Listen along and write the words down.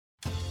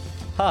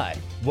Hi,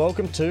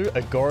 welcome to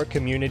Agora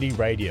Community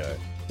Radio,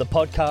 the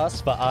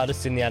podcast for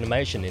artists in the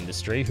animation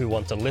industry who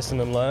want to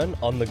listen and learn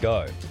on the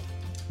go.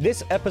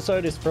 This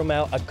episode is from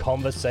our A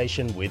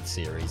Conversation With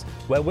series,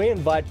 where we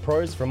invite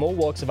pros from all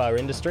walks of our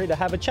industry to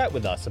have a chat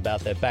with us about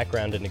their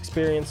background and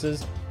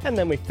experiences, and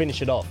then we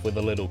finish it off with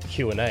a little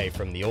Q&A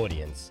from the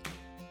audience.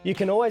 You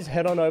can always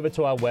head on over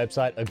to our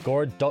website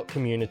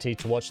agora.community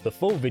to watch the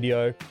full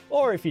video,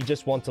 or if you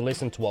just want to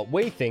listen to what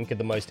we think are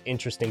the most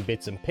interesting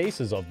bits and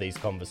pieces of these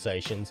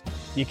conversations,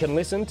 you can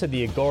listen to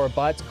the Agora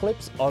Bytes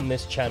clips on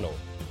this channel.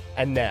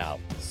 And now,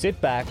 sit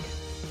back,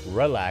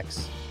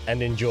 relax,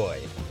 and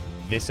enjoy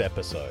this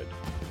episode.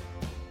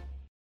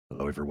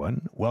 Hello,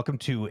 everyone. Welcome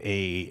to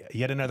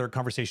yet another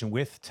conversation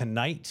with.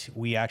 Tonight,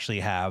 we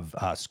actually have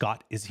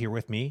Scott is here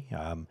with me. He's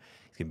going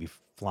to be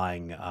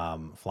flying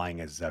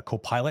as a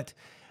co-pilot.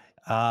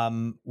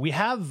 We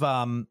have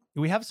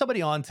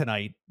somebody on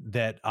tonight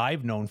that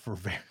I've known for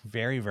very,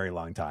 very, very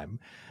long time.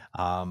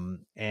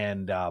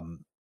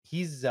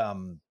 He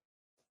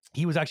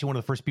was actually one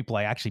of the first people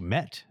I actually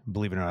met,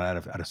 believe it or not,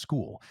 out of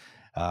school.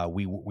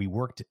 We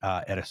worked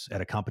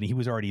at a company. He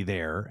was already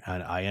there,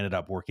 and I ended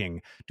up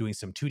doing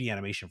some 2D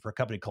animation for a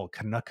company called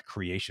Canuck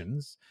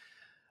Creations.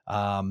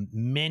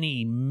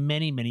 Many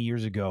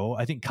years ago.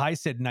 I think Khai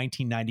said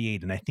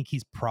 1998, and I think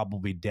he's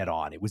probably dead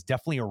on. It was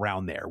definitely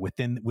around there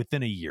within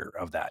a year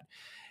of that.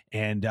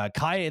 And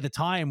Khai at the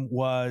time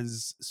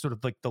was sort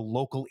of like the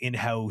local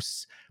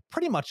in-house,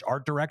 pretty much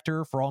art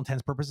director for all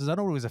intents and purposes. I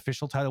don't know what his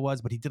official title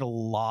was, but he did a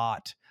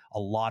lot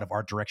of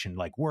art direction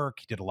like work.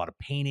 He did a lot of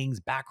paintings,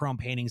 background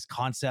paintings,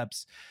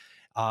 concepts.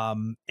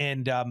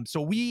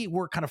 So we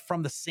were kind of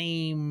from the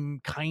same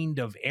kind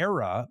of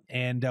era,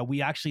 and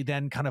we actually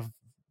then kind of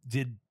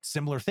did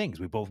similar things.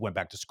 We both went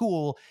back to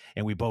school,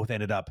 and we both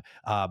ended up,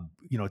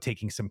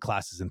 taking some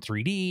classes in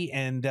 3D,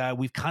 and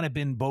we've kind of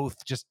been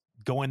both just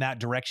going that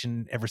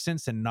direction ever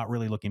since and not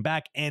really looking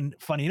back. And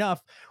funny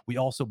enough, we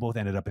also both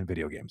ended up in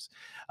video games.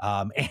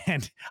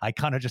 And I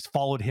kind of just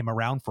followed him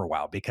around for a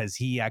while because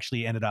he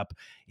actually ended up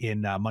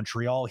in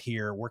Montreal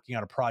here working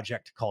on a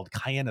project called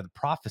Khai the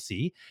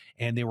Prophecy,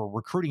 and they were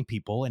recruiting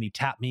people, and he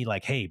tapped me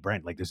like, hey,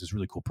 Brent, like, this is a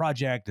really cool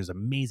project. There's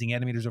amazing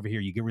animators over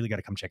here. You really got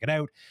to come check it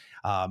out.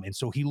 And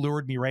so he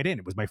lured me right in.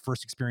 It was my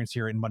first experience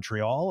here in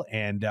Montreal,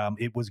 and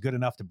it was good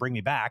enough to bring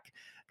me back,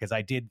 because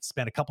I did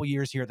spend a couple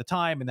years here at the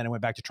time, and then I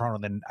went back to Toronto,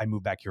 and then I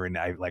moved back here, and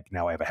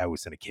now I have a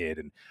house and a kid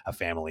and a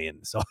family,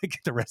 and so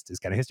the rest is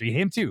kind of history.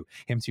 Him too.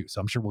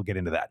 So I'm sure we'll get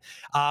into that.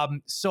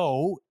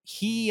 So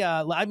he,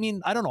 I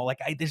don't know,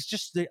 there's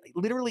just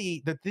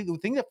literally the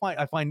thing that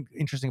I find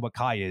interesting about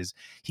Khai is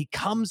he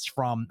comes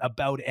from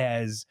about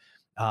as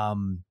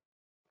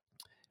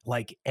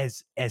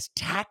as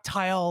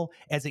tactile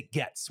as it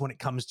gets when it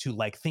comes to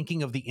like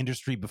thinking of the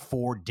industry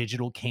before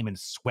digital came and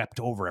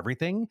swept over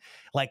everything,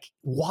 like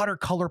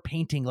watercolor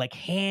painting, like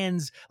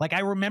hands. Like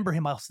I remember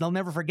him, I'll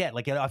never forget.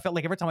 Like I felt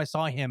like every time I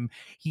saw him,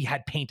 he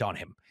had paint on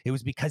him. It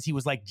was because he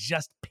was like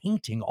just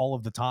painting all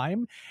of the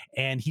time,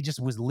 and he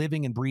just was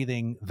living and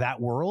breathing that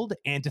world.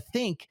 And to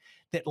think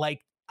that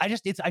like,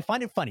 I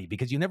find it funny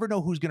because you never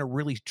know who's going to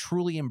really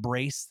truly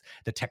embrace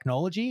the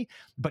technology.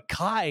 But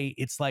Khai,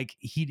 it's like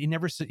he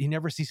never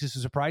ceases to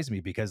surprise me,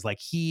 because like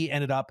he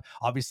ended up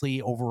obviously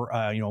over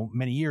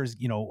many years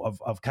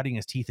of cutting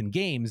his teeth in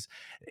games.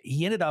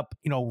 He ended up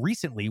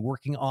recently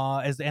working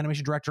as the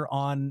animation director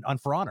on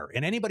For Honor,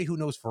 and anybody who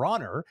knows For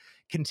Honor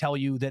can tell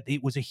you that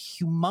it was a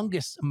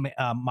humongous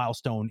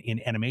milestone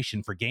in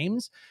animation for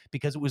games,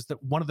 because it was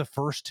one of the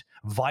first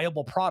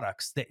viable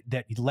products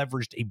that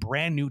leveraged a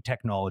brand new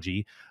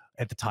technology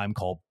at the time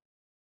called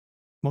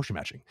motion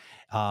matching.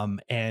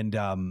 And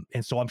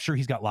so I'm sure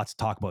he's got lots to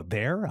talk about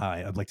there.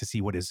 I'd like to see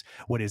what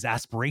his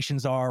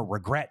aspirations are,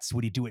 regrets.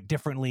 Would he do it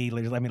differently?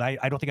 I mean, I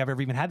don't think I've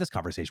ever even had this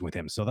conversation with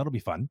him, so that'll be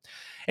fun.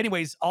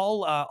 Anyways,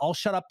 I'll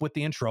shut up with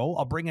the intro.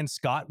 I'll bring in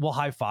Scott. We'll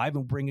high five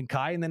and bring in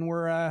Khai, and then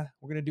we're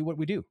gonna do what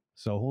we do.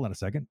 So hold on a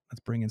second. Let's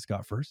bring in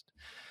Scott first.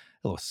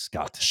 Hello,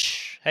 Scott.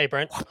 Hey,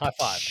 Brent. High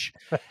five.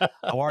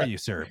 How are you,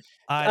 sir?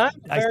 I'm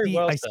very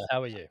well, sir.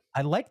 How are you?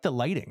 I like the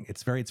lighting.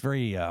 It's very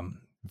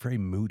very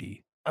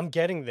moody. I'm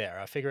getting there.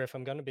 I figure if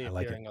I'm going to be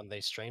appearing on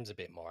these streams a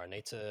bit more, I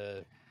need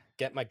to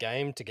get my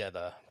game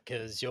together,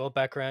 because your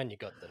background, you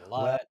got the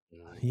light.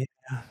 Yeah,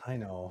 I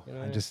know.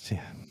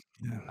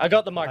 I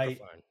got the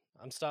microphone.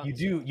 I'm starting.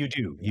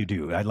 You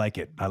do. I like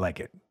it.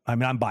 I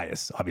mean, I'm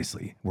biased,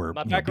 obviously.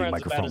 My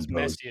background's about as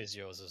messy as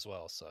yours as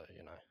well, so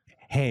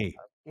Hey,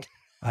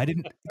 I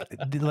didn't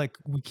like.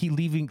 We keep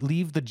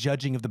leave the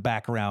judging of the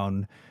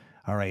background.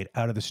 All right,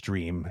 out of the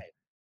stream. Right.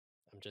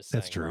 I'm just saying.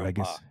 That's true. I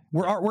guess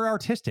we're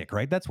artistic,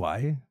 right? That's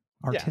why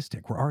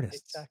artistic. Yeah, we're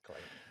artists. Exactly.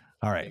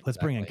 All right, let's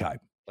bring in Khai.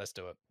 Let's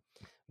do it.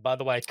 By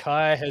the way,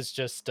 Khai has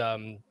just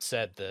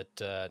said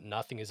that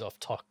nothing is off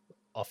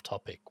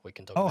topic. We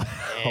can talk about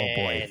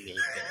anything.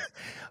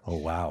 Oh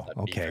wow.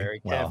 So okay. Be very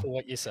careful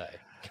what you say.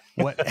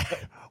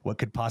 What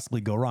could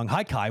possibly go wrong?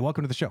 Hi, Khai.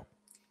 Welcome to the show.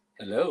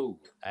 Hello.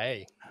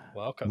 Hey,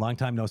 welcome. Long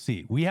time no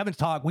see. We haven't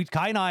talked.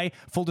 Kai and I,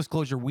 full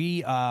disclosure,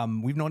 we've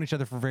known each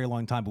other for a very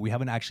long time, but we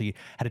haven't actually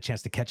had a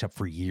chance to catch up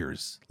for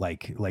years,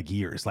 like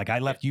years. Like I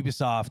left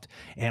Ubisoft,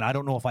 and I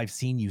don't know if I've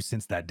seen you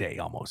since that day.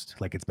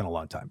 Almost like it's been a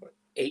long time.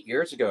 8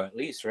 years ago, at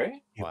least,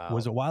 right? It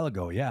was a while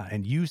ago, yeah.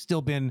 And you've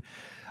still been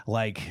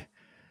like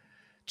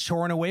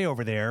choring away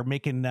over there,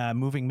 making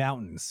moving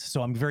mountains.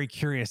 So I'm very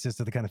curious as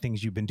to the kind of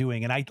things you've been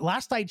doing. And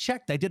last I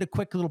checked, I did a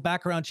quick little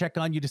background check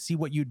on you to see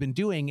what you'd been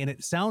doing, and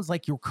it sounds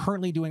like you're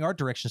currently doing art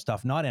direction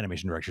stuff, not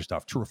animation direction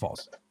stuff. True or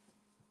false?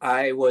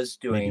 I was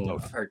doing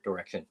art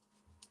direction,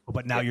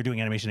 but now you're doing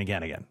animation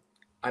again.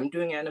 I'm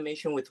doing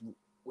animation with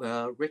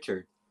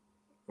Richard.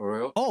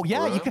 Royal. Oh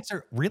yeah, you guys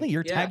are really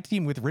you're tag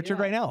team with Richard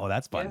right now. Oh,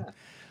 that's fun. Yeah.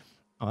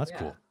 Oh, that's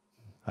cool.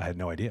 I had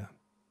no idea.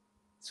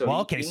 So you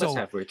must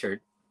have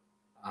Richard.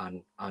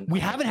 On we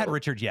haven't had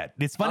Richard yet.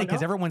 It's funny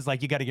because everyone's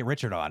like, you got to get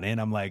Richard on, and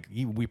I'm like,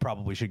 we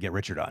probably should get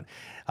Richard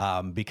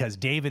on, because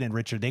David and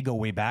Richard, they go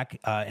way back,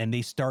 and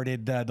they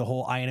started the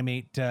whole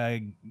iAnimate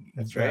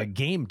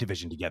game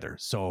division together.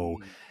 So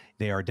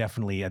they are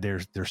definitely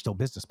they're still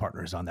business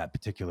partners on that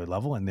particular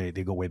level, and they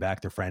go way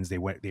back. They're friends. They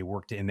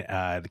worked in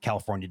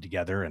California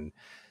together, and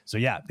so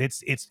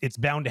it's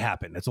bound to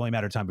happen. It's only a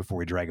matter of time before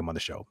we drag him on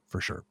the show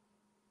for sure.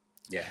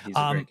 Yeah, he's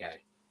a great guy.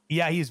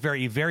 Yeah, he's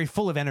very, very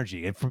full of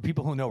energy. And for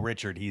people who know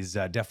Richard, he's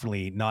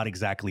definitely not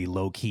exactly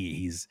low key.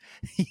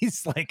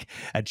 He's like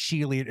a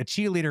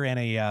cheerleader and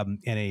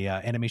a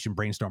animation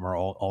brainstormer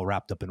all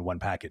wrapped up in one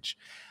package.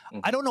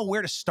 I don't know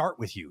where to start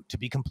with you, to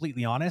be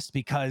completely honest,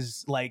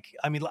 because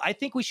I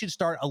think we should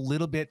start a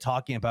little bit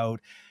talking about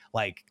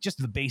like just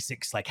the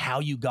basics, like how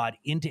you got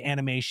into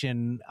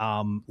animation,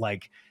 and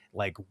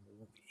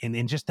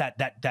just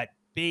that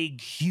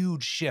big,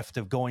 huge shift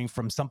of going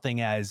from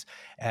something as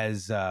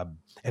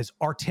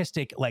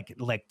artistic, like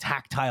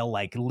tactile,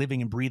 like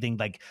living and breathing,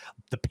 like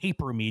the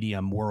paper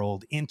medium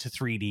world into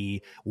 3D,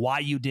 why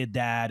you did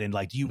that, and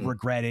like, do you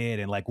regret it,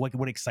 and like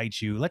what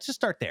excites you? Let's just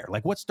start there.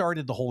 Like, what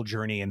started the whole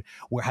journey, and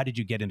how did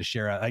you get into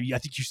Sheridan? I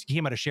think you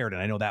came out of Sheridan.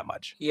 I know that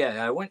much.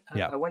 Yeah, I went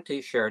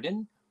to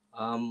Sheridan,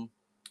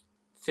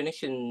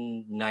 finished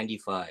in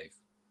 95.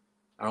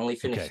 I only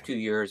finished 2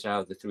 years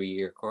out of the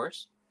 3-year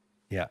course.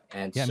 Yeah.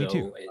 And me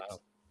too.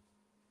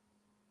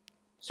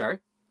 Sorry?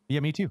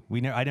 Yeah, me too.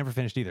 I never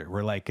finished either.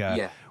 We're like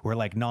we're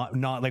like not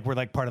like we're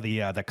like part of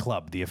the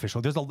club, the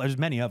official. There's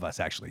many of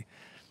us actually.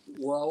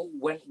 Well,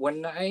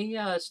 when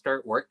I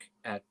start work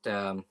at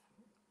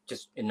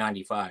just in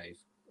 95,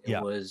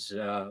 it was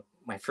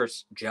my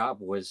first job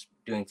was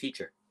doing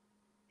feature.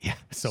 Yeah.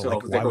 So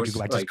like, why would you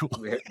go back to school?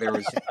 There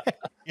was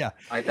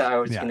I thought I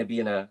was going to be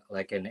an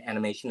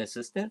animation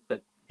assistant,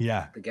 but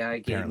the guy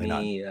gave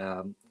me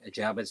a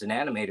job as an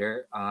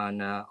animator on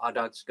Odd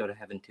Dogs Go to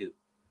Heaven 2.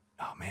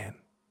 Oh man!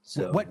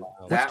 So what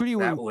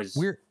studio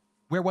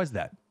where was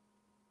that?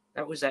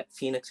 That was at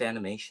Phoenix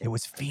Animation. It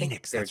was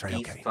Phoenix. That's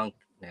right. They're defunct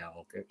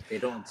now. They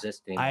don't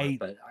exist anymore.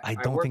 But I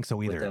don't think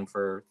so either. With them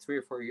for 3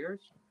 or 4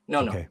 years.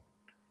 No,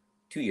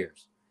 2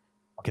 years.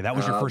 Okay, that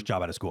was your first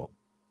job out of school.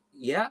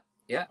 Yeah.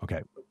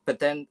 Okay. But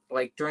then,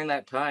 like during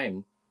that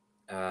time,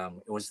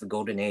 it was the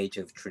golden age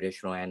of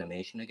traditional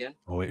animation again.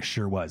 Oh, it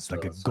sure was. So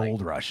like a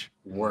gold rush.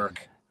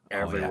 Work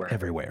everywhere.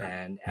 Everywhere.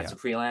 And as a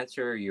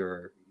freelancer,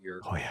 you're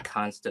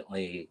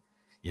constantly,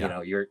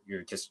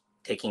 you're just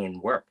taking in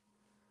work.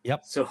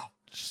 Yep. So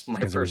my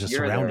first year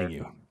surrounding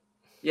you.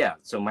 Yeah.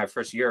 So my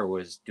first year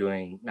was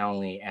doing not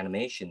only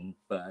animation,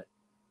 but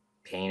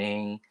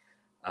painting,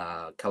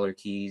 color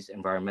keys,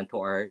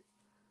 environmental art.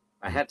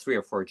 I had 3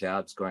 or 4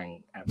 jobs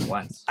going at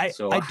once. I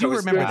do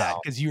remember that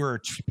because you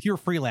were pure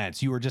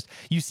freelance.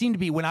 You seemed to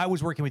be, when I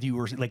was working with you,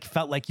 were like,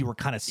 felt like you were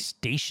kind of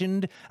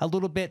stationed a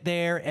little bit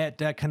there at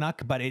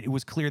Canuck, but it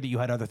was clear that you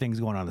had other things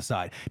going on the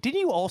side.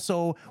 Didn't you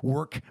also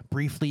work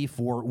briefly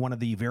for one of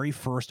the very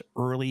first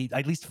early,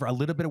 at least for a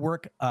little bit of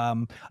work,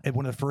 at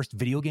one of the first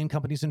video game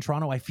companies in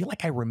Toronto? I feel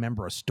like I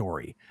remember a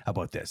story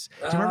about this.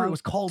 Do you remember it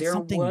was called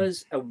something? There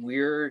was a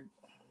weird...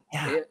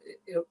 Yeah,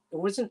 it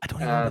wasn't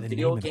a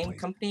video game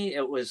company.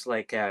 It was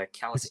like a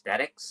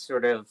calisthenics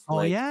sort of.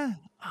 Oh yeah,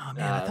 oh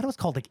man, I thought it was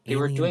called like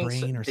Alien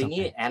Brain or something. They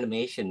needed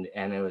animation,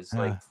 and it was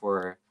like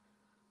for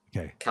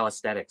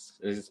calisthenics.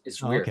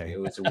 It's weird. Okay. It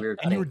was a weird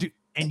thing.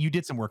 And you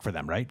did some work for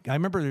them, right? I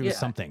remember there was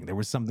something. There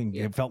was something.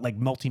 It felt like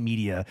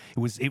multimedia.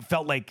 It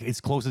felt like as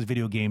close as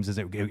video games as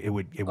it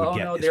would get. Oh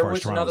no, there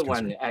was another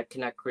one at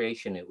Connect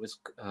Creation. It was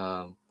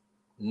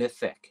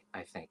Mythic,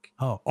 I think.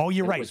 Oh,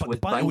 you're right. It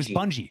was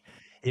Bungie.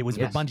 It was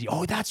with Bungie.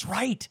 Oh, that's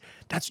right.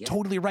 That's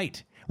totally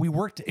right. We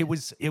worked. I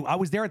was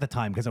there at the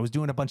time because I was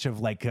doing a bunch of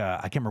like,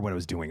 I can't remember what I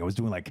was doing. I was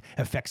doing like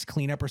effects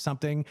cleanup or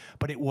something,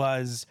 but it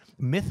was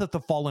Myth of the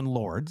Fallen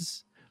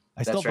Lords.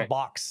 I still have the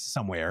box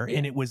somewhere.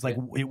 And it was like,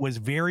 it was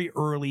very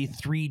early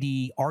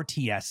 3D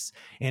RTS.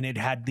 And it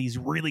had these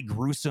really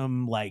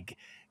gruesome, like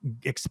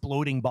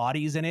exploding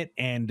bodies in it,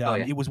 and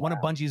it was one of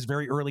Bungie's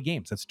very early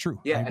games. That's true.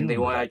 Yeah, and they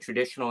want a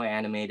traditional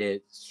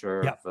animated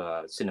sort of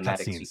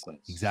cinematic scenes.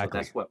 sequence. Exactly.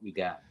 So that's what we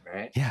got,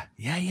 right? Yeah.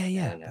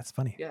 And, that's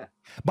funny. Yeah.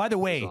 By the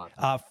way,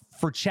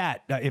 for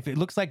chat, if it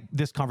looks like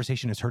this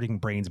conversation is hurting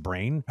Kai's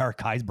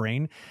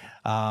brain,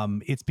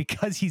 it's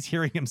because he's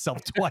hearing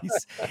himself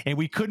twice, and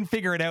we couldn't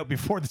figure it out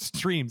before the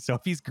stream. So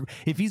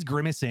if he's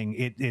grimacing,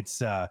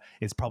 it's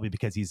probably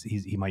because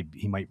he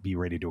might be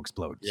ready to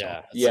explode.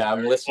 Yeah. So. Yeah,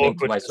 I'm listening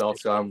to myself,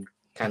 so I'm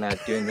kind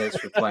of doing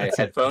this with my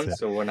headphones.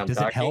 So when I'm Does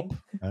talking, it help?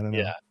 I don't know.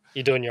 Yeah,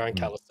 you're doing your own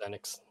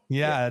calisthenics.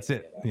 Yeah, that's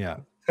it. Yeah.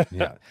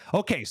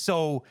 Okay,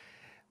 so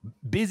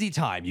busy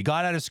time. You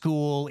got out of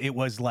school. It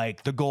was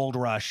like the gold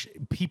rush.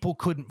 People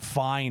couldn't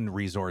find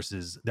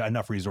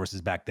enough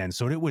resources back then.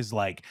 So it was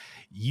like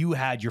you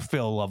had your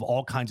fill of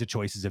all kinds of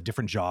choices of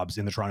different jobs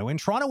in the Toronto. And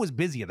Toronto was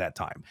busy at that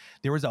time.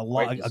 There was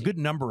a good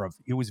number of,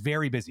 it was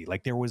very busy.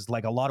 Like there was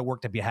like a lot of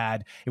work to be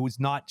had. It was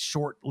not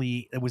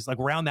shortly, it was like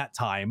around that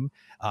time.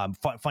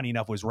 Funny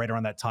enough, it was right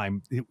around that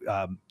time,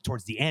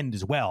 towards the end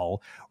as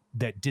well,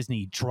 that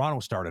Disney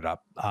Toronto started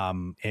up.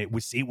 It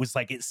was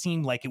like, it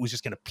seemed like it was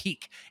just going to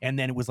peak. And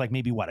then it was like,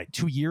 maybe like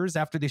 2 years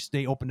after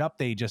they opened up,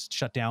 they just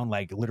shut down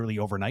like literally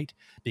overnight,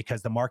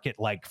 because the market,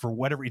 like for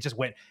whatever, it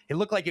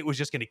looked like it was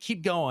just going to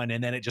keep going.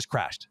 And then it just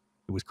crashed.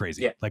 It was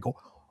crazy. Yeah. Like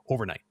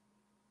overnight.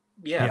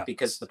 Yeah.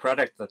 Because the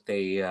product that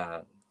they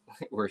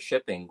were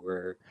shipping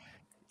were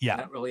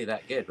not really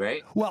that good,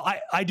 right? Well,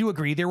 I do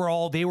agree. They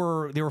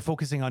were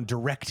focusing on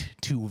direct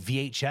to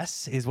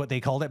VHS is what they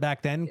called it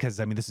back then. Because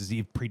I mean,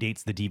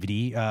 predates the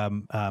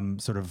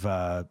DVD sort of.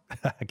 I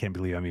can't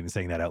believe I'm even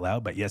saying that out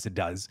loud, but yes, it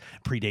does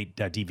predate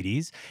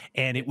DVDs.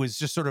 And it was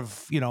just sort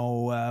of it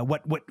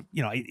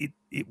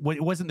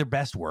wasn't their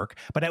best work,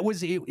 but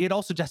it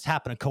also just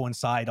happened to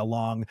coincide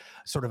along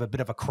sort of a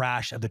bit of a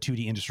crash of the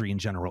 2D industry in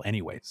general,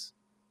 anyways.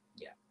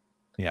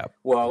 Yeah.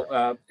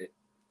 Well,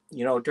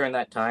 during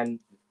that time,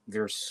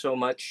 there's so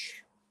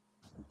much,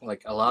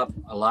 like a lot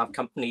of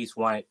companies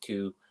wanted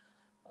to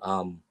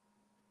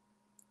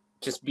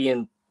just be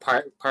in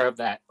part of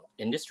that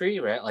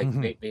industry, right?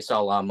 Like they saw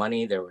a lot of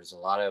money. There was a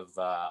lot of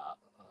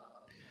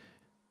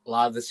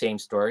the same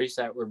stories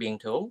that were being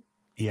told.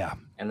 Yeah.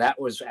 And that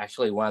was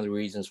actually one of the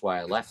reasons why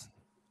I left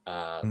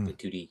the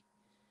 2D,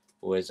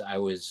 was I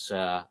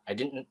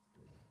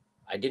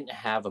didn't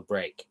have a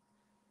break.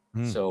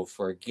 So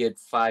for a good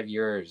 5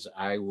 years,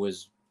 I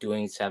was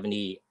doing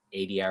 70-80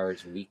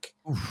 hours a week,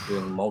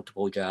 doing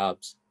multiple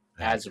jobs.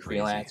 As a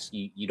freelance.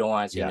 You don't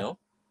want to say no.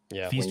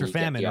 Yeah. Feast or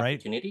famine, right?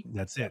 Opportunity.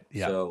 That's it.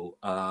 Yeah. So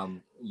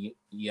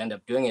you end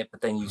up doing it, but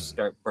then you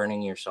start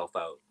burning yourself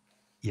out.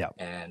 Yeah.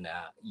 And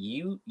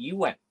you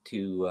went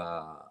to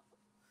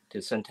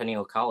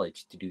Centennial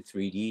College to do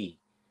 3D,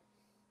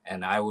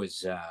 and I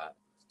was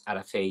at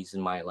a phase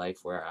in my life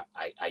where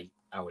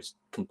I was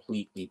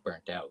completely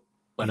burnt out,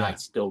 but I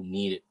still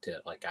needed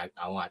to, like,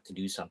 I want to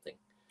do something.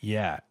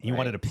 Yeah, you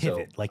wanted to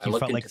pivot, so like you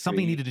felt like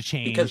something needed to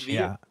change.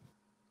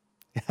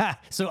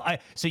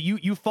 So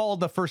you followed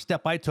the first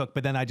step I took,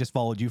 but then I just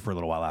followed you for a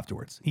little while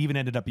afterwards. He even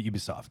ended up at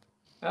Ubisoft.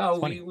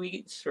 Oh,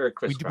 we sort of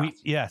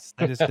crisscrossed. Yes,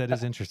 that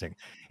is interesting.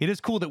 It is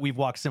cool that we've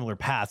walked similar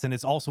paths, and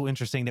it's also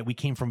interesting that we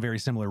came from very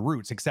similar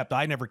roots, except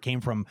I never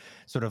came from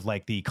sort of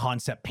like the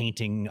concept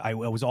painting. I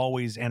was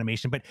always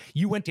animation, but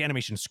you went to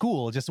animation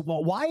school.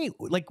 Why?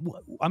 Like,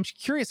 I'm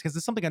curious because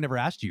it's something I never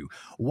asked you.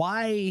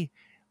 Why?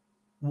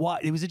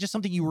 Was it just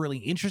something you were really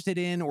interested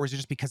in, or is it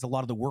just because a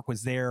lot of the work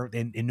was there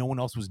and no one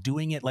else was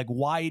doing it? Like,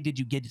 why did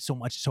you get so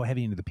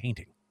heavy into the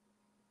painting?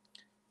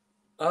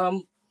 I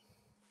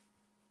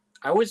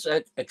was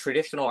a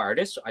traditional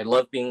artist. I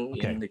love being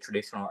in the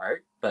traditional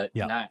art, but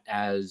not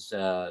as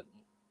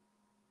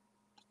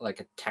like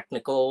a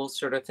technical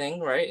sort of thing,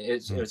 right?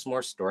 It was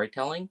more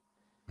storytelling.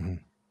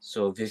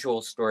 So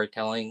visual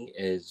storytelling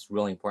is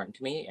really important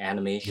to me.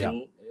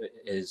 Animation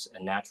is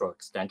a natural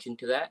extension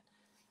to that.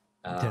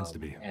 It tends to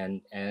be.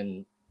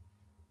 And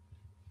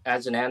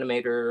as an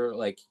animator,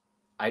 like,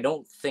 I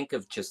don't think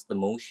of just the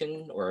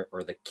motion or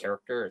the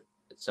character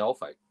itself.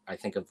 I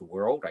think of the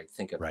world. I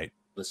think of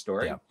the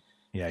story.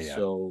 Yeah.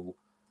 So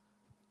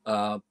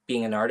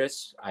being an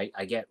artist,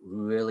 I get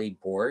really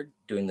bored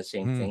doing the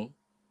same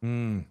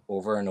thing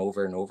over and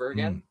over and over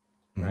again.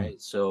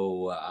 Right.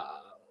 So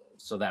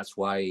that's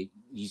why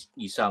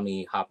you saw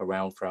me hop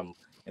around from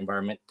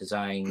environment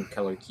design,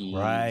 color keys.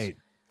 Right.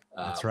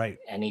 That's right.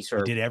 Any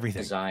sort did of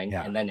everything. design,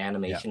 and then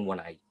animation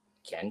when I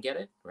can get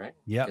it, right?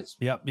 Yep.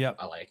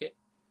 I like it.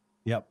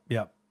 Yep.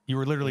 You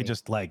were literally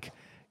just like,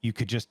 you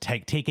could just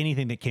take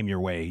anything that came your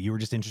way. You were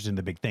just interested in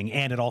the big thing,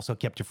 and it also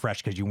kept you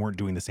fresh because you weren't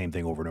doing the same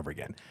thing over and over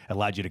again. It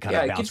allowed you to kind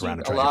of bounce around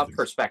and try a lot of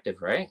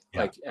perspective, right?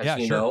 Yeah. Like, as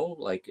you know,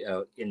 like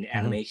in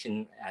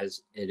animation,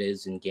 as it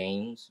is in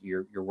games,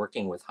 you're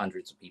working with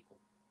hundreds of people.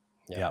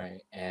 Yeah.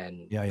 Right?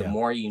 And the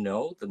more you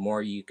know, the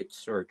more you could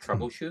sort of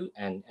troubleshoot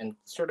and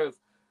sort of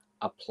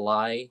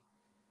apply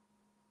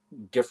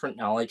different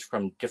knowledge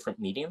from different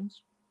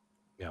mediums,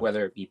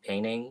 whether it be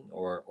painting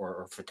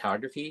or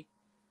photography.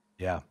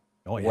 Yeah.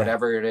 Oh, yeah.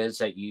 Whatever it is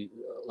that you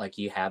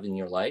have in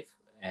your life,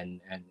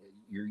 and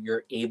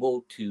you're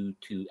able to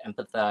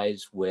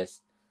empathize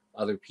with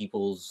other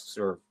people's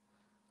sort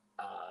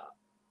of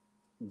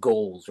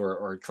goals,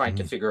 or trying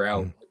to figure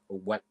out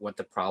what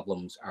the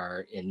problems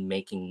are in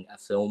making a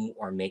film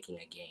or making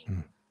a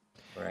game,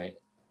 right?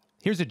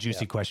 Here's a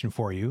juicy question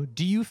for you.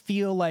 Do you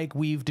feel like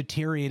we've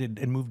deteriorated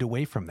and moved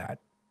away from that?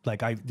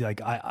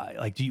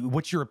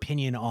 What's your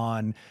opinion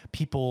on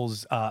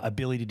people's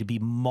ability to be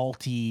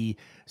multi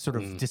sort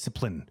of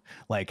discipline,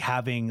 like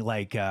having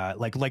like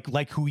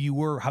who you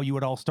were, how you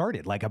had all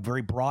started, like a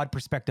very broad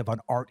perspective on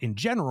art in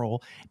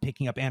general,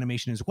 picking up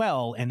animation as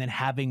well, and then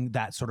having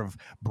that sort of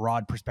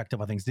broad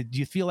perspective on things. Do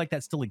you feel like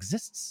that still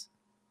exists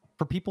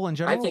for people in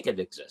general? I think it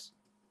exists.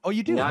 Oh,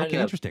 you do? Not Okay, in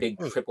a interesting. big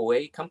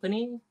AAA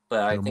company,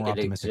 but I You're think more it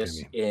optimistic than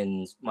exists me.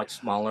 in much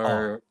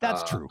smaller.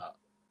 That's true.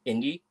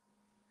 Indie.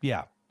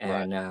 Yeah.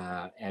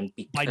 And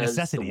because By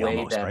necessity, the way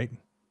almost, that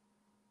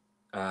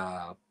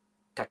right?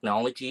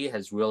 Technology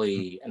has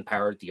really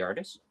empowered the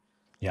artists,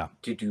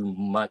 to do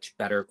much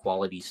better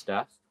quality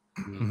stuff.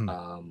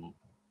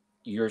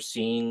 You're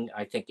seeing,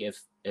 I think,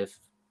 if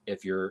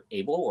you're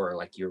able, or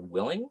like you're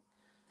willing,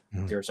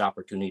 there's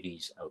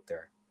opportunities out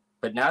there.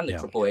 But not in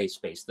the AAA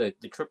space. The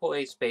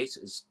AAA space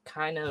is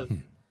kind of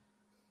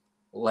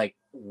like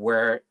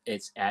where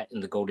it's at in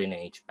the golden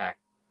age back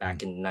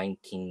in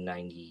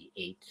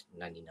 1998,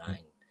 99,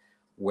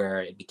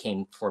 where it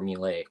became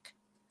formulaic.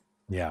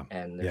 Yeah.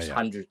 And there's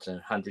hundreds and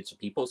hundreds of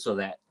people, so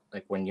that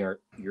like when you're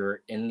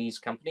in these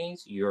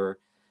companies, you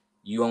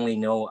only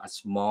know a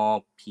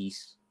small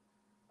piece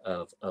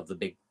of the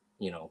big,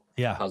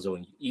 puzzle,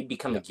 and you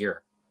become a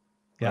gear.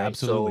 Yeah, right?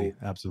 absolutely.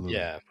 So,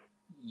 absolutely.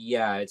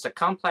 Yeah, it's a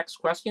complex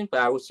question, but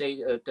I would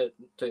say to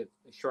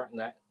shorten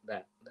that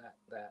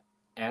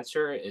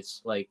answer,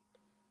 it's like,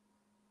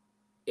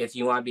 if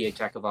you want to be a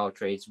jack of all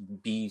trades,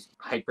 be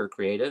hyper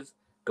creative,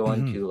 go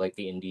into like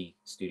the indie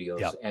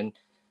studios, and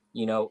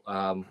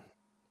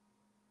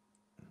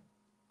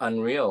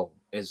Unreal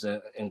is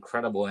an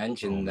incredible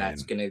engine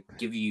that's going to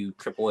give you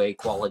AAA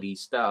quality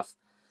stuff.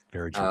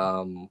 Very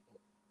true.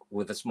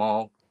 With a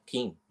small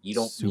team, you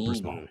don't need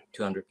small.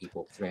 200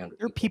 people, 300.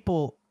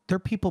 There are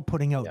people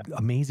putting out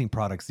amazing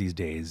products these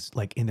days,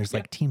 like, and there's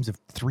like teams of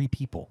 3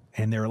 people,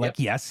 and they're like,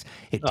 yes,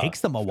 it takes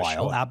them a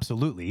while,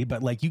 absolutely,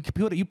 but like you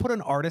put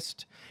an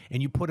artist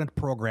and you put a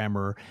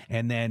programmer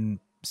and then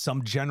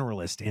some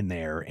generalist in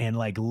there, and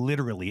like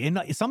literally in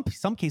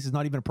some cases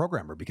not even a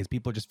programmer, because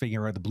people are just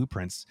figuring out the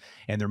blueprints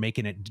and they're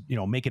making it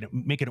making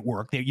it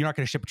work. You're not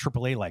going to ship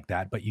AAA like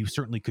that, but you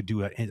certainly could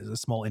do a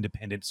small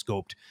independent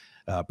scoped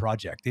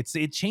project.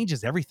 It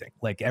changes everything.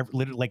 Like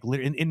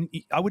and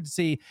I would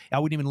say I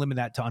wouldn't even limit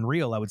that to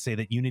Unreal. I would say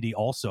that Unity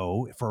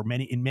also, for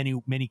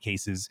many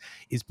cases,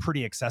 is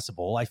pretty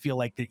accessible. I feel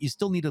like that you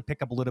still need to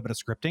pick up a little bit of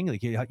scripting.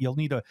 Like you'll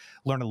need to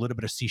learn a little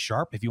bit of C#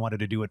 if you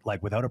wanted to do it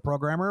like without a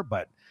programmer,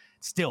 but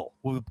still,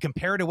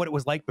 compared to what it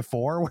was like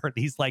before, where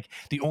these like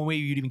the only way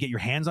you'd even get your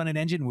hands on an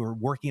engine, we were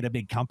working at a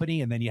big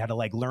company, and then you had to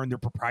like learn their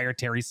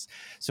proprietary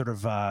sort of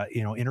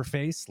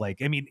interface.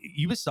 Like, I mean,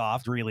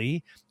 Ubisoft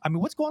really. I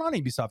mean, what's going on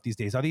in Ubisoft these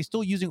days? Are they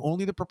still using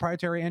only the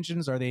proprietary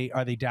engines? Are they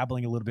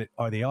dabbling a little bit?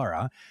 Oh, they are,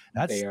 huh?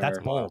 That's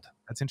bold.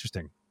 That's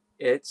interesting.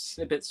 It's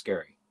a bit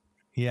scary.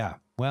 Yeah.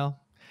 Well,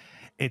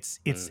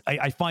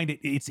 I find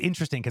it's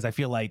interesting because I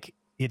feel like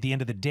at the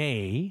end of the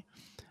day,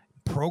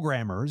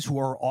 programmers who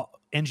are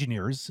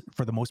engineers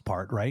for the most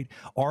part, right,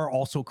 are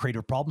also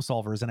creative problem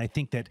solvers. And I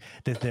think that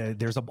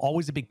there's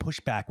always a big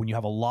pushback when you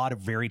have a lot of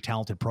very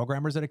talented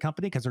programmers at a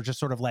company, because they're just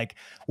sort of like,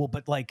 well,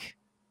 but like,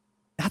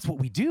 that's what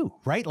we do,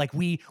 right? Like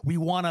we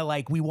want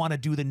to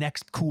do the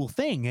next cool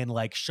thing and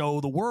like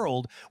show the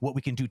world what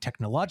we can do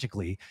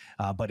technologically.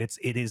 But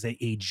it is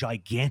a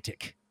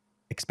gigantic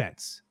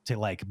expense to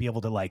like be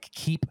able to like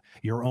keep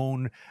your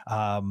own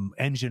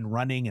engine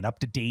running and up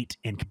to date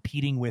and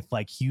competing with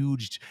like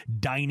huge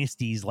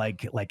dynasties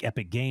like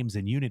Epic Games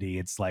and Unity.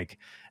 It's like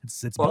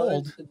it's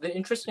bold. The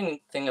interesting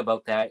thing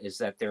about that is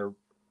that they're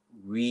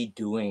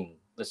redoing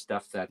the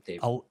stuff that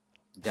they've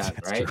done,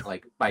 right? True.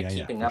 Like by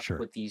keeping up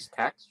with these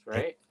techs,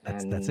 right?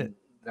 That's it.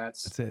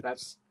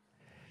 That's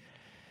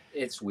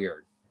it's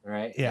weird,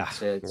 right? Yeah.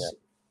 It's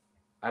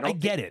I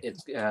get it.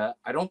 It's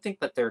I don't think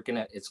that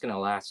it's gonna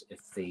last if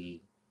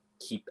they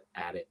keep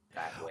at it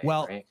that way.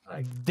 Well, right?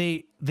 Like,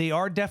 they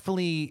are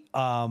definitely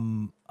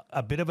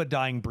a bit of a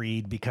dying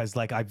breed, because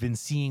like I've been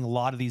seeing a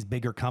lot of these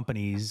bigger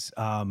companies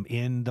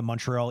in the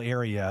Montreal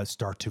area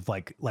start to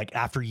like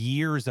after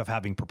years of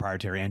having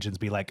proprietary engines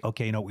be like,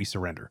 okay, we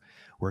surrender.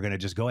 We're gonna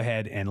just go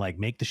ahead and like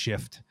make the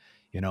shift,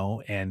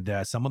 and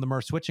some of them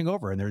are switching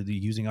over and they're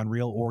using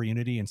Unreal or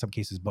Unity, in some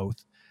cases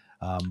both.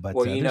 But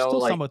there's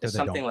still some out there that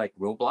don't. Something like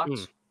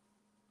Roblox.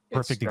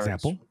 Perfect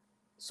example.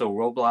 So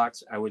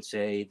Roblox, I would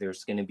say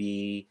there's going to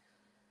be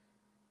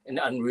an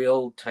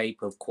Unreal type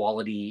of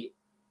quality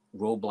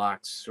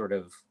Roblox sort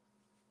of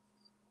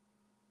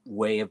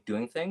way of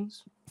doing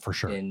things. For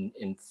sure. In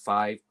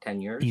 5-10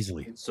 years.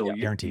 Easily. So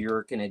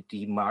you're going to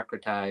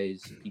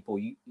democratize people.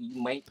 You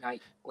might not,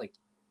 like,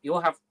 you'll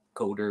have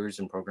coders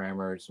and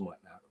programmers and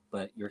whatnot,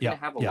 but you're going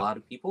to have a lot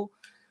of people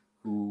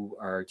who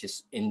are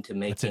just into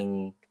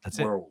making That's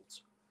it.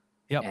 worlds.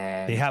 Yep.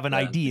 And they have an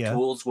idea. The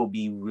tools will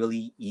be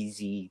really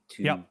easy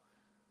to, Yep.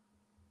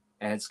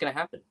 and it's going to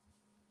happen.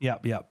 Yeah.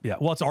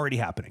 Well, it's already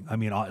happening. I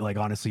mean, like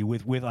honestly,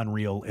 with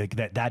Unreal,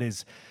 that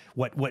is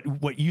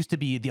what used to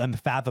be the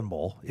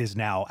unfathomable is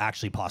now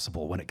actually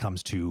possible when it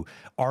comes to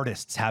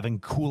artists having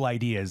cool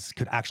ideas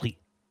could actually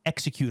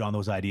execute on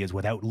those ideas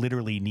without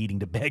literally needing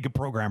to beg a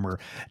programmer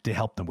to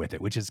help them with it,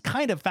 which is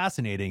kind of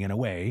fascinating in a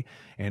way.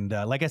 And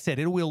like I said,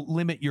 it will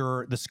limit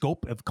the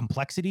scope of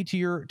complexity to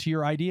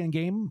your idea and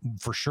game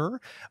for sure.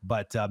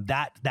 But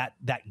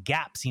that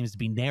gap seems to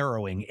be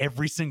narrowing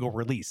every single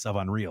release of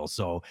Unreal.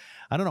 So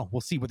I don't know. We'll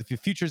see. But the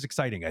future is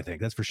exciting. I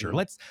think that's for sure.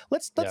 Let's. I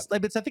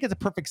think it's a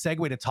perfect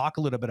segue to talk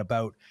a little bit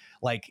about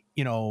like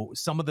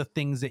some of the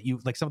things that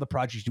some of the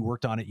projects you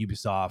worked on at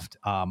Ubisoft.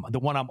 The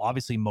one I'm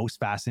obviously most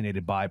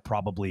fascinated by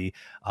probably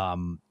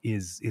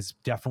is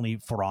definitely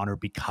For Honor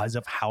because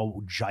of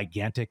how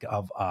gigantic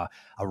of a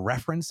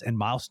reference and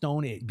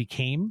milestone it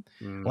became.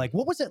 Like,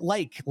 what was it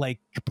like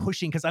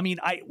pushing? Because I mean,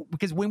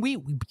 because when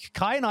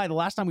Khai and I, the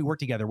last time we worked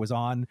together was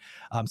on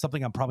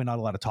something I'm probably not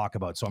allowed to talk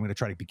about, so I'm going to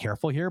try to be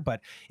careful here.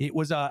 But it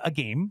was a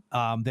game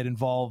that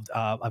involved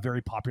a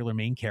very popular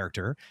main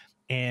character.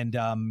 And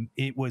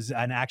it was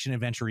an action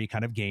adventure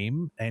kind of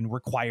game and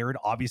required,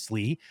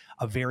 obviously,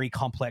 a very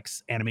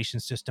complex animation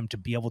system to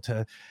be able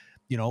to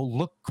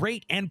look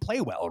great and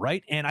play well,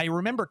 right? And I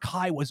remember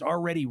Khai was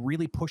already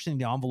really pushing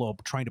the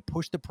envelope, trying to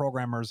push the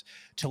programmers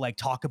to like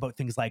talk about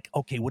things like,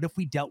 okay, what if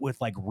we dealt with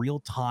like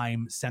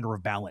real-time center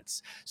of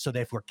balance? So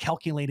that if we're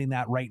calculating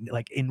that right,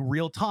 like in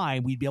real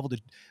time, we'd be able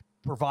to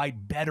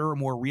provide better,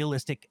 more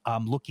realistic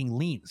looking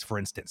leans, for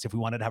instance, if we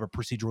wanted to have a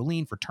procedural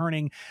lean for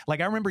turning.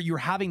 Like I remember you were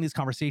having these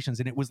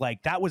conversations and it was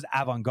like, that was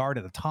avant-garde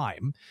at the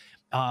time.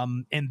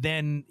 And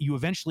then you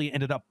eventually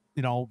ended up,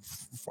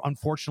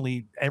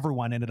 unfortunately,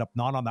 everyone ended up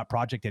not on that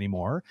project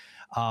anymore.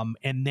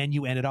 And then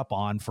you ended up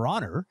on For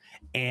Honor.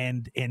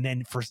 And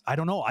then I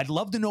don't know, I'd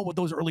love to know what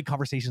those early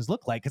conversations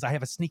look like, because I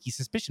have a sneaky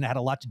suspicion it had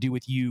a lot to do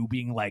with you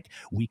being like,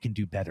 we can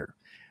do better.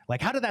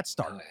 Like, how did that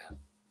start?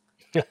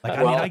 Like,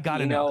 well, I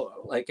gotta know.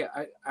 Like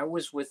I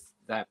was with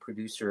that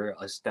producer,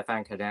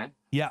 Stefan Cadan,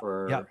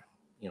 for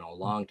a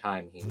long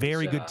time. He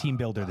very was, good team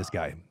builder, this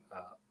guy.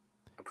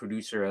 A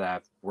producer that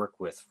I've worked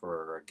with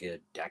for a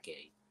good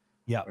decade.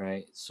 Yeah.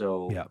 Right.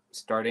 So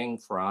starting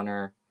For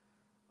Honor,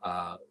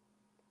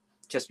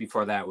 just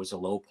before that was a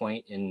low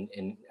point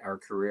in our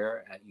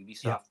career at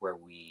Ubisoft, where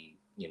we,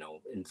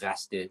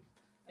 invested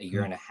a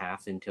year and a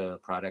half into a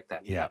product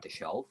that we had to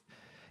shelve.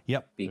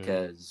 Yep.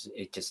 Because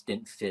it just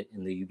didn't fit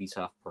in the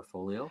Ubisoft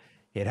portfolio.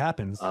 It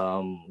happens.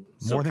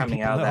 So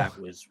coming out of that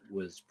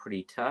was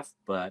pretty tough,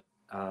 but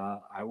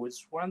I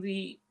was one of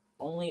the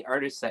only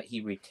artists that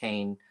he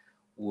retained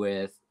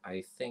with,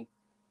 I think,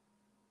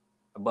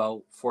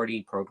 about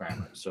 40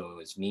 programmers. So it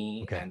was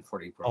me and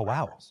 40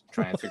 programmers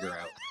trying to figure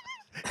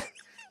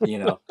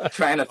out,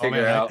 trying to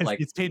figure out like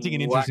it's painting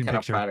an what interesting kind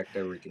picture. of product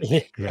they were going to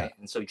make. Right?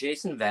 And so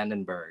Jason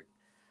Vandenberg,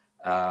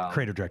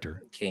 creative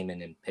director, came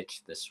in and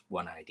pitched this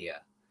one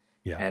idea.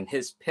 Yeah. And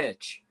his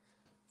pitch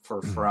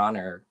for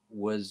Honor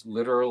was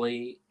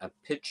literally a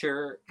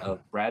picture of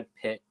Brad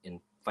Pitt in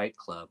Fight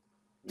Club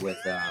with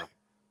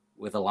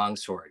a long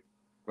sword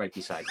right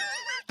beside him.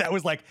 That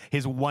was like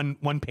his one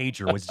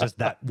pager was just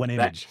that one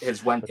image.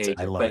 His one pager.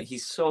 I love but it.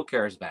 He's so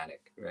charismatic,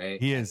 right?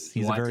 He is.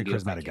 He's a very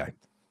charismatic guy. Right?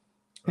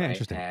 Yeah,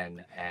 interesting.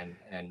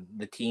 And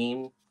the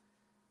team,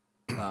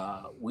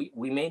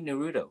 we made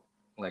Naruto.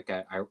 Like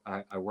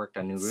I worked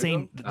on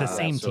Naruto. The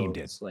same team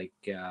did. It's like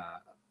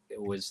it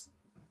was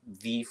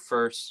the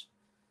first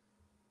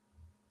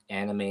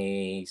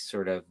anime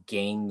sort of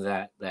game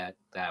that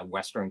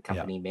Western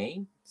company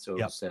made. So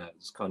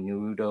it's called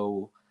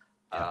Naruto.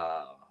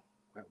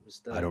 What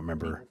was the? I don't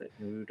remember.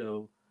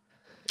 Naruto.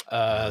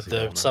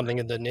 Something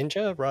in the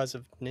ninja, Rise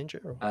of Ninja.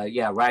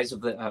 Rise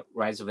of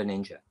a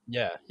Ninja.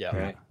 Yeah.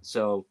 Right.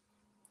 So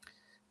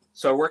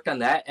I worked on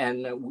that,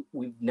 and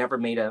we've never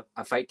made a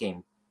fight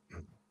game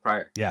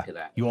prior to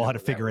that. You all had to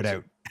figure it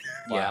out.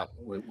 Yeah,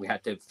 we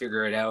had to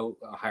figure it out,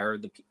 hire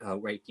the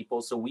right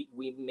people. So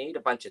we made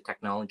a bunch of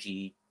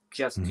technology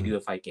just to do a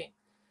fight game.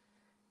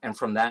 And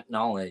from that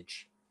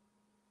knowledge,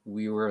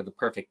 we were the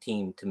perfect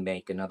team to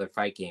make another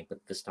fight game. But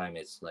this time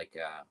it's like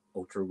a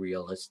ultra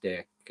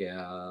realistic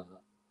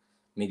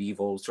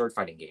medieval sword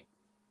fighting game.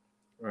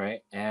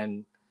 Right.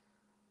 And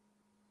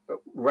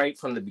right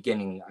from the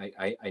beginning,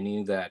 I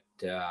knew that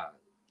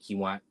he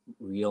wanted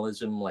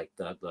realism, like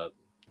the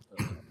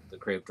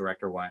creative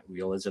director wanted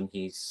realism.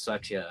 He's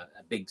such a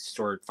big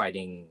sword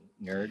fighting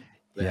nerd.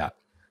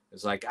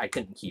 It's like I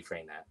couldn't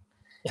keyframe that.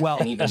 Well,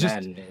 and even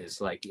then, it's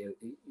like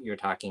you're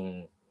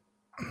talking,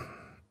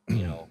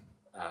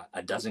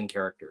 a dozen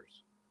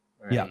characters,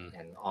 right?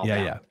 And all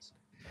balanced.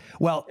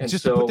 Well, and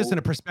just to put this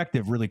into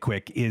perspective really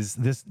quick, is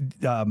this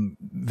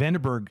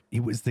Vandenberg, he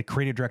was the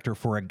creative director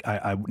for a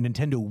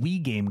Nintendo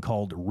Wii game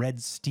called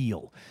Red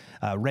Steel.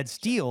 Red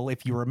Steel,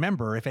 if you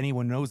remember, if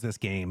anyone knows this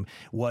game,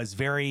 was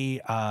very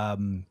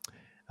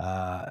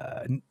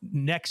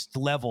next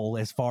level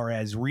as far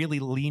as really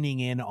leaning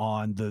in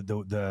on the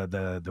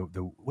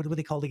what were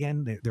they called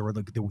again? There were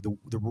the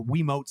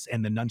Wiimotes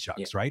and the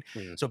nunchucks, right?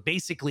 Mm. So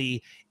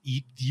basically,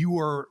 you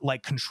are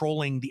like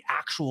controlling the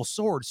actual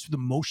swords through the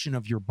motion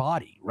of your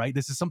body, right?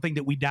 This is something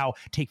that we now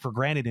take for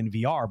granted in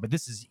VR, but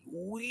this is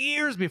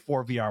years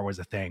before VR was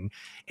a thing,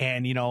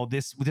 and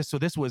this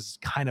was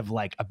kind of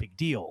like a big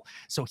deal.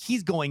 So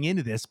he's going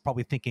into this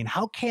probably thinking,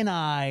 how can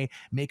I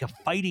make a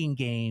fighting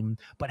game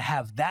but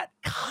have that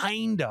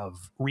kind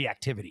of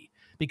reactivity?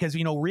 Because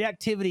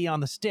reactivity on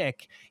the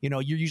stick,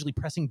 you're usually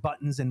pressing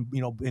buttons and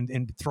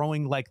and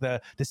throwing like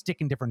the stick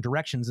in different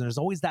directions, and there's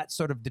always that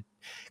sort of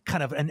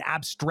kind of an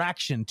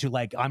abstraction to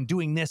like, I'm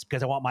doing this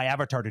because I want my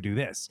avatar to do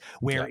this,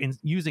 where in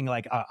using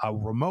like a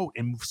remote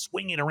and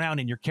swinging around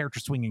and your character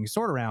swinging your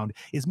sword around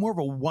is more of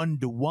a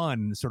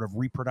one-to-one sort of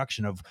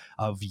reproduction of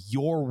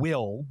your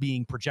will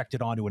being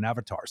projected onto an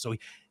avatar. So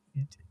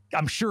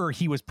I'm sure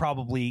he was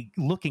probably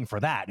looking for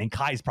that, and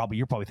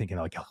you're probably thinking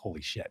like,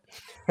 holy shit.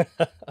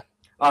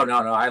 Oh no,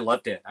 I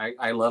loved it.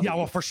 I love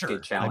well, for sure.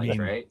 challenge,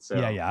 right? So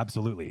yeah,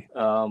 absolutely.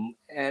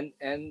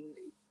 And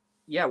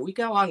yeah, we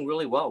got along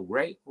really well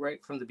right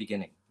from the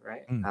beginning,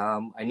 right?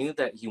 I knew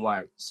that he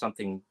wanted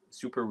something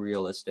super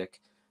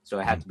realistic, so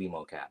it had to be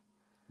mocap,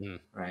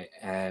 right?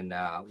 And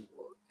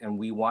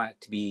we want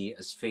it to be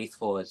as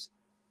faithful as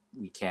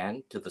we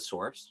can to the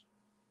source,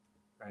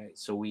 right?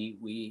 So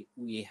we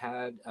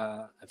had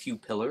a few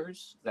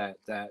pillars that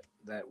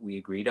we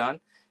agreed on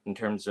in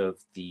terms of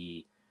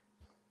the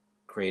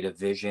creative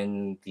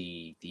vision,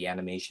 the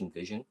animation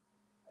vision,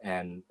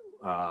 and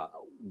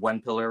one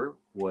pillar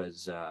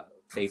was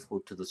faithful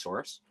to the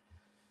source.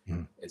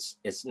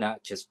 It's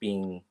not just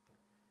being,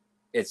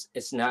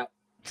 it's not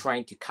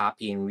trying to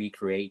copy and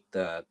recreate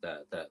the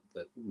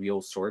real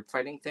sword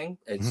fighting thing.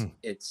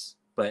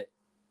 But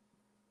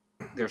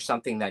there's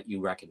something that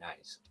you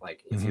recognize.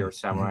 Like if you're a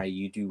samurai,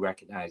 you do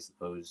recognize the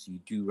pose, you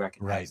do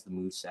recognize the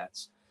move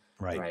sets,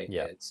 right?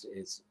 Yeah.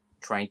 It's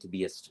trying to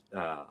be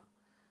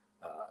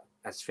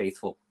as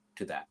faithful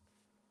to that.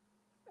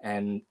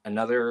 And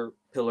another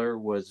pillar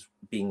was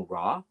being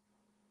raw.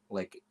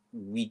 Like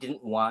we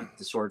didn't want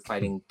the sword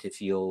fighting to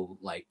feel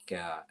like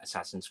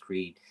Assassin's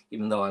Creed,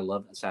 even though I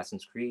love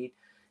Assassin's Creed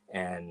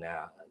and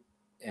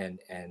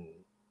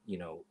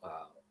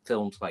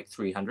films like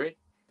 300.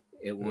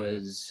 It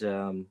was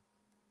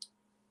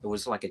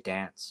like a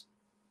dance.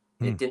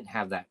 It didn't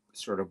have that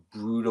sort of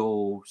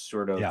brutal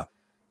sort of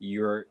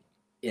you're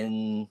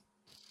in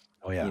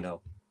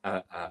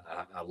a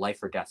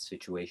life or death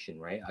situation,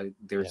 right?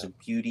 There's a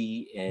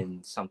beauty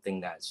in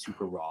something that's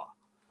super raw.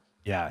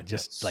 Yeah,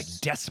 just like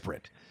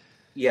desperate.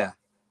 Yeah.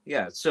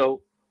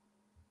 So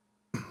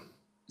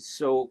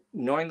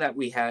knowing that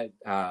we had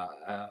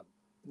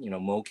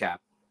mocap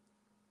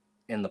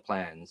in the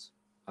plans,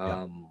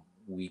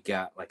 we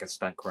got like a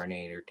stunt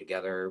coordinator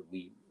together.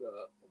 We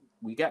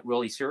got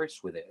really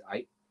serious with it.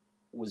 I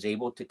was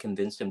able to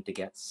convince him to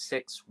get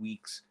 6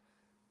 weeks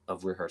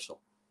of rehearsal.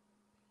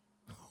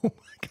 Oh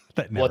my god,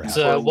 that never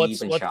what's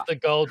the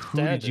gold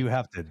standard? Who did you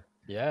have to?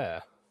 Yeah.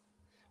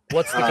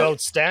 What's the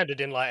gold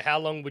standard in like how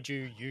long would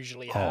you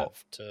usually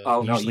have to?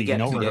 Oh no, you get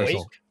no 2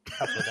 rehearsal. days.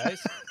 Couple of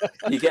days.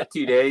 You get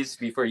 2 days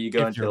before you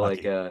go into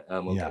like a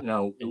Yeah.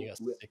 no. And you got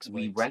 6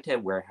 We weeks. rented a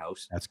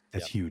warehouse.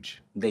 That's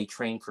huge. They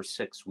trained for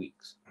 6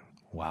 weeks.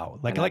 Wow,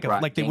 And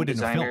like they would in a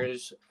film.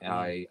 designers.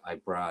 I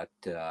brought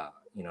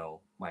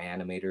my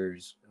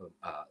animators,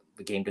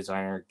 the game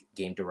designer,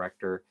 game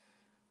director.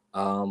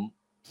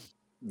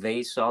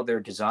 They saw their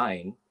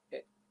design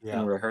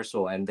in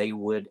rehearsal, and they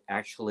would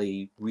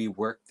actually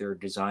rework their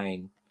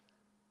design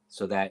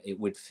so that it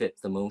would fit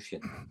the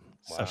motion.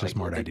 Such a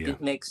smart idea. It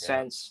makes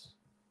sense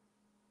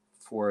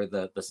for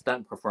the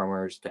stunt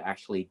performers to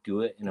actually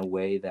do it in a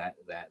way that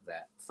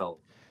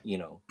felt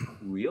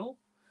real.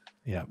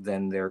 Yeah.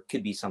 Then there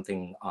could be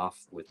something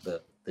off with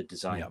the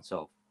design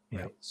itself.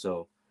 Right?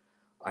 So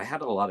I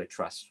had a lot of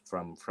trust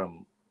from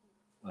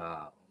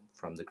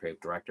the creative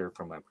director,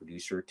 from my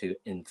producer, to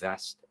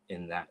invest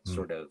in that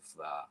sort of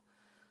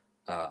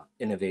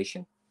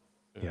innovation.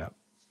 Yeah.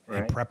 Right?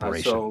 And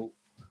preparation. So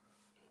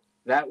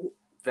that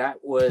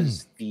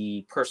was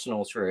the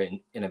personal sort of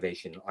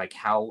innovation, like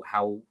how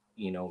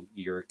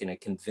you're going to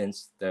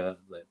convince the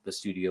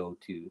studio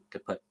to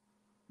put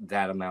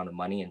that amount of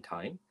money and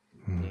time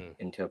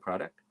into a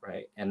product,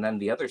 right? And then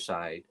the other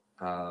side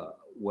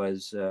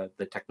was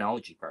the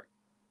technology part,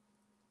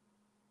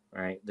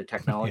 right? The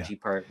technology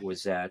part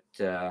was that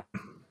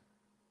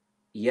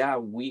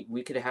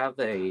we could have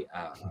a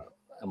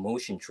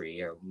motion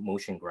tree or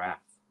motion graph,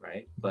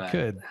 right? But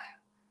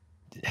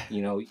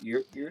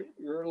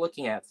you're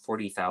looking at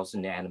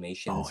 40,000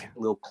 animations,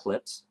 little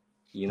clips,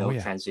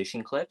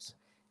 transition clips,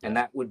 and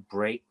that would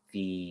break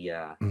the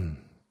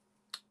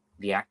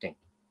acting.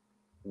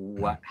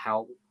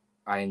 How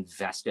I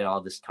invested all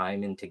this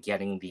time into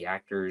getting the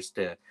actors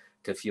to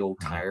feel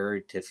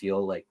tired, to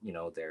feel like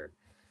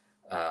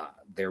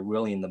they're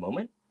really in the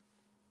moment.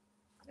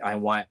 I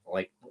want,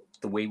 like,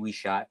 the way we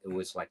shot, it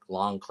was like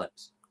long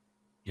clips,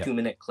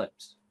 2-minute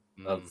clips,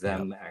 of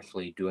them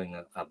actually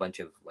doing a bunch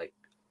of like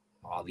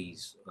all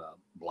these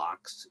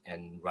blocks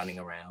and running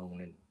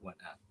around and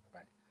whatnot,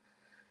 right?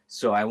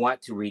 So I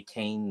want to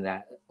retain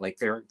that, like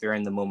they're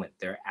in the moment,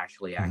 they're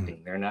actually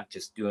acting. They're not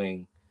just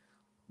doing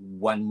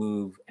one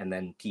move and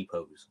then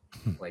T-pose.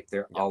 Like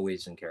they're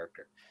always in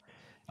character.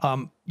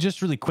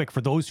 Just really quick,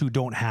 for those who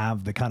don't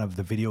have the kind of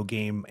the video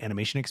game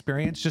animation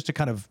experience, just to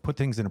kind of put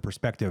things into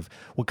perspective,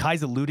 what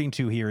Kai's alluding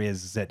to here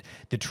is that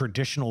the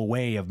traditional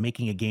way of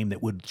making a game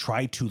that would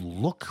try to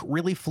look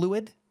really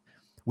fluid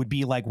would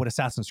be like what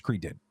Assassin's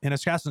Creed did. And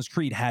Assassin's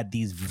Creed had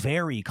these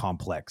very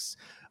complex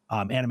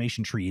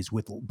animation trees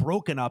with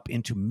broken up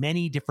into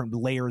many different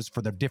layers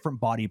for the different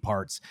body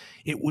parts.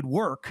 It would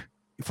work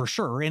for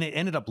sure, and it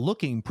ended up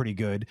looking pretty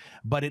good,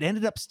 but it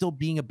ended up still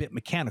being a bit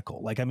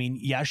mechanical. Like, I mean,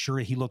 yeah, sure,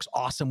 he looks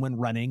awesome when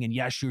running, and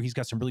yeah, sure, he's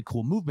got some really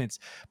cool movements,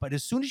 but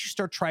as soon as you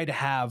start trying to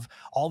have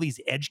all these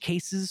edge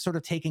cases sort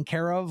of taken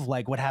care of,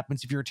 like what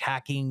happens if you're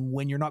attacking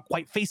when you're not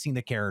quite facing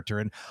the character,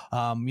 and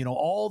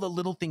all the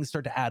little things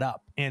start to add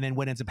up, and then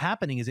what ends up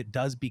happening is it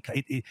does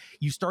because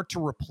you start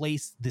to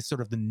replace this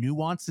sort of the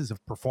nuances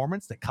of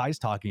performance that Kai's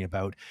talking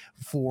about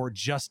for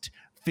just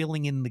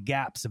filling in the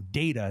gaps of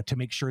data to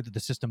make sure that the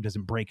system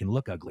doesn't break and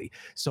look ugly.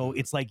 So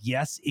it's like,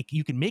 yes,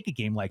 you can make a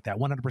game like that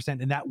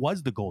 100%. And that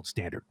was the gold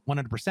standard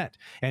 100%.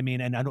 I mean,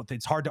 and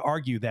it's hard to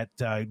argue that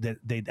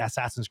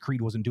Assassin's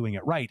Creed wasn't doing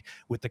it right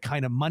with the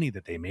kind of money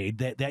that they made.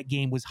 That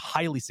game was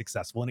highly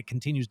successful, and it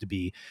continues to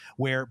be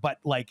but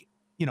like,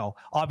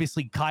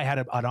 obviously Khai had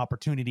an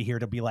opportunity here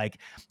to be like,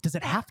 does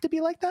it have to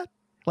be like that?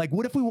 Like,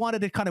 what if we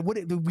wanted to kind of,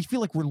 we feel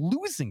like we're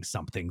losing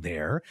something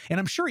there? And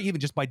I'm sure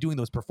even just by doing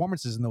those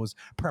performances and those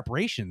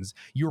preparations,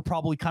 you were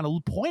probably kind of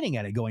pointing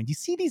at it going, do you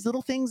see these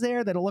little things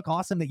there that'll look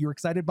awesome that you're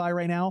excited by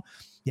right now?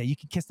 Yeah, you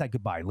can kiss that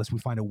goodbye unless we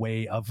find a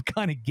way of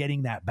kind of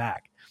getting that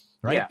back,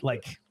 right? Yeah.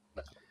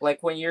 Like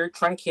when you're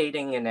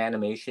truncating an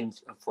animation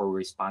for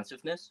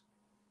responsiveness,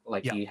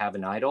 like you have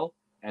an idle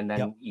and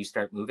then you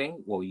start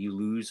moving, well, you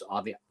lose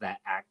all that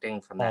acting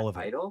from that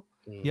idle.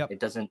 Yep. It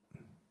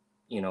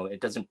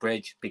doesn't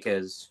bridge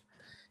because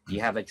you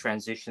have a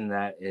transition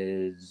that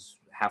is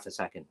half a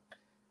second,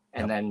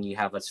 and then you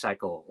have a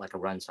cycle, like a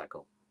run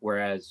cycle.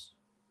 Whereas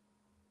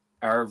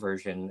our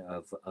version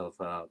of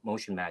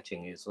motion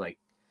matching is like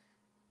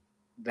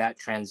that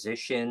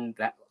transition,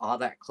 that all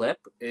that clip,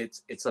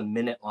 it's a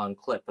minute-long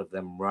clip of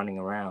them running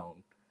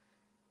around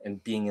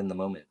and being in the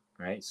moment,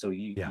 right? So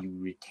you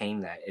retain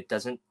that. It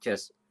doesn't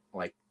just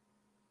like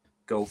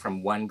go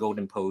from one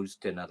golden pose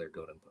to another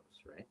golden pose,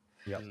 right?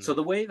 Yep. So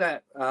the way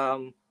that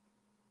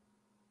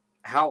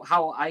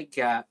how I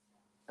got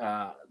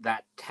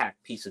that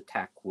piece of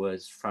tech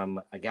was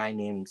from a guy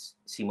named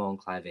Simon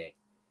Clave.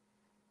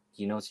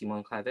 Do you know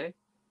Simon Clave?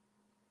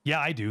 Yeah,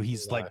 I do.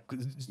 He's like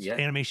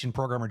animation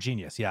programmer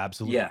genius. Yeah,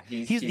 absolutely. Yeah,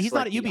 he's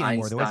not at UB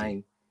anymore, though, is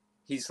he?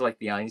 He's like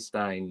the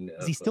Einstein.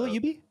 Is he still at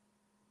UB?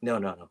 No.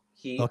 I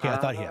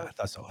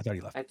thought so. I thought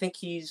he left. I think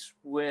he's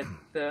with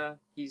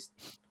he's.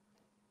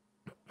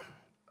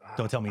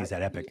 Don't tell me he's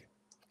at Epic.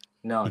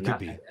 No, he not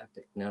could be.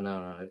 Epic.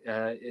 No.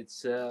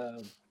 It's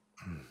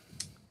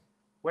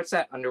what's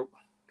that under?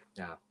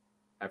 No,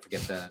 I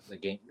forget the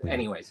game.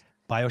 Anyways,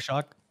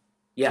 BioShock.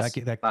 Yes.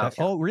 BioShock.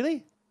 Oh,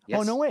 really? Yes.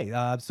 Oh, no way.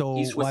 So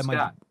he's with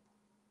Scott.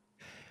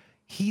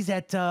 He's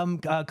at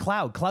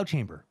Cloud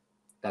Chamber.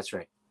 That's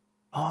right.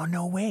 Oh,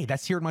 no way.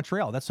 That's here in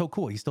Montreal. That's so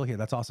cool. He's still here.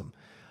 That's awesome.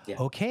 Yeah.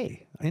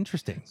 Okay.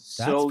 Interesting. That's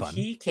so fun.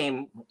 He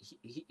came.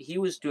 He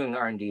was doing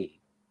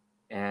R&D,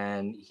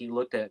 and he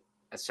looked at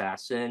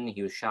Assassin.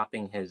 He was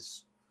shopping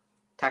his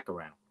tech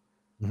around,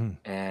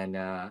 and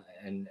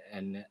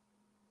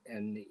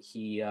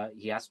he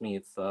asked me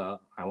if I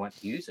want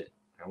to use it.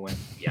 I went,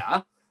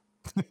 yeah.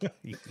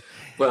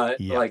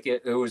 But like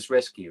it was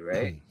risky,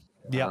 right?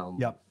 Yeah.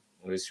 It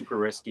was super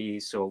risky.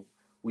 So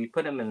we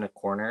put him in a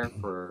corner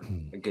for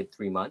a good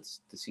 3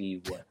 months to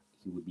see what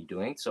he would be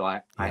doing. So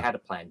I had a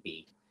plan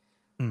B,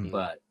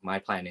 but my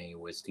plan A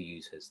was to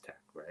use his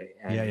tech, right?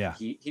 And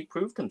he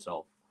proved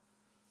himself.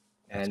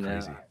 That's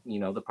crazy.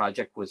 The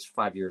project was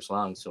 5 years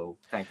long, so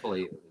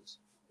thankfully it was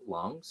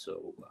long.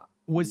 So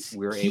we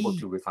were able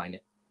to refine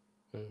it.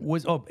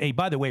 Hey,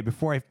 by the way,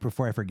 before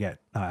I forget,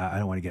 I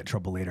don't want to get in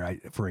trouble later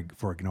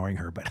for ignoring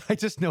her, but I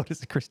just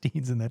noticed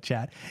Christine's in the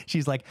chat.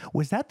 She's like,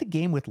 was that the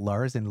game with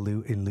Lars and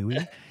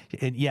Louis?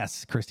 And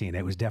yes, Christine,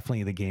 it was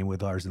definitely the game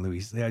with Lars and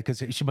Louis,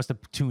 because she must have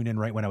tuned in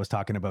right when I was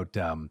talking about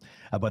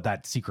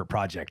that secret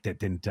project that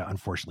didn't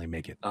unfortunately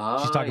make it.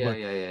 She's talking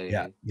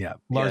about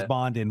Lars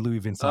Bond and Louis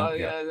Vincent. Oh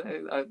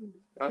yeah.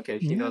 Okay,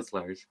 she knows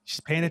Lars. She's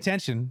paying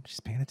attention. There's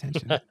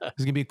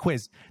gonna be a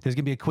quiz.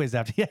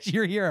 After. Yes,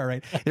 you're here. All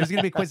right. There's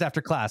gonna be a quiz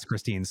after class,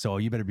 Christine. So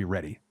you better be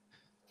ready.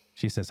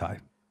 She says hi.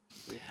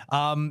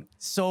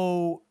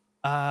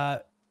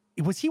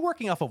 Was he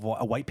working off of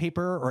a white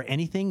paper or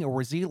anything, or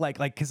was he like?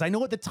 Because I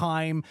know at the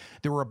time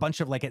there were a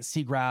bunch of at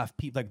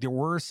SIGGRAPH, like there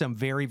were some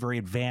very, very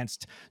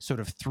advanced sort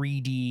of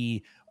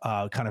 3D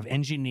kind of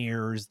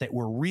engineers that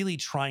were really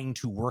trying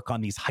to work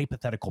on these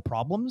hypothetical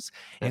problems.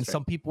 And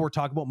some people were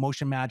talking about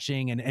motion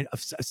matching. And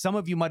some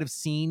of you might have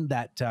seen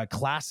that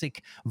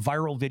classic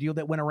viral video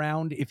that went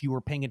around. If you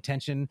were paying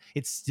attention,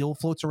 it still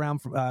floats around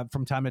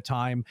from time to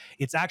time.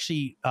 It's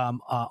actually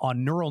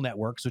on neural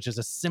networks, which is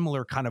a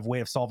similar kind of way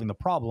of solving the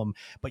problem.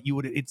 But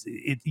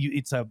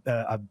it's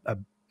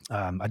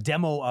a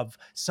demo of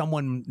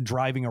someone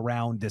driving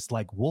around this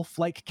like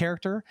wolf-like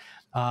character.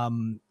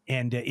 And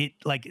it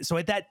like, so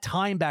at that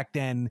time back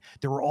then,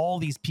 there were all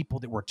these people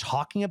that were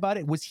talking about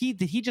it.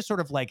 Did he just sort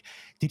of like,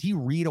 did he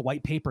read a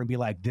white paper and be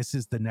like, this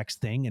is the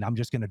next thing and I'm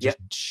just going to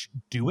just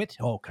do it?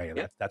 Okay.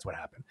 That's what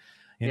happened.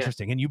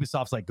 Interesting. And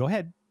Ubisoft's like, go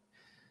ahead.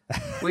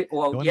 We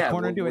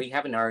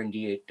have an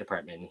R&D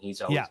department.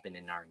 He's always been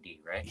in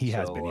R&D, right? He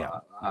has been,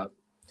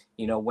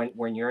 you know,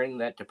 when you're in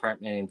that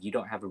department and you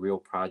don't have a real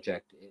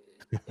project,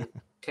 it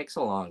takes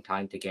a long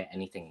time to get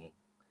anything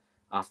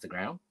off the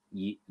ground.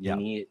 You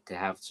need to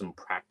have some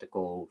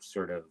practical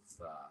sort of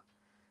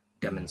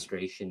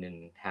demonstration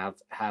and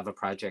have a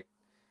project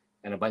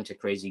and a bunch of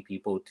crazy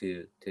people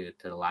to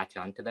latch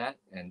onto that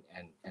and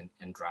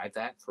drive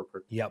that for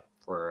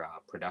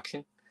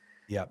production.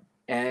 Yep.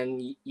 And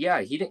he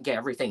didn't get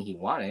everything he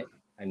wanted.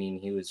 I mean,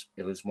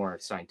 it was more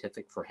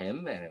scientific for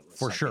him, and it was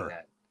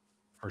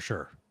for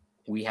sure.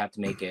 We had to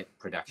make it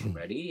production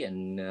ready,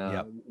 and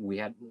we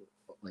had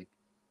like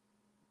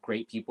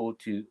great people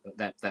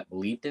that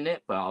believed in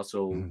it, but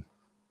also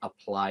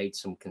applied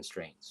some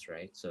constraints,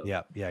 right? So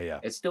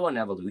it's still an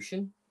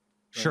evolution.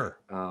 Sure,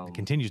 it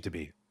continues to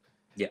be.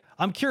 Yeah,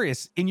 I'm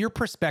curious, in your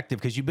perspective,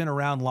 because you've been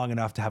around long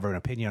enough to have an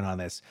opinion on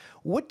this.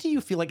 What do you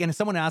feel like? And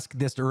someone asked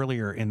this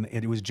earlier, and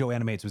it was Joe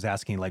Animates was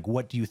asking, like,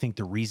 what do you think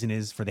the reason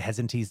is for the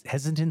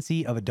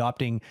hesitancy of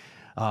adopting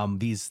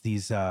these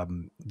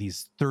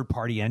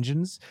third-party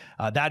engines?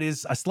 That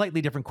is a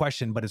slightly different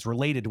question, but it's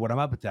related to what I'm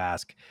about to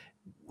ask.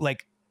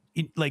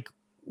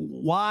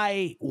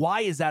 Why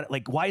is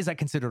that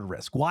considered a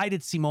risk? Why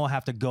did Simon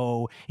have to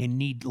go and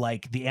need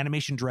like the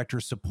animation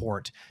director's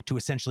support to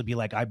essentially be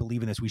like, I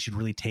believe in this, we should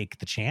really take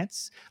the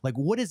chance? Like,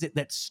 what is it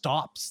that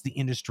stops the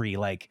industry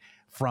like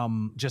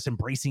from just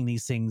embracing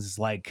these things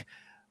like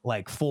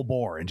full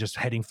bore and just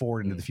heading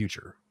forward into the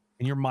future?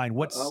 In your mind,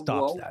 what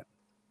stops that?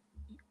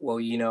 Well,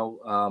 you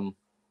know,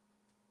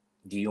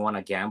 do you want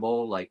to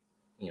gamble like,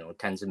 you know,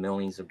 tens of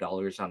millions of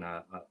dollars on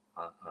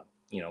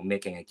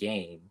making a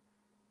game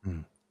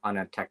on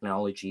a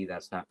technology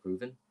that's not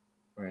proven,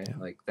 right?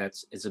 Like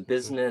it's a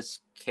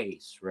business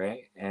case,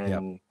 right?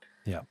 And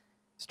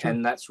it's true.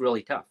 And that's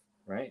really tough,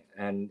 right?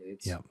 And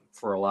it's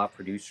for a lot of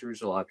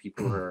producers, a lot of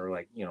people who are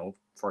like, you know,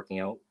 forking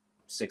out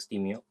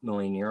 60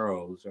 million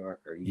euros. Are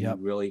you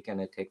really going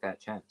to take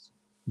that chance?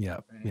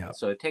 Right?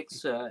 So it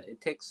takes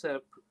a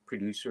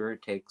producer,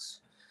 it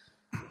takes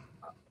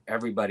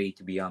everybody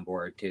to be on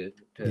board to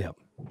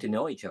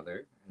know each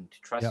other and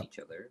to trust each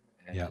other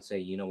and to say,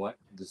 you know what,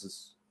 this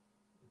is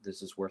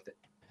worth it.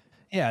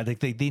 Yeah,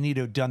 they need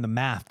to have done the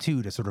math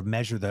too to sort of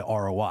measure the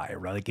ROI,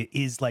 right? Like it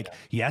is like,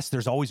 yes,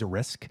 there's always a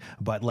risk,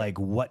 but like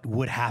what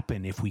would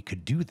happen if we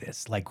could do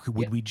this? Like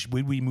would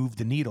we move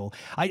the needle?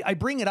 I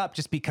bring it up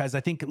just because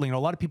I think, you know, a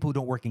lot of people who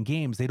don't work in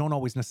games, they don't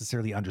always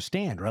necessarily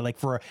understand, right? Like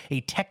for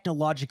a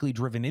technologically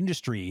driven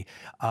industry,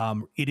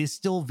 it is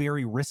still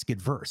very risk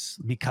adverse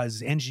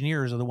because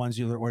engineers are the ones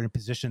who are in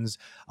positions,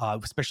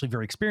 especially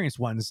very experienced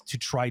ones, to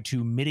try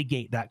to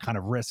mitigate that kind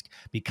of risk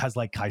because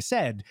like Khai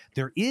said,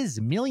 there is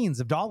millions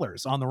of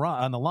dollars on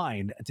the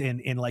line,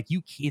 and like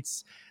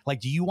it's like,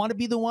 do you want to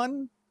be the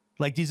one?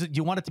 Like, do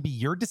you want it to be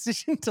your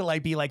decision to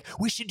like be like,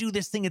 we should do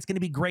this thing, it's going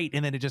to be great,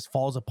 and then it just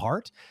falls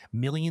apart?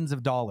 Millions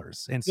of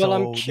dollars. And so,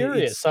 well, I'm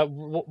curious,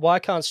 why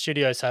can't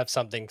studios have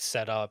something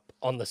set up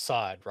on the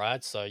side,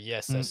 right? So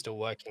yes, they're still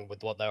working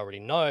with what they already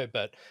know,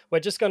 but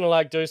we're just going to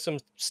like do some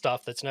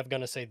stuff that's never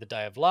going to see the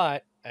day of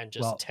light and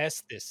just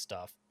test this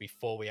stuff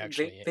before we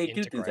actually they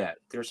do that.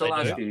 There's a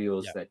lot of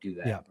studios that do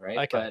that,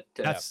 right? Okay.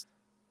 But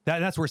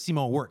that's where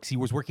Simon works. He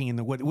was working in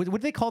the what do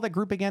they call that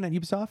group again at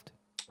Ubisoft?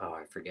 Oh,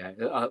 I forget.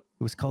 It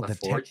was called the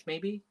Forge,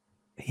 maybe.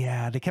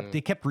 Yeah, they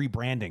kept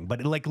rebranding,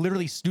 but like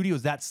literally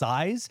studios that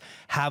size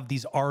have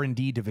these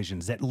R&D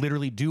divisions that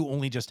literally do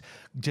only just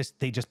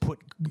put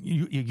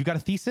you got a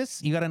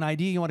thesis, you got an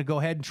idea, you want to go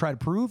ahead and try to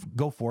prove,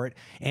 go for it,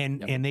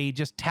 and they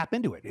just tap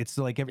into it. It's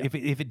like if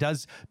it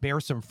does bear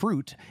some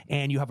fruit,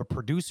 and you have a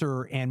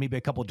producer and maybe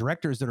a couple of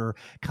directors that are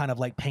kind of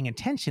like paying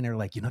attention, they're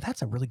like, you know,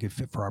 that's a really good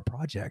fit for our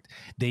project.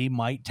 They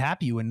might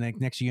tap you, and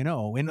next thing you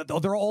know, and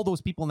there are all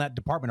those people in that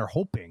department are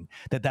hoping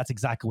that that's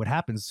exactly what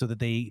happens, so that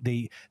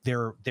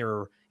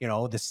they're you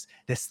know, this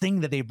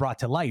thing that they brought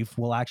to life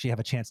will actually have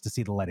a chance to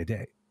see the light of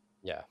day.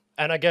 Yeah.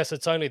 And I guess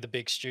it's only the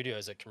big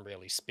studios that can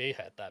really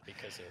spearhead that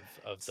because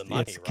of the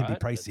money, It can be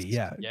pricey,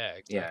 Yeah,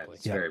 exactly. Yeah,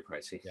 it's very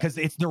pricey. Because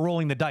they're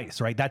rolling the dice,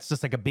 right? That's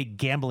just like a big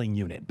gambling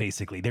unit,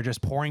 basically. They're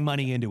just pouring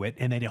money into it,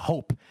 and they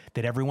hope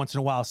that every once in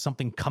a while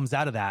something comes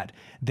out of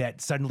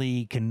that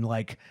suddenly can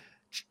like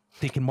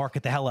they can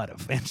market the hell out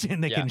of,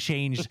 and they can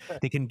change.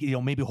 They can, you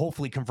know, maybe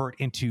hopefully convert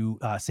into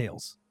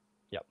sales.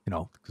 Yep. You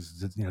know,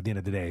 because, you know, at the end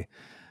of the day,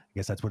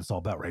 guess that's what it's all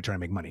about, right? Trying to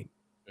make money.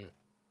 Mm.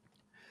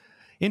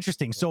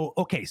 Interesting. So,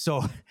 okay.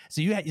 So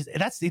you had,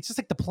 it's just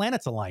like the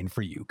planets aligned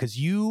for you because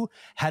you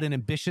had an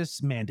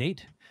ambitious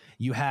mandate.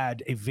 You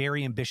had a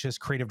very ambitious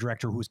creative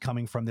director who was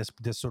coming from this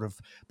sort of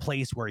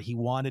place where he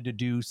wanted to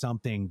do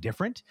something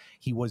different.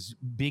 He was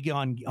big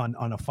on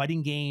a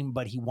fighting game,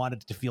 but he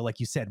wanted it to feel, like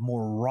you said,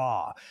 more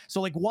raw.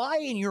 So like, why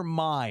in your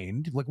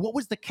mind, like what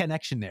was the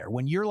connection there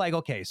when you're like,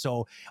 okay,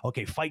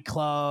 Fight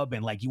Club,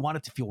 and like you want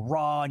it to feel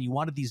raw and you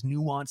wanted these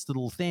nuanced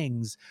little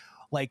things.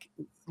 Like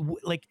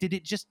did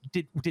it just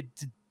did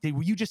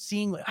were you just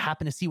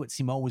happen to see what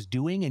Simon was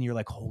doing and you're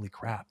like, holy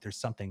crap, there's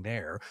something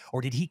there?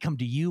 Or did he come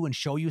to you and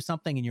show you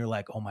something and you're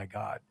like, oh my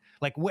God,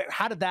 like where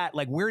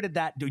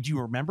did you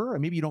remember? Or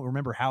maybe you don't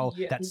remember how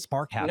that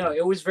spark happened. No,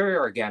 it was very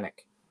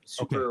organic,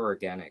 super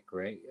organic,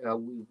 right?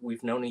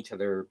 We've known each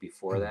other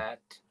before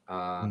that.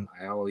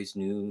 I always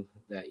knew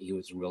that he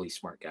was a really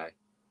smart guy.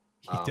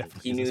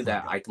 He knew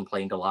that I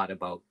complained a lot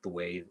about the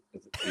way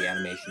the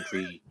animation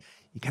tree.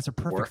 You guys are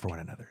perfect for one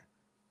another.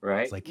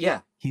 Right? It's like,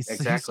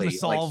 exactly.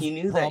 He's like he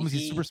knew that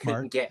he super smart.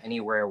 couldn't get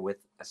anywhere with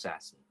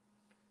Assassin.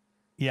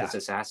 Yeah. Because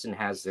Assassin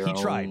has their own...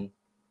 tried.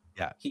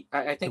 Yeah.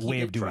 I think he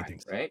did try,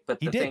 right? But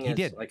the thing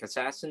is, like,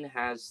 Assassin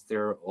has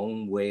their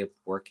own way of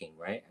working,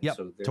 right? Yeah,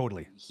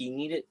 totally. He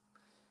needed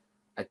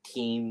a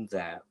team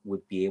that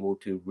would be able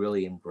to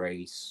really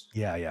embrace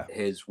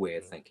his way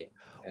of thinking.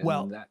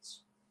 And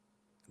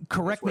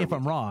correct me if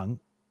I'm wrong.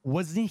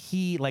 Wasn't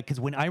he like, because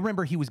when I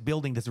remember he was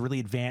building this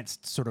really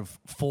advanced sort of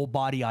full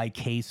body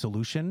IK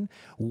solution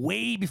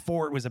way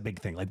before it was a big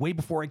thing, like way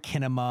before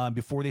Kinema,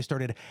 before they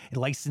started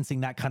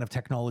licensing that kind of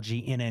technology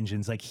in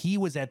engines, like he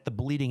was at the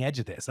bleeding edge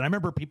of this. And I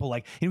remember people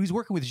like, he was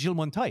working with Gilles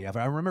Monteil.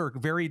 I remember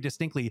very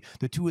distinctly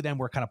the two of them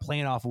were kind of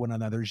playing off of one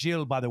another.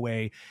 Gilles, by the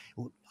way,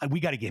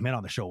 we got to get him in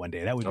on the show one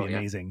day. That would be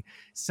amazing.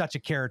 Such a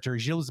character.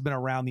 Gilles has been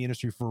around the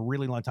industry for a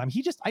really long time.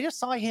 I just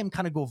saw him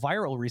kind of go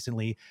viral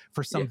recently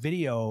for some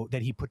video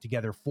that he put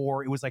together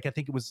for, it was like, I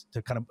think it was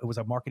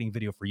a marketing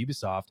video for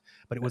Ubisoft,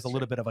 but it was a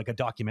little bit of like a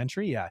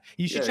documentary. Yeah.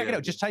 You should check it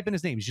out. Just type in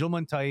his name, Gilles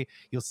Monteil.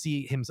 You'll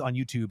see him on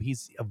YouTube.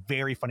 He's a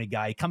very funny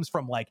guy. He comes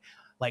from like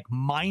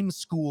mime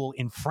school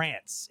in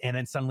France, and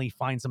then suddenly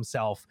finds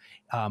himself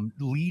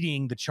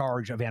leading the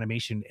charge of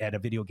animation at a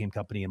video game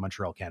company in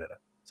Montreal, Canada.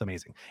 It's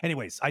amazing.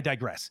 Anyways, I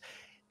digress.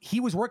 He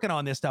was working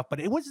on this stuff, but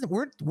it wasn't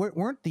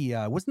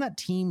that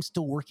team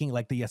still working,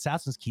 like the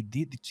Assassin's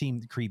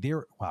Creed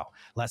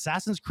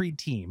Assassin's Creed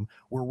team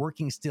were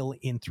working still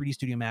in 3D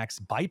Studio Max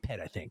Biped,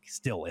 I think,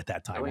 still at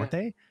that time, weren't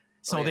they?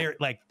 So they're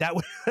like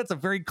that's a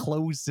very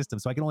closed system.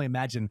 So I can only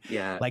imagine,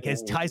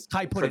 as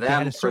Khai put it, they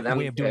had a certain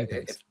way of doing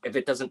things. If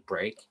it doesn't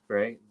break,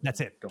 right?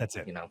 That's it.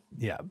 You know.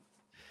 Yeah.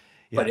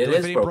 But it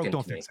is broken.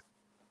 Don't fix it.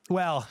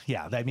 Well,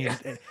 yeah, I mean,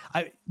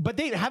 but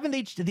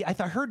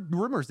I heard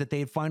rumors that they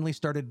had finally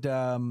started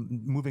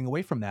moving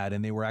away from that,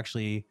 and they were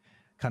actually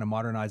kind of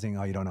modernizing.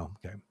 Oh, you don't know?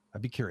 Okay,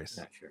 I'd be curious.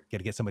 Not sure. Got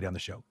to get somebody on the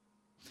show.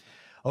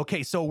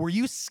 Okay, so were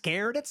you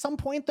scared at some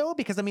point though?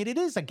 Because I mean, it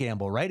is a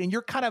gamble, right? And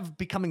you're kind of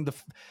becoming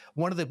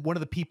one of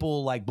the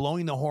people like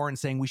blowing the horn,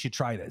 saying we should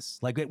try this.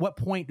 Like, at what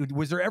point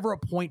was there ever a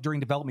point during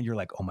development you're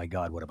like, oh my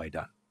God, what have I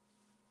done?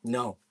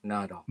 No,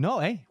 not at all.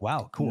 No,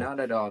 wow, cool. Not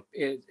at all.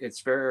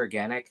 It's very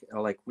organic.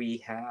 Like, we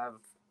have,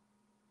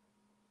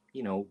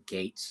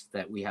 gates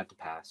that we have to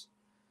pass,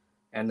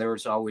 and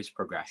there's always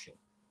progression,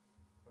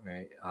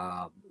 right?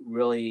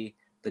 Really,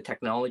 the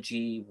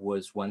technology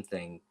was one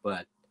thing,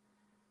 but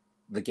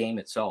the game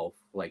itself,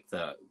 like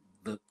the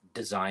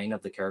design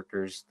of the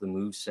characters, the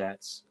move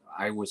sets,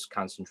 I was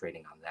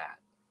concentrating on that,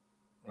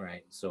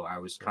 right? So I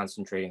was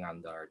concentrating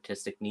on the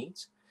artistic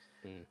needs.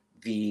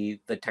 The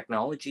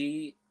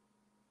technology,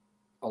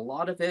 a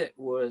lot of it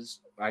was,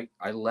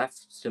 I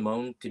left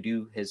Simon to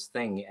do his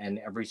thing, and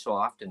every so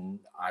often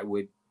I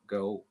would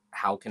go,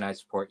 how can I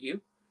support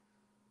you?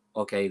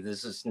 Okay,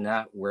 this is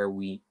not where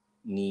we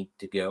need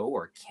to go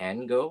or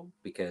can go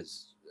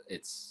because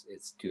it's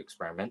too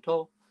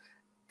experimental,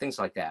 things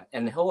like that.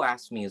 And he'll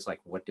ask me, is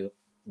like, what do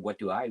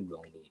I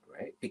really need,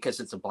 right?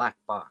 Because it's a black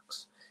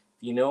box.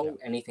 If you know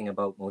anything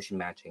about motion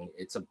matching,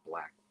 it's a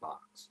black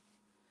box.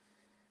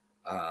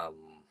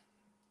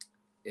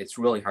 It's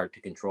really hard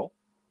to control.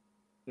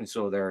 And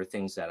so there are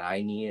things that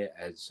I need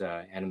as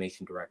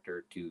animation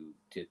director to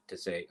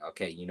say,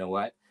 okay, you know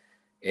what?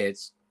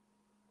 It's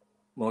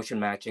motion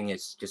matching.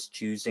 It's just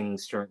choosing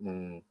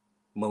certain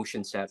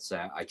motion sets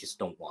that I just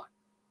don't want.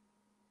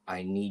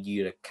 I need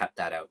you to cut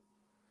that out.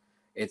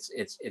 It's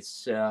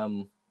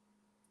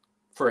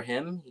for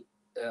him,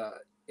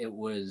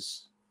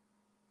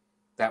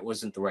 that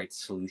wasn't the right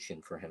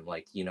solution for him.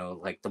 Like,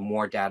 like the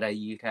more data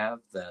you have,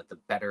 the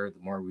better,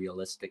 the more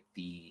realistic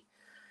the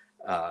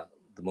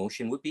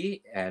motion would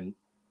be. And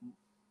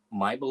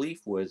my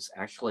belief was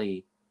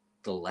actually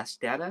the less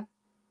data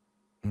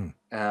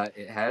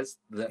it has,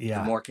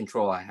 the more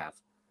control I have.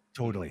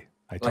 Totally.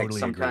 I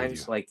totally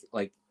sometimes agree with you.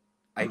 like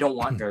I don't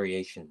want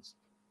variations.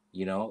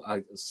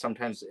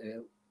 Sometimes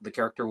the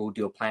character will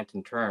do a plant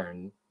and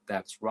turn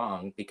that's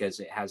wrong because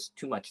it has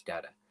too much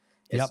data.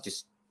 It's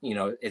just,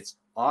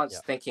 all it's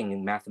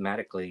thinking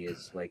mathematically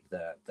is like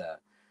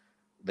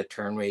the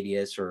turn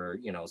radius, or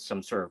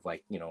some sort of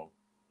like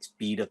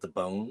speed of the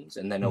bones,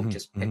 and then it'll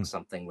just pick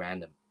something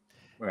random,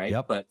 right?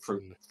 Yep. But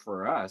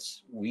for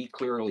us, we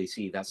clearly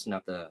see that's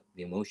not the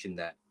emotion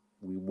that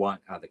we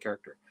want out of the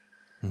character.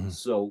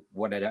 So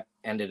what it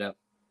ended up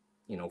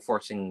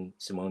forcing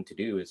Simone to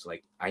do is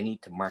like, I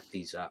need to mark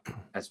these up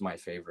as my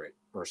favorite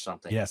or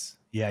something. Yes.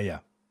 Yeah.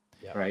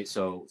 Right.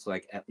 So it's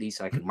like, at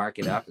least I can mark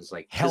it up as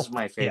like, Help, this is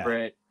my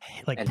favorite,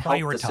 like and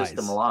prioritize help the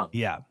system along.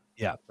 Yeah.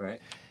 Right.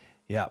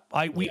 Yeah,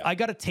 I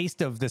got a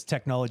taste of this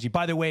technology.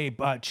 By the way,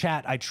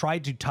 chat, I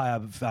tried to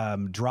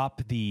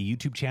drop the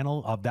YouTube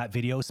channel of that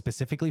video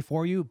specifically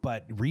for you,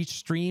 but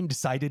Restream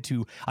decided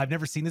to. I've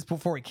never seen this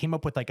before. It came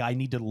up with like, I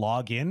need to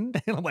log in,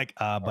 and I'm like,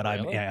 but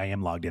really? I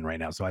am logged in right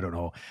now, so I don't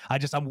know.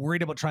 I'm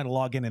worried about trying to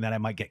log in, and then I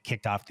might get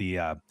kicked off the.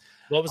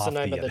 What was the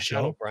name of the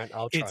channel, Brent?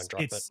 I'll try and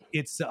drop it.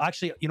 It's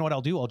actually, you know what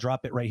I'll do? I'll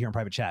drop it right here in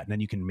private chat, and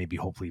then you can maybe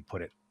hopefully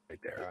put it right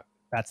there. All right.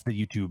 That's the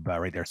YouTube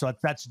right there. So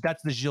that's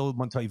the Gilles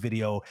Montoya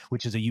video,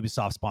 which is a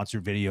Ubisoft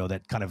sponsored video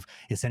that kind of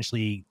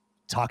essentially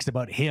talks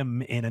about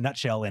him in a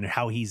nutshell and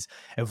how he's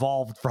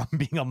evolved from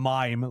being a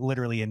mime,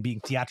 literally, and being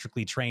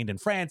theatrically trained in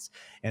France,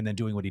 and then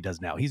doing what he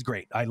does now. He's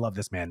great. I love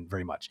this man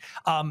very much.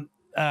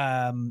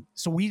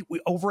 So we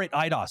over at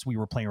IDOS, we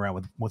were playing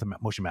around with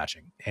motion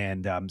matching,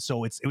 and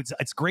so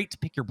it's great to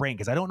pick your brain,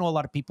 because I don't know a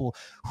lot of people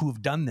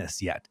who've done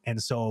this yet,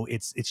 and so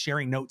it's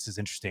sharing notes is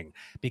interesting,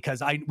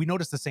 because we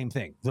noticed the same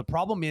thing. The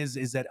problem is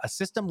that a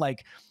system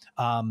like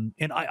and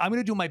I'm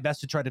going to do my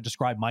best to try to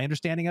describe my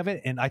understanding of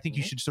it, and I think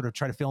you should sort of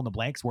try to fill in the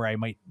blanks where I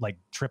might like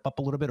trip up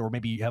a little bit, or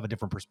maybe you have a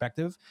different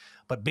perspective.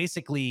 But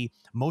basically,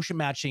 motion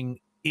matching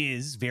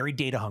is very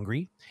data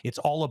hungry. It's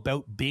all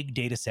about big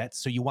data sets.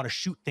 So you want to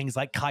shoot things,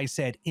 like Khai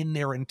said, in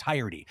their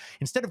entirety.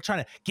 Instead of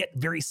trying to get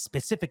very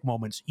specific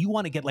moments, you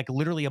want to get like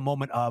literally a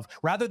moment of,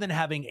 rather than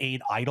having an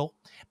idle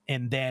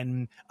and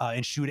then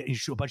and shoot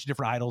a bunch of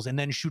different idles, and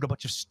then shoot a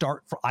bunch of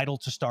idle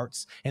to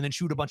starts, and then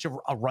shoot a bunch of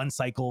run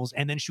cycles,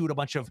 and then shoot a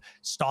bunch of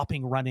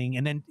stopping running,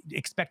 and then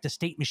expect a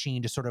state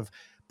machine to sort of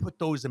put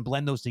those and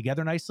blend those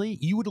together nicely.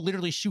 You would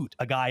literally shoot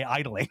a guy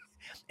idling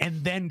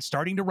and then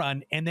starting to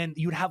run, and then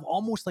you'd have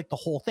almost like the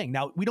whole thing.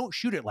 Now, we don't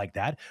shoot it like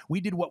that.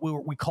 We did what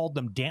we called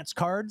them dance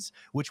cards,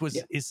 which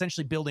was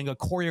essentially building a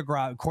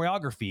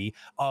choreography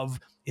of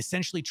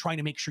essentially trying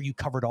to make sure you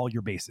covered all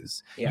your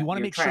bases. You want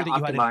to make sure that you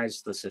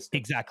optimize the system.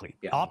 Exactly.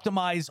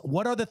 Optimize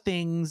what are the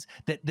things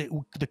that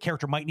the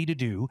character might need to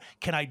do.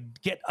 Can I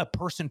get a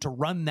person to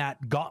run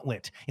that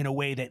gauntlet in a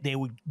way that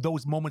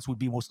those moments would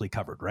be mostly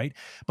covered, right?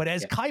 But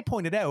as Khai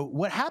pointed out,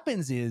 what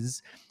happens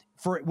is,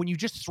 when you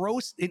just throw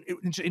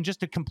in just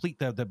to complete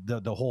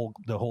the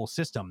whole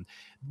system,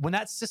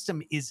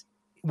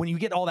 when you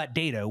get all that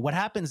data, what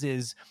happens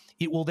is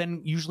it will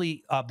then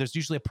usually there's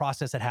usually a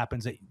process that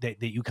happens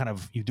that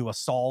you do a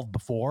solve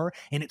before,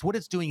 and what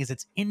it's doing is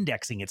it's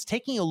indexing. It's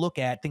taking a look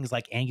at things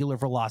like angular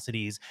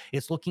velocities.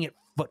 It's looking at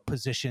foot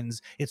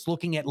positions. It's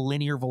looking at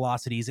linear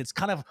velocities. It's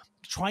kind of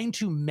trying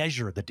to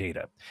measure the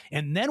data.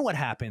 And then what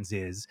happens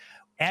is,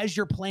 as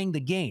you're playing the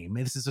game,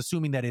 and this is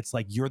assuming that it's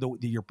like you're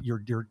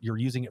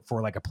using it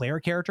for like a player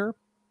character,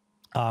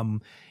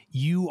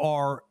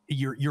 you're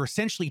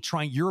essentially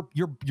trying, your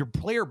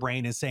player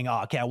brain is saying,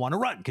 okay, I want to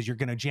run, because you're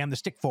going to jam the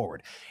stick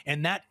forward,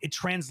 and that it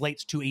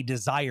translates to a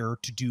desire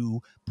to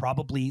do,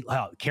 probably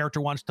character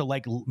wants to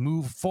like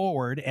move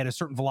forward at a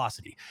certain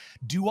velocity.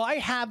 Do I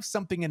have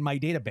something in my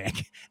data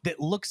bank that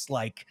looks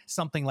like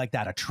something like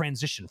that, a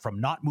transition from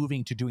not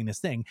moving to doing this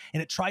thing,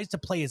 and it tries to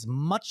play as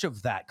much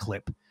of that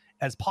clip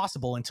as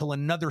possible until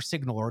another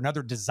signal or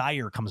another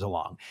desire comes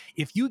along.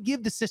 If you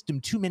give the system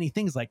too many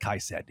things, like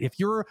Khai said, if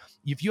you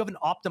haven't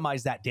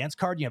optimized that dance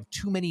card, you have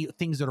too many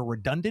things that are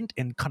redundant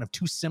and kind of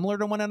too similar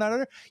to one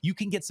another, you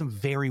can get some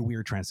very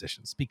weird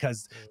transitions,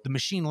 because the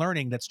machine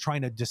learning that's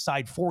trying to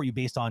decide for you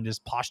based on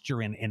just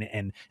posture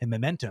and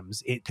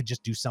momentums, it could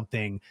just do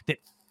something that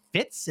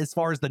fits as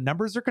far as the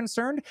numbers are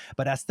concerned,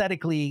 but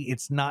aesthetically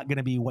it's not going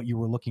to be what you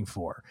were looking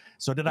for.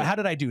 So how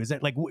did I do? Is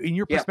that like, in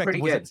your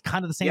perspective, was it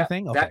kind of the same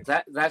thing? Okay.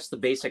 That's the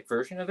basic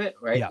version of it,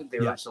 right?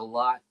 There's a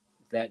lot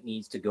that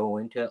needs to go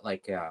into it,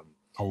 like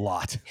a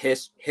lot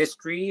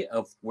history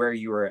of where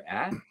you were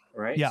at,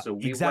 right? Yeah, so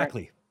we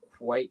weren't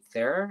quite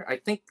there. I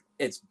think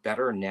it's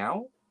better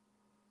now,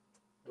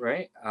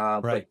 right?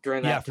 But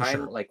during that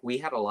time, like, we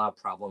had a lot of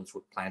problems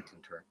with plants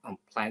and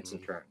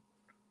turn.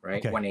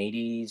 Right,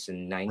 180s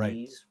and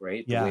 90s,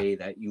 right? The way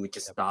that you would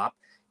just stop,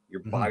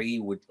 your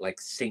body would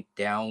like sink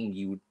down.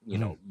 You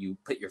know, you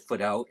put your foot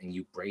out and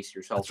you brace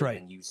yourself,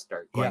 and you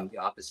start going the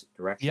opposite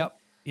direction.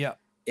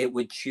 It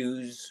would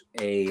choose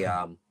a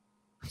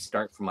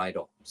start from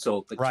idle,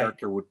 so the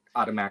character would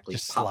automatically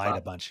just pop slide up.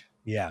 A bunch.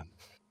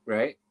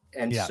 Right,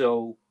 and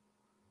so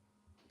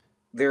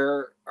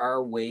there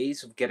are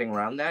ways of getting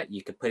around that.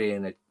 You could put it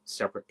in a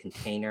separate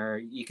container.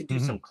 You could do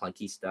some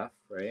clunky stuff,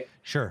 right?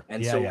 Sure.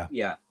 And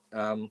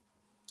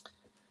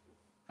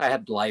I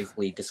had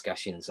lively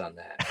discussions on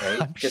that,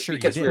 right? I'm Just sure you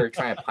because we did. were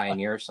trying to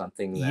pioneer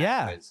something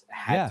that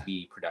had to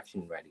be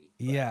production ready.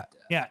 Yeah.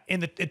 Yeah.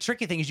 And the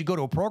tricky thing is you go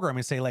to a program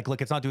and say like,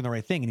 look, it's not doing the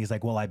right thing. And he's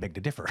like, well, I beg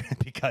to differ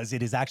because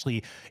it is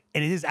actually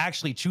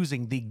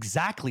choosing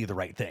exactly the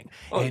right thing.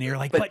 Oh, And you're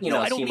like, but but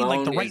no, I don't mean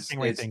like the right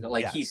Simone thing.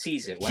 like Yeah. he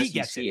sees it once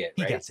you see it,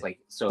 He right? gets It's it. like,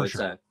 so For it's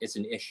sure. it's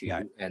an issue,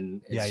 Yeah.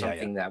 and it's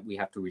something that we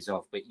have to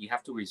resolve. But you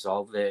have to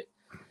resolve it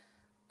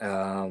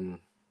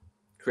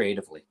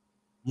creatively.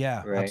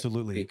 Yeah, right?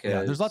 absolutely.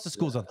 Because there's lots of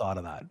schools of thought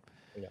on that.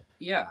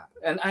 Yeah,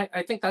 and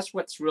I think that's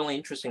what's really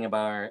interesting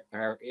about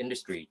our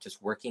industry,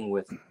 just working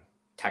with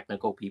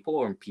technical people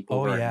or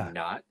people who are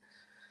not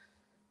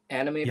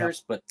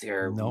animators, but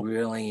they're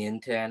really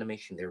into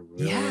animation. They're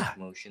really into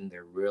motion.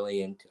 They're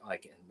really into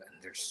and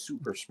they're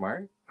super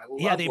smart. I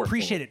love they working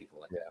appreciate with it. people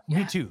like that.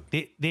 Me too.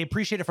 They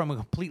appreciate it from a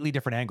completely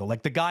different angle.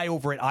 Like the guy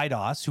over at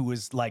IDOS, who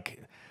is like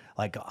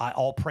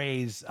all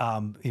praise,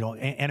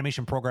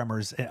 animation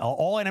programmers,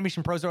 all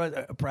animation pros,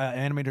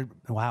 animator.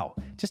 Wow,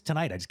 just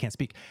tonight I just can't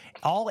speak.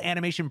 All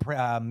animation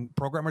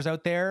programmers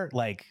out there,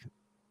 like.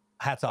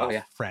 Hats off,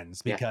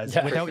 friends, because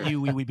without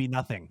you, we would be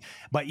nothing.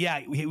 But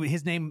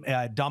his name,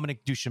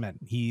 Dominic Duchemin.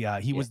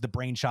 He was the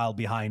brainchild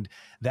behind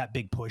that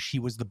big push. He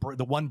was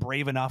the one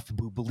brave enough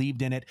who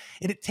believed in it.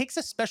 And it takes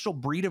a special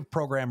breed of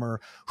programmer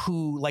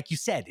who, like you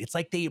said, it's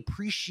like they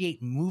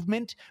appreciate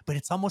movement, but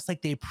it's almost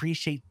like they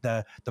appreciate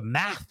the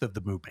math of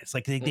the movements.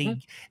 Like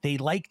they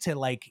like to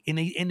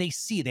and they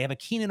see, they have a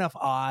keen enough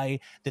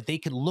eye that they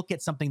can look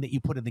at something that you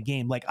put in the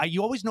game. Like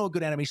you always know a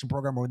good animation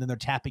programmer when then they're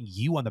tapping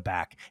you on the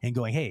back and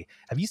going, hey,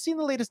 have you seen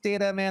the latest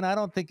data, man? I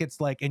don't think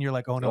it's like, and you're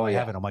like, oh no, I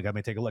haven't. Oh my God, let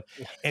me take a look.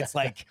 It's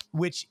like,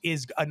 which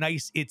is a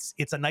nice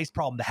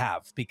problem to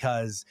have,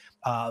 because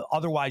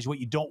otherwise what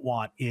you don't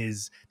want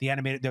is the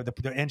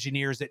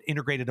engineers that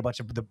integrated a bunch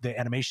of the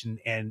animation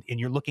and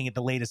you're looking at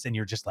the latest and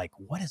you're just like,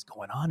 what is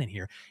going on in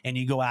here? And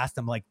you go ask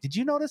them like, did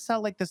you notice how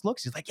like this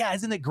looks? He's like, yeah,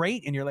 isn't it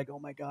great? And you're like, oh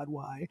my God,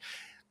 why?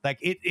 Like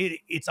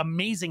it's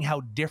amazing how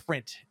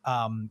different,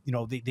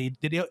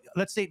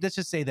 let's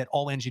just say that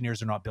all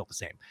engineers are not built the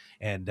same.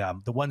 And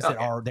the ones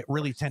that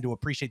really tend to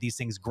appreciate these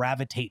things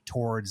gravitate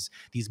towards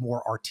these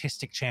more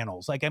artistic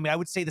channels. Like, I mean, I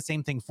would say the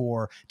same thing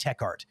for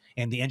tech art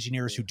and the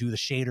engineers who do the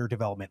shader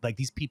development. Like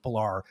these people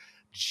are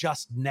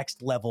just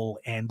next level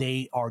and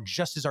they are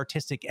just as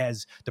artistic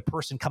as the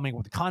person coming up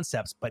with the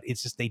concepts, but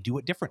it's just, they do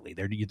it differently.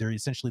 They're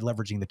essentially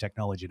leveraging the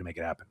technology to make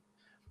it happen.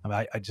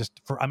 I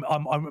mean,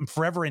 I'm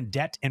forever in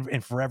debt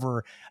and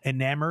forever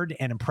enamored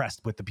and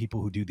impressed with the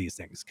people who do these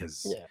things,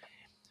 because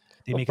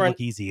they make it look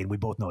easy, and we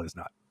both know it's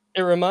not.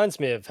 It reminds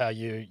me of how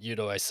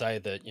you'd always say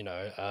that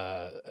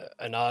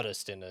an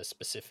artist in a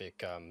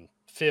specific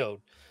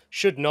field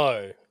should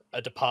know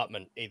a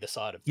department either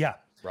side of them,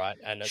 right?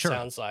 And it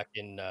sounds like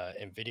in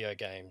video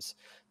games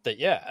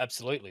that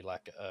absolutely,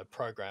 like a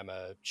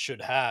programmer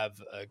should have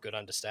a good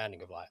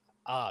understanding of like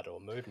art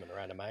or movement or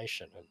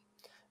animation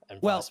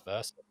and vice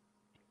versa.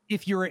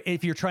 If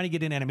you're trying to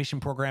get in animation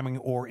programming,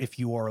 or if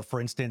you are,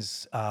 for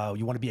instance,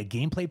 you want to be a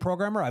gameplay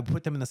programmer, I would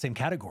put them in the same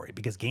category,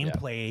 because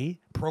gameplay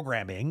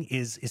programming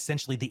is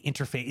essentially the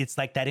interface. It's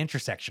like that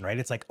intersection, right?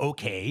 It's like,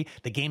 okay,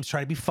 the game's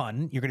trying to be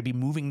fun. You're going to be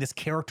moving this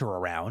character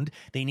around.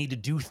 They need to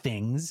do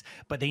things,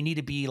 but they need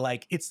to be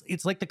like,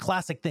 it's like the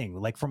classic thing,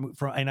 like from,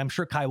 and I'm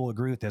sure Khai will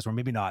agree with this, or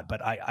maybe not,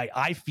 but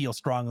I feel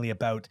strongly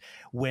about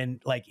when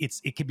like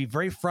it can be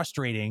very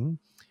frustrating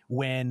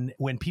when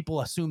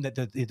people assume that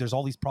there's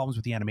all these problems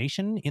with the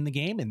animation in the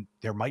game, and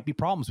there might be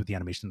problems with the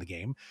animation in the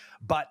game,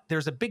 but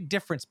there's a big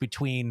difference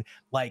between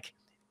like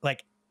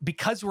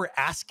because we're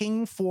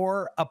asking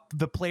for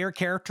the player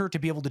character to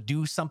be able to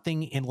do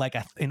something in like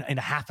in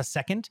a half a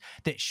second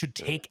that should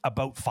take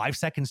about 5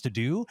 seconds to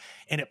do,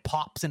 and it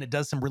pops and it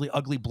does some really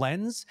ugly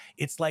blends.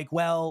 It's like,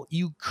 well,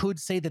 you could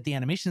say that the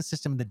animation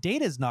system, the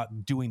data is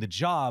not doing the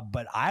job,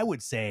 but I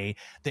would say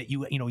that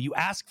you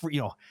ask for,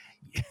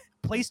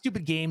 play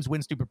stupid games, win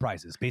stupid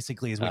prizes,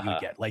 basically is what you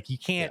get. Like you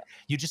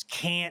just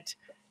can't,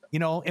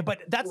 but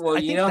that's, well,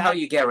 how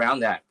you get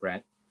around that,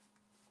 Brent?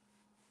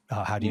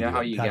 How do you know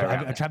how you get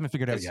around? I haven't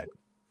figured it out yet.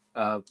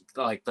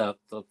 Like the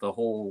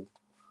whole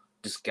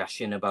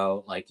discussion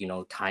about like,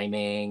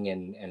 timing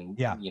and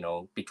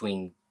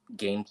between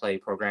gameplay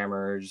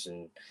programmers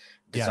and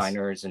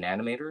designers and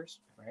animators,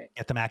 right?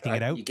 Get them acting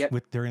it out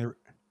during.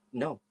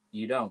 No,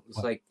 you don't. It's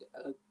like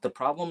the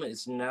problem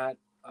is not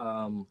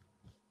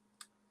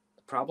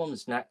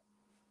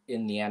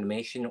in the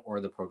animation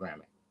or the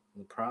programming.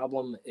 The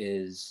problem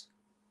is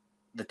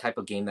the type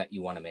of game that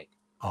you want to make.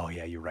 Oh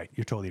yeah, you're right.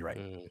 You're totally right.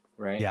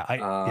 Right? Yeah,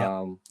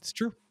 it's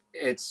true.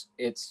 It's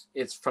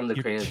from the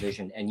creative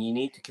vision, and you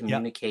need to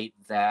communicate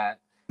that,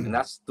 and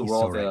that's the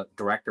role of the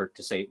director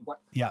to say, what?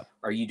 Yeah.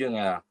 Are you doing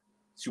a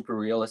super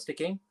realistic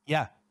game?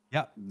 Yeah.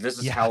 This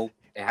is how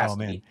it has to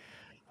be.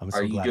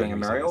 Are you doing a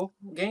Mario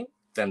game?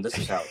 then this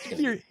is how it's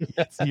going to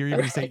be.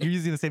 You're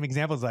using the same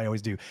examples I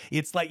always do.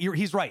 It's like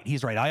he's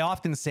right. I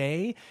often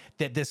say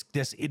that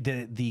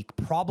the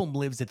problem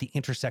lives at the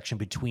intersection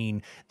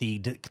between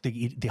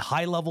the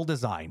high level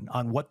design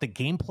on what the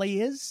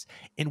gameplay is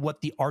and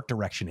what the art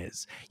direction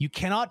is. You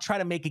cannot try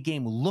to make a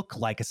game look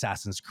like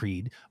Assassin's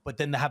Creed, but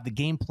then have the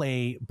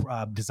gameplay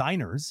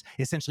designers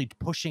essentially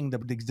pushing the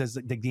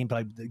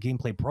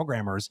gameplay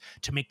programmers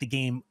to make the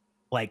game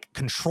like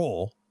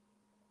Control,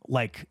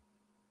 like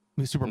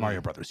Super Mario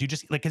Brothers. You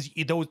just like, because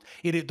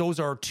those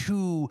are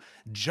two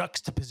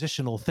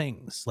juxtapositional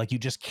things. Like you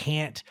just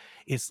can't.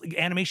 It's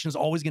animation is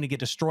always going to get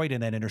destroyed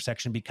in that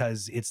intersection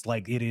because it's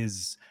like it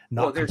is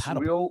not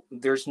compatible.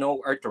 There's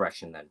no art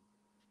direction then,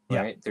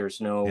 right? There's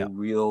no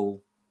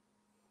real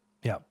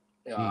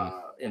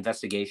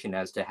investigation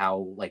as to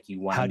how like you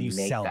want to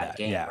make that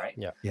game, right?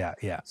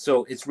 Yeah.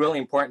 So it's really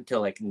important to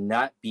like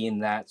not be in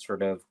that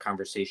sort of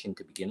conversation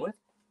to begin with.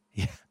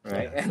 Yeah.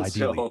 Right. And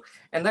ideally.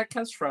 and that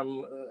comes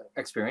from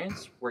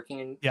experience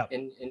working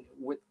in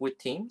with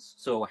teams.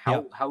 So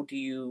how do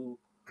you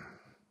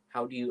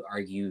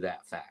argue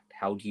that fact?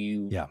 How do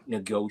you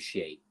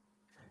negotiate?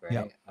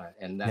 Right.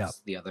 And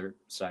that's the other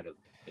side of,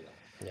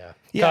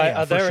 Khai,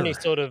 are there any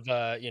sort of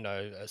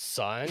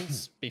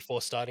signs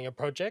before starting a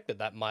project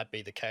that might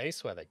be the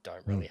case where they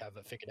don't really have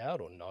it figured out,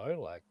 or no?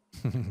 Like,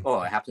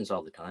 it happens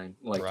all the time.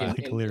 Like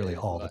clearly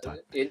all the time.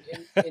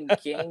 In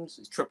games,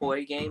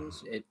 AAA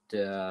games, it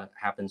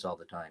happens all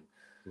the time.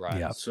 Right.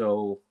 Yeah.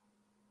 So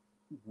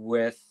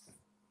with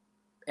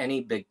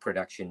any big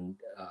production,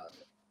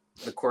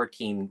 the core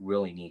team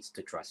really needs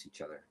to trust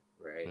each other,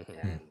 right?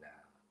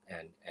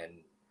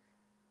 And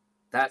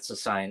that's a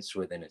science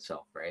within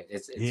itself, right?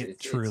 It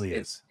truly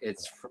is.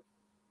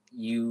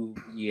 You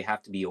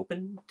have to be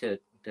open to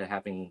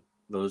having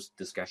those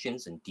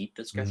discussions and deep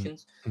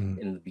discussions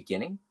in the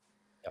beginning,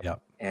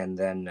 and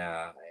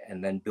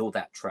then build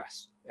that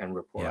trust and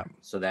rapport,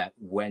 so that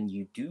when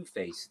you do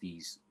face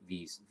these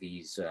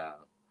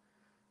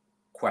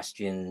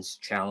questions,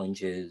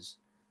 challenges,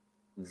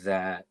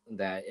 that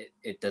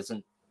it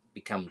doesn't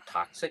become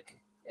toxic.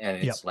 And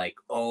it's like,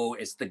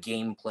 it's the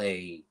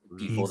gameplay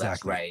people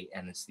that's right,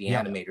 and it's the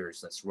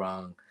animators that's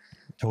wrong.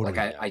 Totally.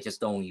 Like I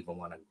just don't even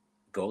want to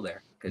go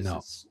there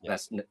because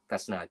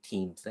that's not a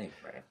team thing,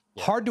 right?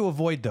 Hard to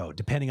avoid though,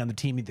 depending on the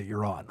team that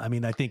you're on. I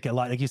mean, I think a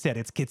lot, like you said,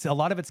 it's a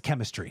lot of it's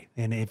chemistry,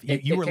 and if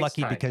you were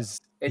lucky time, because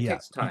it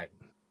takes time,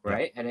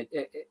 right? And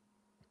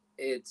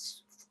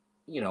it's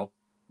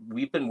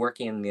we've been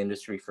working in the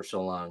industry for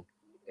so long.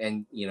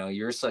 And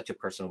you're such a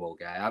personable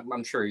guy.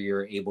 I'm sure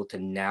you're able to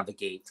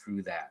navigate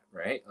through that,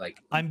 right?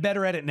 Like I'm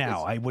better at it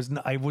now. I wasn't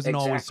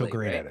always so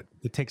great at it.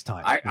 It takes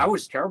time. I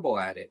was terrible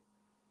at it,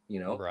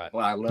 Right.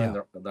 Well, I learned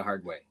the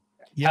hard way.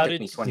 How it took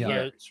did me 20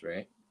 years,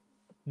 right?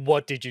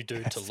 What did you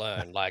do to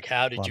learn? Like,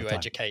 how did you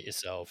educate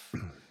yourself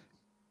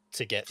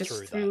to get Just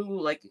through through that?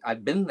 like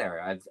I've been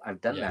there. I've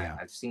done that.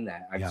 I've seen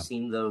that. I've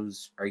seen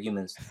those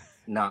arguments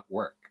not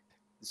work.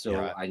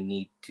 So I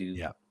need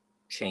to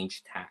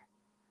change tack.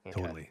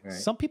 Totally. Right.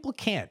 Some people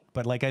can't,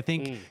 but like I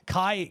think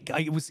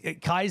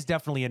Kai's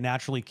definitely a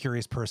naturally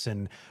curious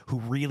person who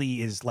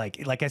really is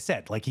like I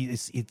said, like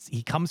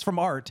he comes from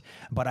art,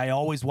 but I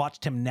always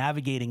watched him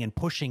navigating and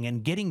pushing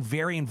and getting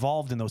very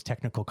involved in those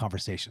technical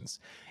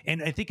conversations.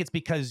 And I think it's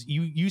because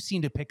you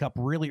seem to pick up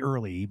really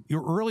early.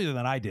 You're earlier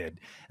than I did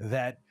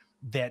that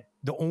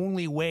the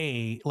only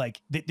way,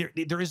 like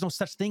there is no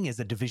such thing as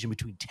a division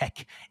between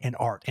tech and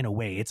art. In a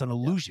way, it's an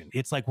illusion.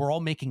 It's like we're all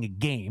making a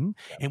game,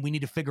 and we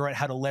need to figure out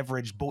how to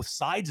leverage both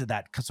sides of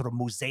that sort of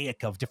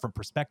mosaic of different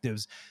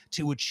perspectives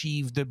to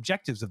achieve the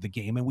objectives of the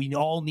game. And we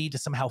all need to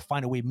somehow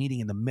find a way of meeting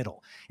in the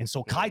middle. And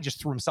so Khai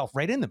just threw himself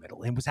right in the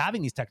middle and was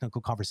having these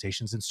technical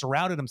conversations and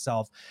surrounded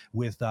himself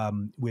with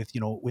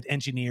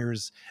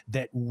engineers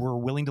that were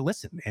willing to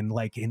listen and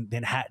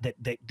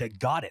that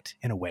got it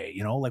in a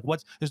way.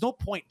 There's no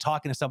point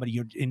talking to somebody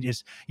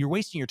you're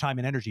wasting your time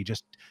and energy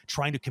just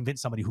trying to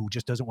convince somebody who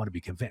just doesn't want to be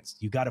convinced.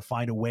 You got to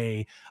find a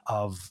way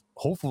of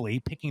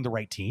hopefully picking the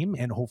right team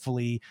and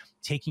hopefully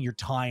taking your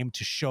time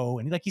to show.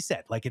 And like you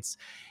said, like it's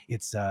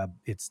a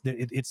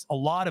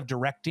lot of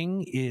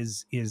directing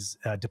is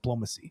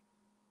diplomacy.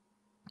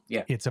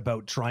 Yeah, it's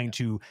about trying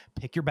to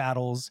pick your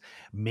battles,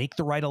 make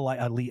the right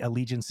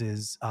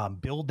allegiances,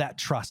 build that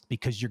trust,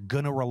 because you're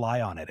going to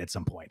rely on it at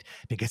some point.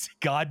 Because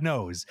God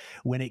knows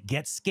when it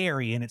gets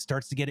scary and it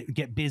starts to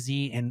get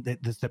busy and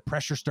the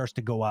pressure starts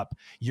to go up,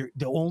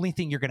 the only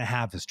thing you're going to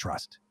have is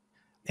trust.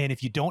 And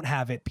if you don't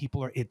have it,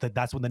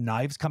 that's when the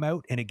knives come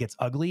out and it gets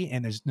ugly.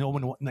 And there's no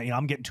one.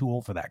 I'm getting too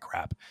old for that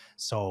crap.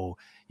 So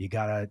you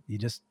gotta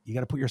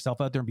put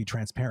yourself out there and be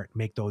transparent.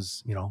 Make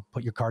those,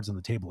 put your cards on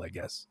the table, I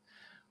guess.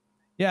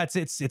 Yeah,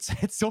 it's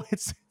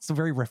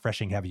very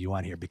refreshing having you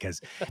on here because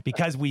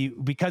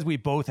we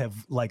both have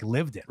like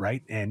lived it,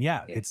 right? And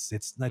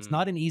it's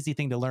not an easy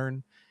thing to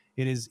learn.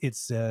 It is.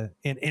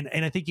 And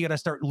I think you got to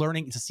start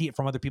learning to see it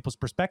from other people's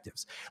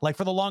perspectives. Like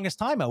for the longest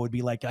time, I would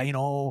be like,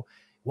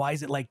 why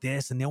is it like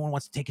this? And no one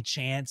wants to take a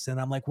chance.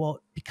 And I'm like, well,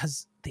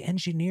 because the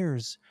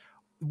engineers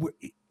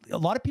a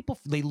lot of people,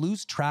 they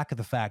lose track of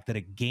the fact that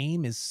a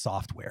game is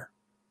software.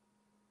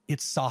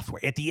 It's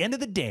software. At the end of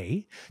the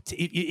day,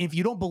 if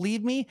you don't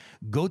believe me,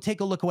 go take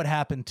a look at what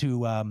happened to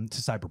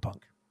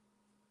Cyberpunk.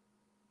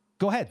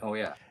 Go ahead. Oh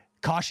yeah.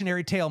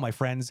 Cautionary tale, my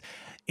friends.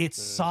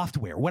 It's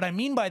software. What I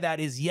mean by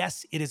that is,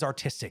 yes, it is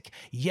artistic.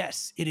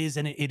 Yes, it is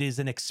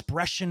an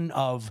expression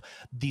of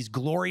these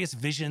glorious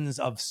visions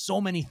of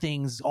so many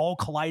things all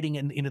colliding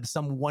into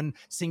some one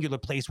singular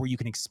place where you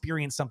can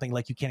experience something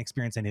like you can't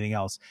experience anything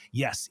else.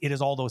 Yes, it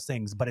is all those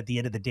things. But at the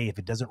end of the day, if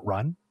it doesn't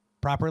run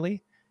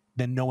properly,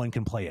 then no one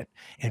can play it.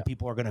 And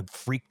people are going to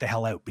freak the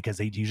hell out because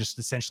you just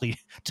essentially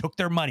took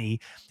their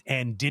money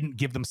and didn't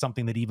give them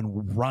something that even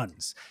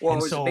runs. Well,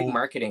 and it was a big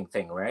marketing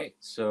thing, right?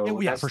 So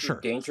yeah, that's for the sure.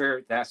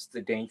 danger. That's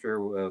the danger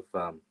of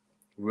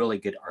really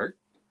good art.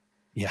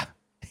 Yeah.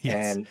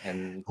 Yes.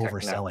 And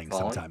overselling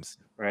sometimes.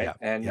 Right. Yeah.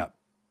 And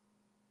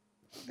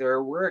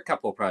there were a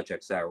couple of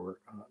projects that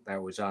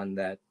was on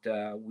that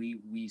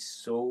we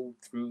sold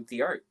through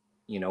the art.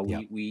 You know,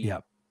 we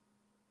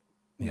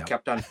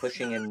kept on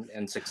pushing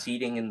and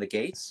succeeding in the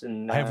gates.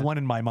 And I have one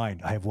in my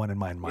mind. Right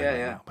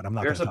now, but I'm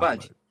not. There's a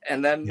bunch,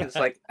 and then it's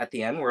like at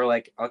the end we're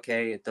like,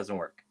 okay, it doesn't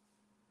work.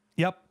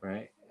 Yep.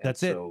 Right.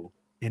 That's it.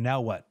 And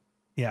now what?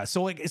 Yeah.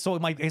 So I guess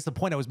the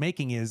point I was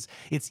making is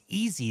it's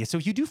easy. So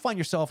if you do find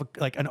yourself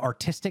like an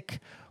artistic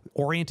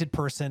oriented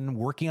person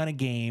working on a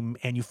game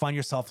and you find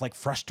yourself like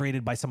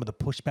frustrated by some of the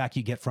pushback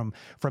you get from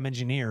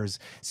engineers,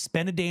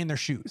 spend a day in their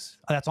shoes.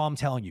 That's all I'm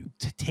telling you.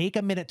 To take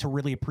a minute to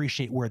really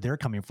appreciate where they're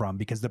coming from,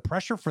 because the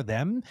pressure for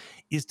them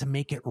is to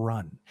make it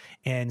run.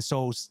 And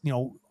so,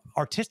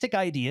 artistic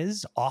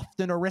ideas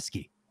often are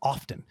risky.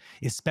 Often,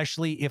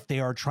 especially if they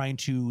are trying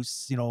to,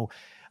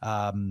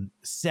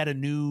 set a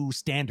new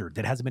standard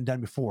that hasn't been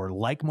done before,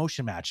 like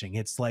motion matching.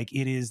 It's like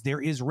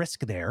there is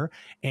risk there,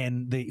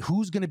 and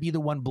who's going to be the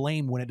one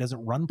blamed when it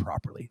doesn't run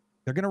properly?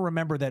 They're going to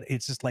remember that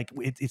it's just like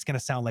it's going to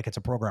sound like it's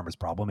a programmer's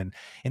problem, and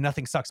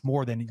nothing sucks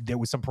more than there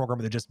was some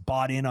programmer that just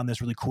bought in on this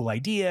really cool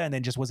idea and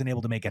then just wasn't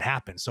able to make it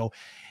happen. So,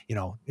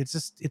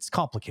 it's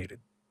complicated.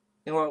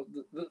 Well,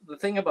 the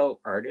thing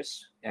about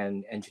artists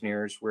and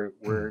engineers,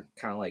 we're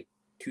kind of like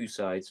two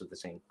sides of the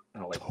same,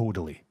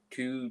 totally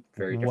two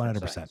very different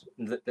 100%. sides.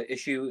 The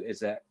issue is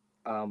that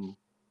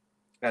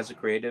as a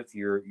creative,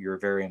 you're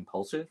very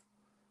impulsive.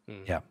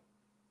 Yeah.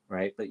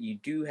 Right. But you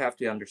do have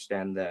to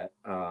understand that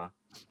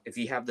if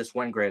you have this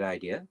one great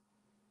idea,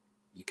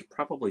 you could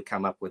probably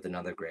come up with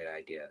another great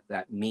idea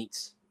that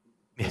meets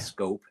the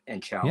scope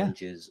and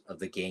challenges of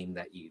the game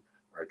that you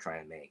are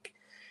trying to make.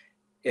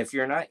 If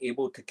you're not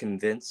able to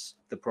convince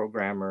the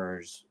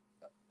programmers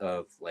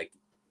of like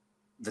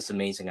this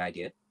amazing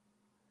idea,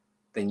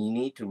 then you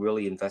need to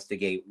really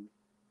investigate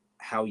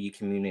how you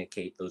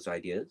communicate those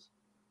ideas,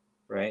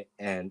 right?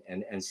 And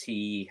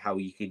see how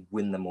you could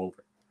win them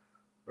over,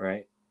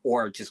 right?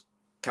 Or just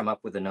come up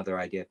with another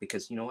idea,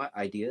 because you know what?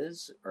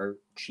 Ideas are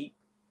cheap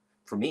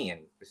for me.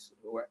 And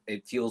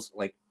it feels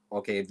like,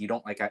 okay, if you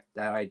don't like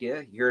that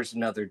idea, here's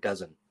another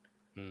dozen,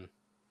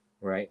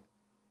 right?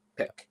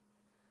 Pick,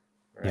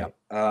 right?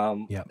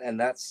 And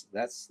that's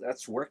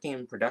working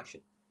in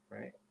production,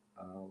 right?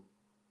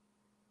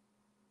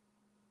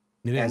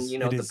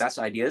 The best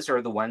ideas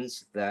are the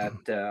ones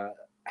that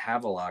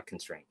have a lot of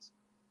constraints.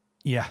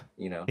 Yeah,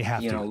 they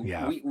have to.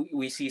 Yeah.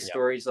 We see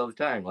stories all the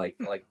time, like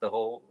the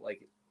whole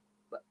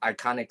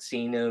iconic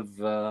scene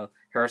of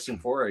Harrison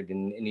Ford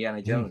in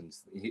Indiana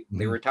Jones.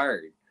 They were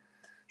tired.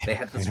 They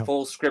had this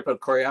full script of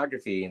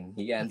choreography, and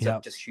he ends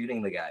up just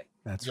shooting the guy.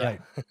 That's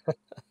right.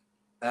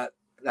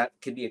 That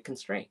could be a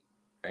constraint,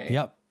 right?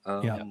 Yep.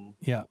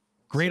 Yeah.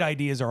 Great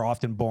ideas are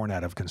often born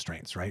out of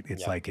constraints, right?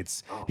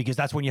 It's because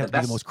that's when you have to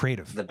be the most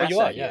creative. The best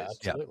ideas.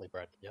 Absolutely,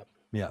 Brad. Yep.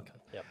 Yeah. Okay.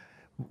 Yep.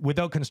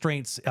 Without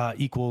constraints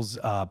equals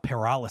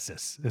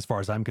paralysis, as far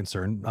as I'm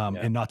concerned,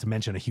 and not to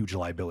mention a huge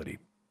liability.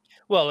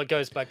 Well, it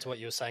goes back to what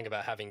you were saying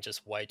about having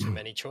just way too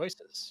many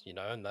choices,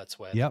 and that's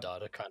where the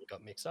data kind of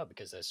got mixed up,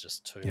 because there's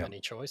just too many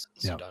choices.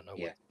 You don't know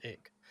what to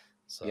pick.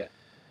 So,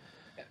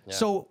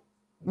 So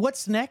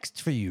what's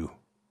next for you,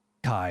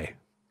 Khai?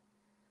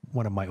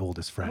 One of my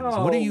oldest friends.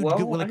 What are you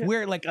what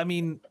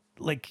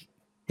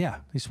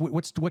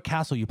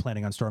castle are you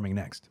planning on storming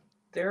next?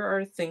 There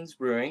are things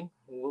brewing.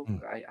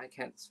 I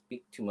can't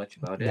speak too much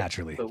about it.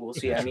 Naturally. But we'll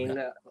see. I mean,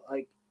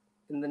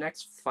 in the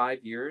next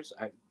 5 years,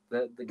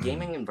 the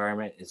gaming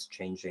environment is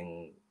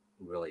changing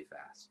really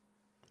fast.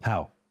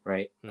 How?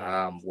 Right.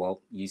 Well,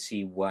 you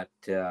see what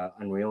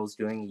Unreal is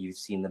doing. You've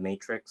seen the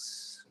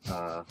Matrix.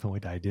 I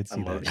did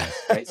see that.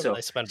 Yes. Right. So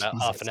they spent about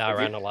half an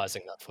hour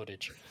analyzing that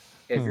footage.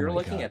 If you're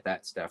looking at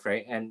that stuff,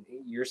 right, and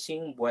you're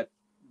seeing what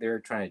they're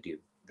trying to do,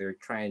 they're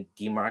trying to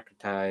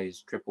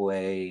democratize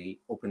AAA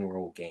open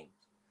world games.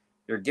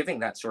 They're giving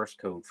that source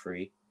code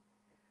free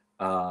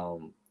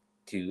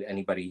to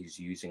anybody who's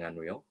using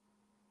Unreal.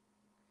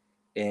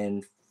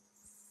 In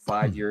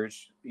 5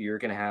 years, you're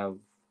going to have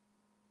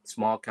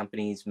small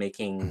companies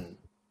making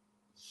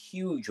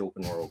huge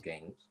open world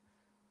games.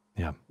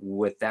 Yeah.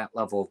 With that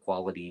level of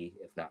quality,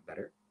 if not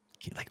better.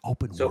 Like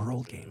open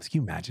world games.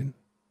 Can you imagine?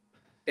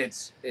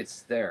 It's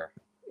there.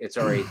 It's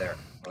already there.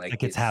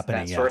 Like it's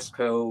happening. That source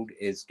code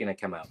is going to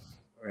come out,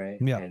 right?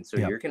 Yeah. And so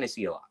you're going to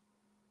see a lot.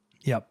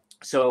 Yep.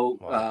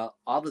 So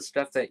all the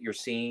stuff that you're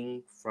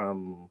seeing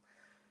from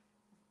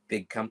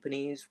big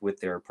companies with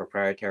their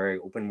proprietary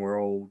open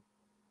world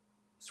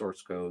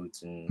source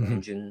codes and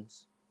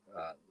engines,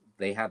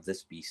 they have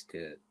this beast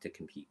to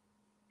compete.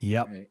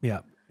 Yep. Right?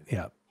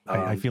 Yep.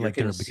 I feel like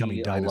they're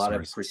becoming dinosaurs. A lot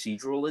of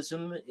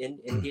proceduralism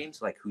in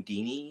games, like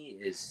Houdini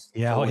is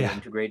totally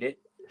integrated.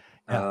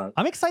 Yeah.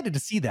 I'm excited to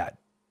see that.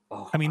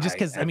 I mean, just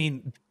because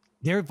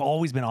they've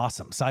always been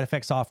awesome. Side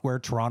Effect Software,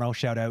 Toronto,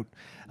 shout out.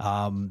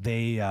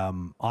 They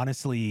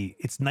honestly,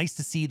 it's nice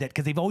to see that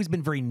because they've always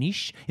been very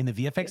niche in the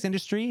VFX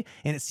industry,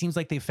 and it seems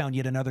like they've found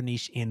yet another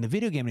niche in the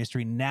video game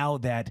industry now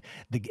that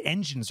the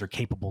engines are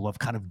capable of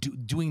kind of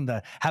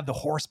have the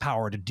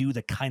horsepower to do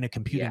the kind of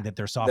computing that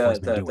their software has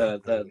been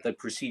doing. The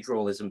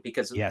proceduralism,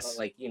 because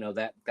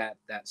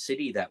that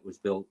city that was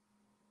built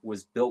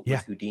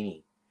with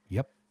Houdini.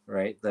 Yep.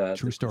 Right,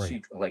 True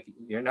story. Like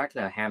you're not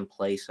going to hand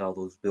place all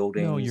those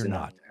buildings. No, you're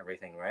not.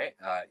 Everything, right?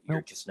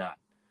 You're just not.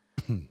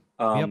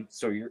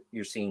 So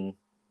you're seeing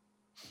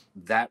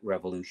that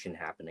revolution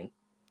happening.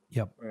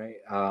 Yep. Right.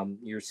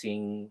 You're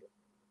seeing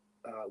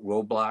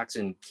Roblox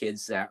and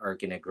kids that are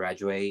going to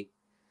graduate.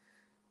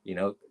 You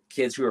know,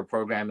 kids who are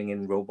programming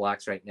in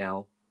Roblox right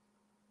now,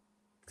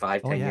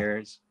 5-10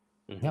 years,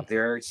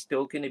 they're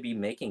still going to be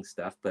making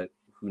stuff, but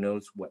who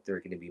knows what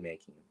they're going to be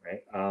making,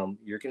 right?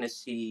 You're going to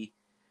see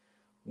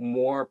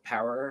more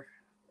power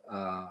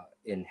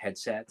in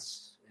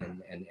headsets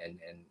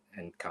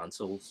and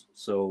consoles.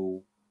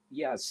 So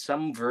yeah,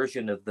 some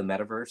version of the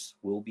metaverse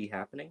will be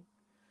happening.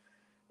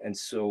 And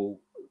so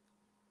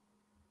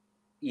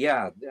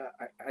yeah,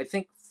 I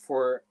think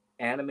for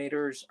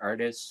animators,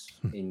 artists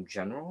in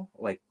general,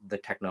 like the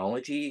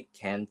technology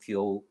can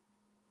feel,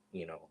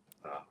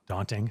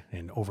 daunting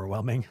and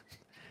overwhelming,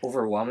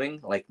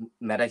 like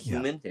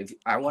meta-human. If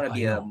I want to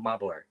be a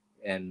modeler,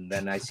 and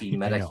then I see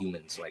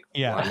meta-humans, like,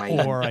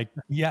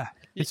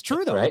 it's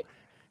true though. Right?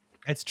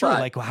 It's true.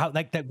 Like how,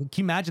 like that. Can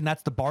you imagine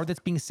that's the bar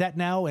that's being set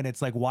now? And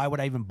it's like, why would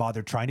I even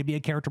bother trying to be a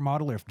character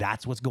modeler if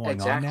that's what's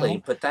going on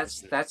now? But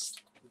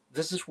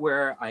this is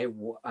where I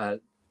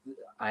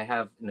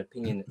have an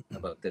opinion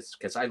about this,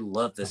 because I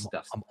love this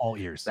stuff. I'm all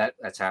ears.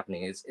 That's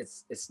happening.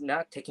 It's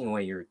not taking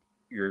away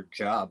your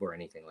job or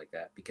anything like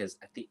that, because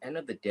at the end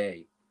of the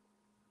day,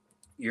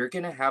 you're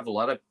gonna have a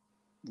lot of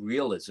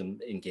realism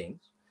in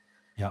games.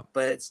 Yeah,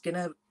 but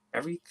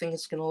everything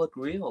is gonna look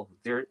real.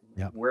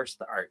 Where's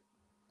the art?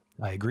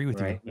 I agree with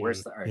you.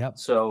 Where's the art? Yep.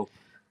 So,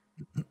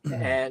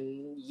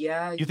 and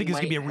you think it's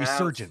gonna be a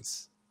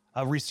resurgence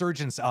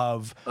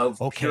of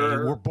okay,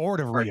 we're bored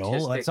of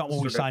real. That's not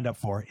what we signed up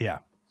for. Yeah.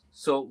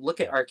 So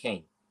look at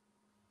Arcane.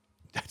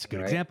 That's a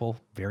good example.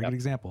 Very good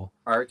example.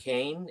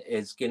 Arcane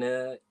is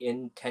gonna,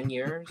 in 10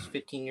 years,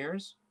 15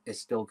 years, is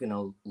still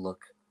gonna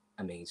look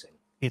amazing.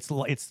 It's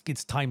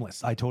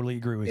timeless. I totally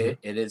agree with you.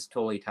 It is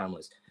totally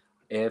timeless.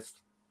 If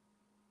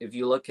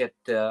you look at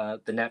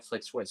the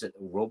Netflix, what is it?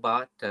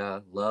 Robot,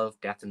 Love,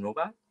 Death, and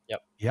Robot.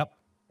 Yep.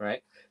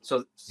 Right.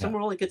 So some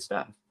really good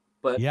stuff,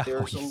 but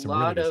there's a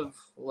lot of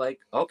like,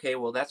 okay,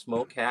 well that's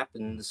mocap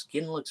and the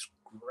skin looks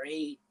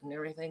great and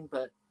everything,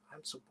 but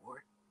I'm so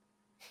bored.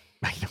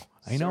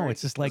 I know.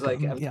 It's just like I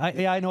know.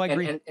 I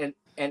agree.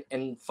 And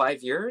in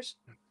 5 years,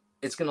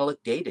 it's gonna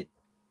look dated.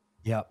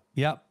 Yeah.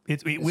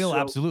 It will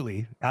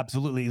absolutely.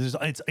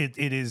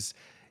 It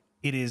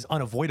is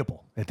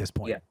unavoidable at this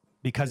point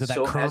because of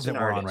that curve that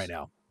we're on right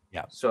now.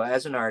 Yeah. So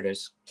as an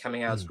artist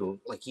coming out of school,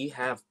 like you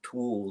have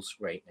tools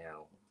right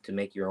now to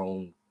make your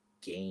own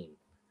game.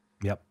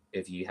 Yep.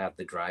 If you have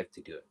the drive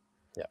to do it.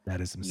 Yeah.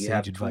 That is some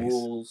sage advice. You have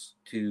tools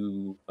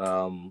to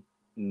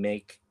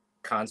make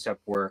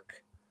concept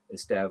work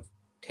instead of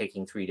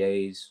taking 3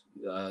 days.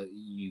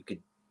 You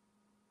could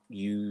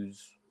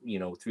use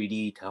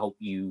 3D to help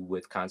you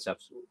with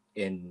concepts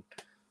in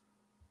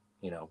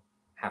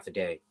half a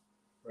day,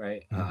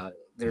 right?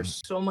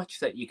 There's so much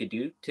that you could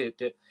do to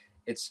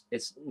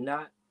it's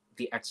not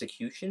the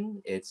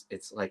execution, it's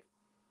like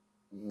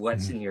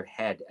what's in your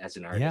head as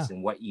an artist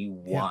and what you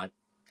want.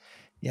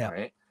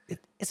 Right?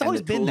 It's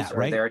always been that,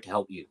 right? There to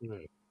help you.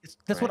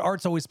 That's what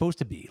art's always supposed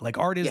to be. Like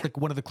art is like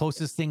one of the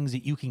closest things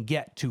that you can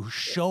get to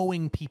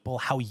showing people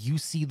how you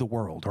see the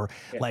world, or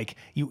I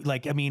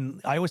mean,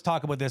 I always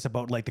talk about this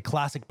about like the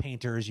classic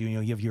painters.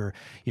 You have your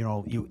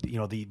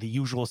the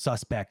usual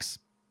suspects.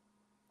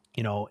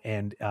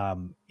 And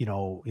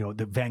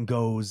the Van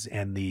Goghs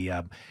and the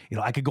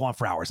I could go on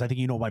for hours. I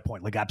think my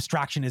point. Like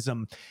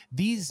abstractionism.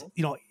 These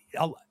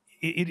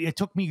It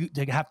took me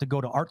to have to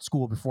go to art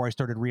school before I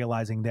started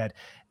realizing that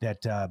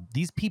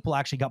these people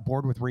actually got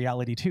bored with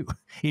reality too.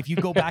 If you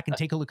go back and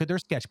take a look at their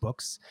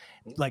sketchbooks,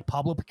 like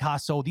Pablo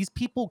Picasso, these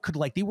people could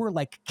they were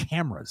like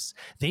cameras.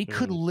 They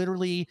could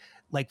literally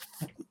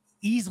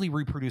easily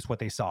reproduce what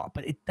they saw.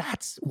 But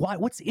that's why.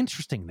 What's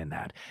interesting in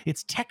that?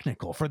 It's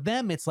technical. For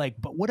them, it's like,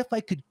 but what if I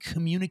could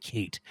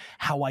communicate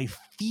how I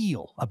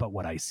feel about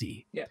what I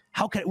see? Yeah.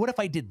 What if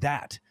I did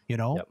that?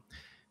 Yep.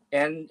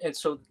 And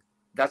so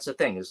that's the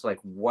thing. It's like,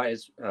 what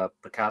is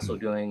Picasso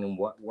doing, and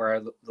what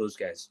are those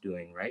guys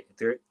doing, right?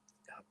 They're,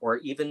 or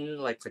even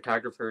like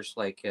photographers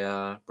like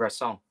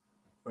Bresson,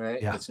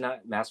 right? Yeah. It's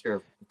not master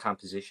of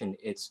composition.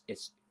 It's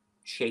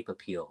shape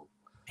appeal,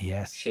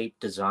 Yes. shape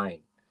design.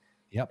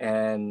 Yep.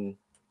 And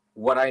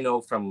what I know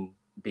from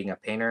being a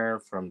painter,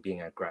 from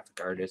being a graphic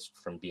artist,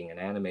 from being an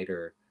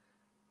animator,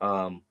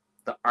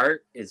 the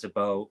art is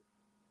about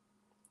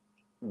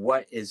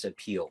what is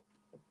appeal,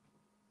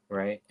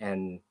 right?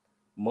 And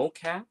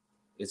mocap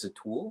is a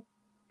tool.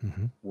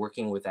 Mm-hmm.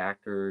 Working with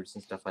actors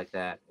and stuff like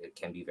that, it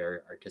can be very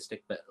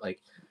artistic, but like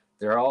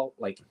they're all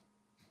like,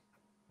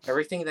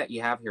 everything that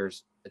you have here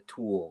is a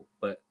tool,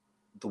 but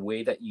the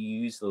way that you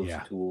use those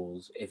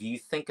tools, if you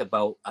think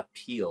about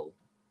appeal,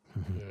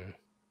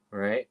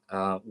 right?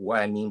 What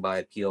I mean by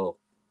appeal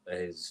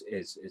is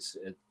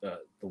the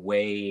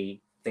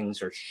way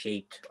things are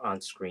shaped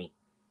on screen,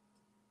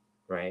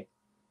 right?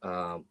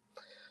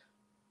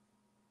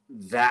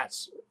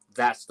 That's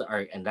the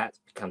art, and that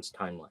becomes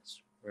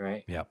timeless,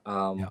 right? Yep.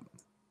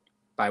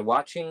 By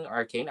watching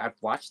Arcane,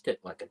 I've watched it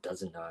like a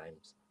dozen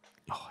times.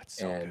 Oh, it's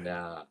so good.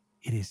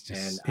 It is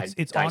just, and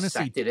it's I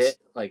honestly, dissected it.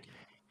 Like,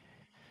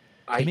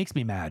 it makes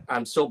me mad.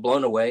 I'm so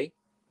blown away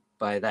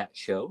by that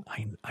show.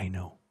 I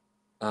know.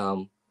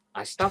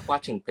 I stopped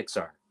watching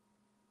Pixar.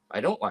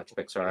 I don't watch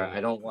Pixar.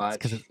 I don't watch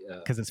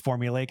because it's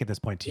formulaic at this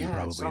point to you.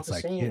 Probably it's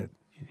like same.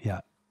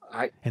 yeah.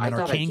 And then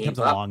Arcane comes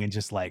along and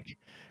just like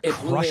it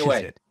crushes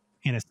it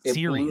in a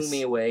series. It blew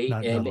me away in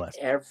nonetheless.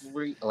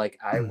 every, like,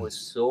 I was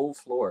so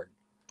floored.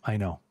 I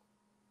know.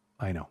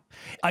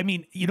 I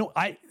mean, you know,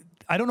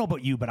 I don't know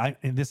about you, but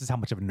and this is how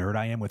much of a nerd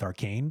I am with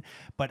Arcane.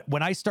 But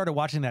when I started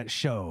watching that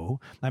show,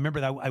 I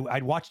remember that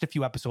I'd watched a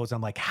few episodes.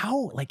 I'm like,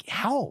 how?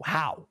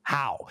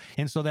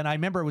 And so then I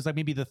remember it was like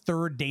maybe the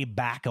third day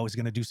back, I was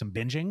going to do some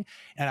binging,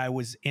 and it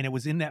was in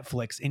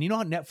Netflix. And you know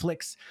how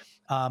Netflix,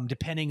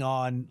 depending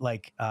on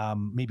like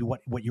maybe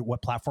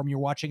what platform you're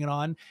watching it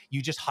on,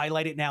 you just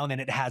highlight it now, and then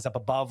it has up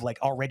above,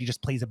 like, already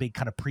just plays a big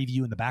kind of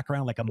preview in the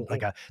background,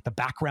 the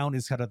background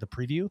is kind of the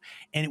preview,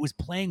 and it was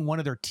playing one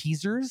of their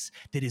teasers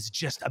that is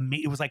just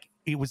amazing. It was like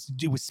it was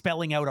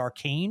spelling out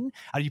Arcane.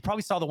 You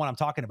probably saw the one I'm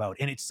talking about,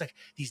 and it's like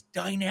these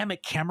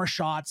dynamic camera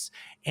shots,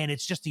 and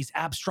it's just these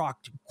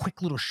abstract,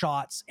 quick little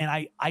shots. And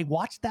I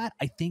watched that.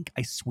 I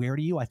swear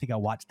to you, I think I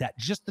watched that,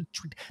 just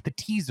the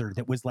teaser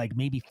that was like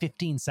maybe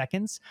 15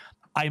 seconds.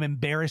 I'm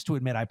embarrassed to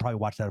admit I probably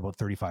watched that about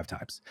 35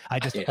 times. I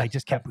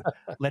just kept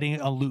letting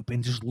it on loop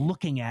and just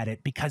looking at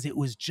it, because it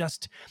was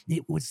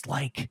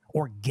like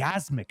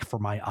orgasmic for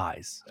my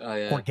eyes. Oh,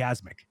 yeah.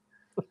 Orgasmic.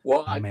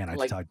 Well,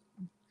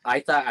 I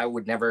thought I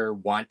would never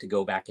want to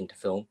go back into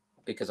film,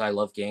 because I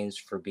love games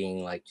for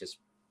being like just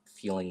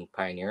feeling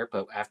pioneer.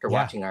 But after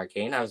watching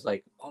Arcane, I was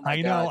like, oh my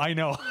God. I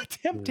know.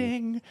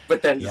 Tempting.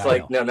 But then it's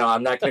like, no,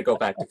 I'm not going to go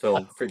back to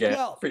film.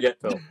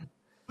 Forget film.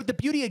 But the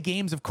beauty of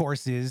games, of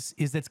course, is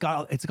it's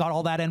got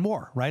all that and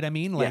more, right? I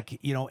mean, like,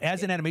 you know,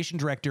 as an animation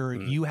director,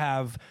 you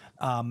have,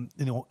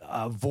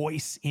 a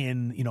voice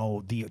in,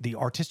 the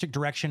artistic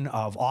direction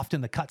of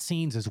often the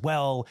cutscenes as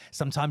well.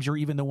 Sometimes you're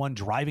even the one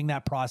driving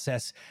that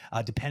process,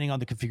 depending on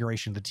the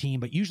configuration of the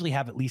team, but usually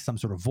have at least some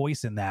sort of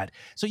voice in that.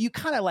 So you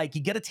kind of like,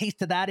 you get a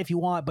taste of that if you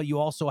want, but you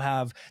also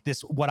have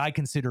this, what I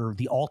consider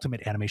the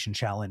ultimate animation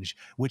challenge,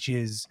 which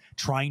is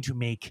trying to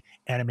make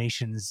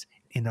animations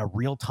in a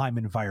real-time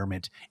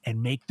environment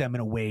and make them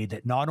in a way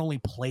that not only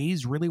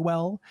plays really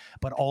well,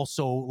 but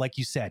also, like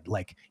you said,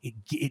 like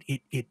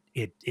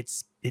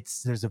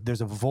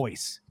there's a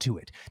voice to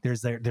it.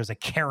 There's a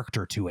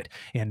character to it,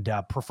 and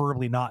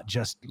preferably not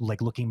just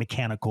like looking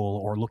mechanical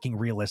or looking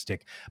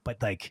realistic,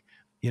 but like,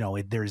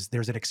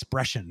 there's an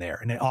expression there,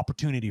 and an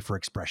opportunity for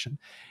expression.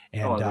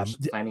 And there's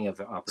plenty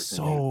of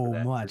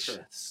opportunity.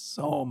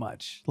 So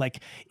much.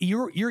 Like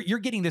you're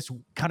getting this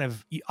kind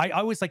of, I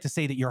always like to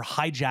say that you're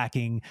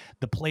hijacking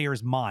the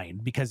player's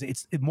mind, because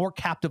it's more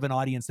captive an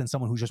audience than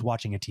someone who's just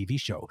watching a TV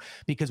show,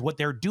 because what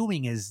they're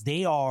doing is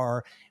they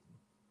are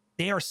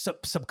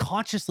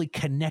subconsciously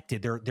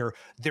connected.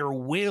 Their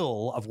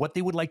will of what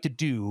they would like to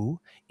do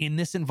in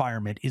this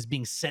environment is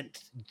being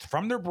sent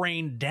from their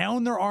brain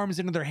down their arms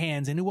into their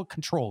hands into a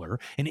controller,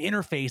 an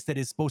interface that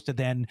is supposed to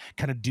then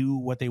kind of do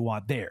what they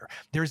want there.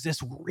 There's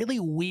this really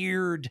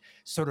weird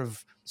sort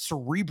of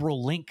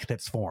cerebral link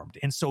that's formed.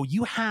 And so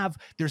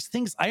there's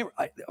things,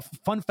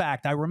 fun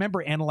fact, I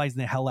remember analyzing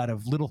the hell out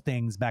of little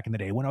things back in the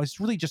day when I was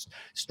really just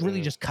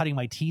cutting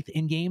my teeth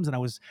in games. And I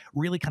was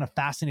really kind of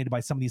fascinated by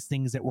some of these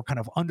things that were kind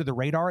of under the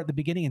radar at the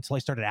beginning until I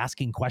started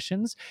asking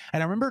questions.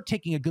 And I remember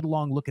taking a good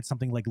long look at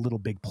something like Little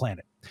Big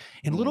Planet.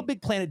 And Little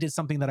Big Planet did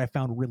something that I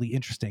found really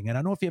interesting. And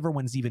I don't know if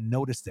everyone's even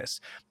noticed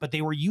this, but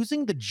they were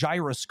using the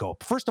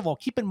gyroscope. First of all,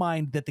 keep in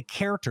mind that the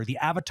character, the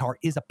avatar,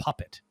 is a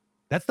puppet.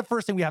 That's the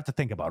first thing we have to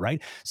think about, right?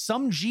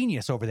 Some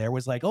genius over there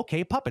was like,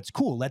 okay, puppets,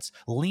 cool. Let's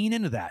lean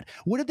into that.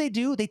 What did they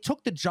do? They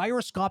took the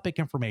gyroscopic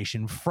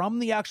information from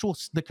the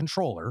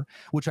controller,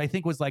 which I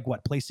think was like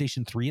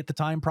PlayStation 3 at the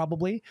time,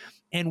 probably.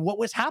 And what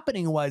was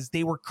happening was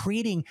they were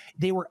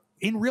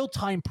in real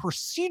time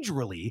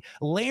procedurally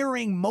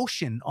layering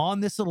motion on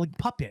this little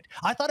puppet.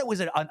 I thought it was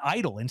an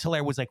idol until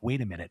I was like,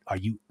 wait a minute, are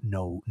you?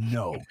 No.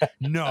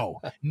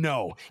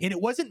 And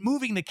it wasn't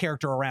moving the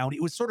character around.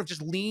 It was sort of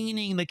just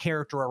leaning the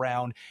character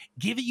around,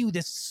 giving you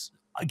this,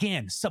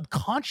 again,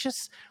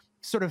 subconscious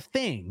sort of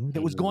thing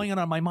that was going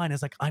on my mind.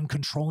 Is like, I'm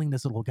controlling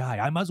this little guy.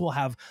 I might as well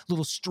have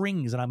little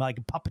strings and I'm like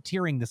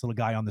puppeteering this little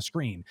guy on the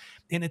screen.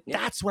 And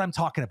that's what I'm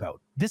talking about.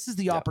 This is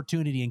the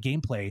opportunity in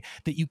gameplay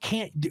that you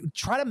can't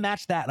try to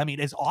match that. I mean,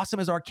 as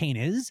awesome as Arcane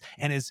is,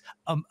 and as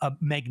a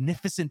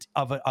magnificent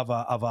of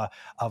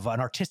an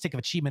artistic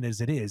achievement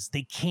as it is,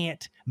 they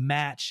can't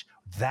match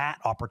that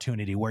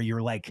opportunity where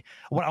you're like,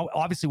 well,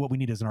 obviously what we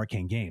need is an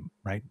Arcane game,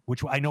 right?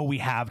 Which I know we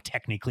have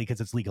technically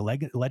because it's League of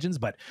Legends,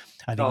 but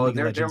I think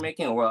they're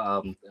making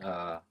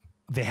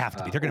they have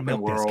to be. They're going to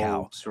milk this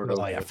cow. Sort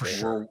of for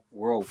sure.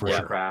 World of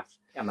Warcraft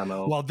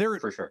MMO. Well,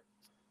 for sure.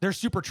 They're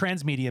super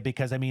transmedia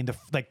because I mean,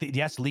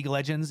 yes, League of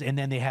Legends, and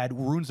then they had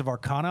Runes of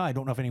Arcana. I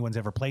don't know if anyone's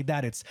ever played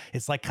that. It's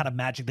like kind of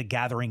Magic the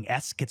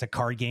Gathering-esque. It's a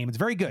card game. It's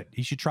very good.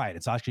 You should try it.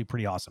 It's actually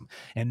pretty awesome.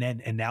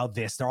 And now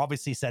this, they're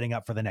obviously setting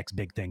up for the next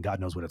big thing. God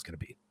knows what it's going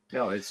to be.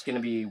 No, it's going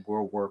to be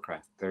World of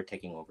Warcraft. They're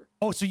taking over.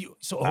 Oh,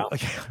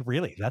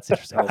 really? That's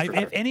interesting.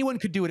 If anyone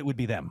could do it, it would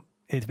be them.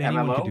 If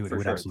anyone MMO, could do it, it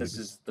would absolutely. This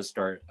is the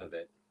start of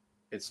it.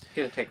 It's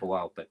going to take a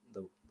while, but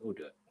they'll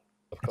do it.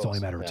 It's only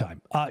a matter of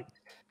time.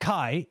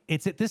 Khai,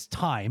 it's at this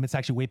time, it's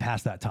actually way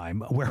past that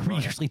time where we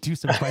usually do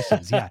some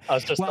questions. Yeah. I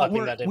was just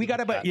typing that in. We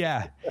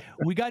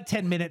got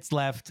 10 minutes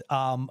left.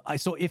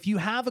 So if you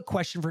have a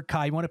question for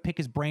Khai, you want to pick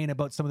his brain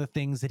about some of the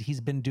things that he's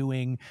been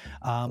doing.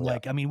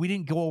 Like, I mean, we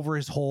didn't go over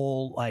his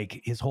whole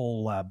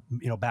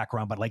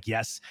background, but like,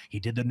 yes, he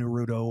did the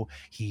Naruto.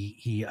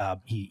 He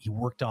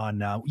worked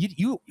on,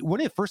 you one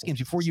of the first games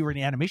before you were an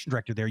animation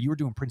director there, you were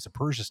doing Prince of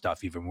Persia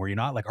stuff even, were you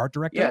not? Like art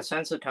director? Yeah,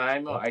 Sense of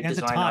Time. I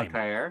designed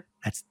Altair.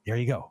 There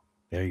you go.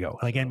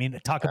 Like, I mean,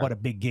 talk about a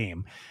big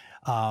game.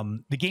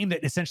 The game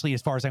that essentially,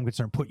 as far as I'm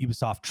concerned, put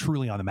Ubisoft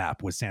truly on the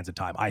map was Sands of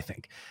Time. I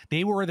think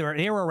they were there.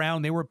 They were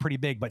around. They were pretty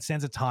big, but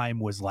Sands of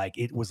Time was like,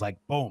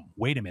 boom.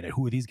 Wait a minute,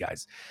 who are these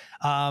guys?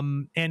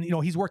 And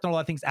he's worked on a lot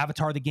of things.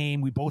 Avatar, the game.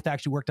 We both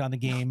actually worked on the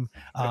game.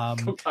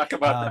 Don't talk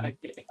about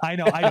that game. I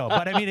know.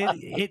 But I mean,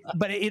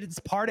 it's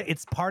part of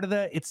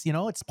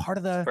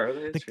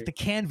the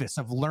canvas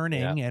of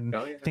learning and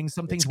things.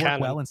 Some things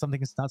work well and some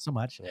things not so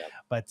much. Yeah.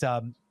 But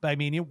I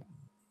mean,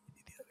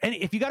 and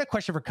if you got a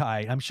question for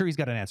Khai, I'm sure he's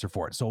got an answer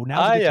for it. So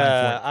now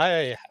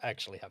I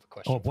actually have a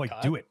question. Oh boy, for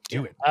Khai.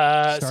 do it.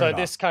 So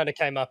this kind of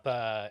came up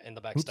in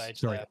the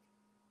backstage there.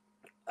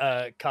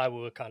 Khai,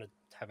 we were kind of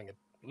having a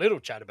little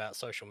chat about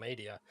social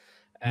media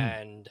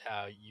and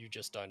how you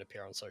just don't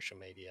appear on social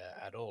media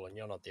at all, and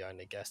you're not the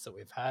only guest that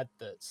we've had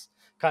that's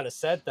kind of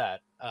said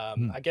that.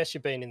 I guess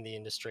you've been in the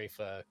industry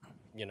for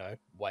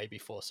way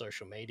before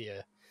social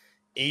media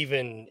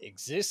even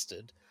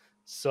existed.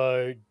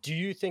 So do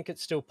you think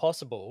it's still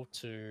possible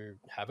to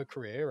have a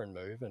career and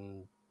move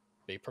and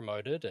be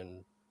promoted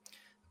and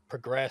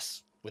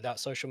progress without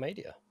social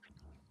media?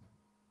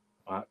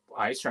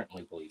 I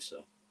certainly believe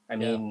so. I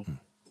mean,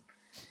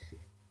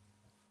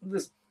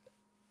 this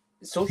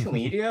social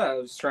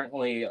media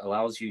certainly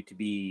allows you to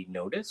be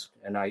noticed,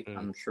 and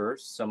I'm sure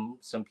some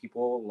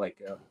people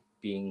like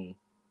being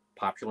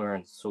popular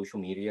on social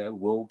media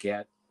will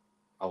get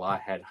a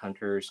lot of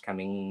headhunters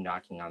coming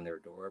knocking on their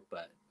door,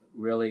 but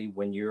really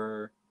when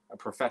you're a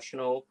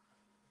professional,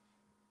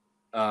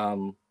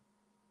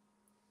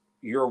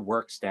 your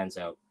work stands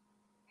out,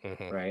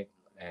 right?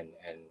 And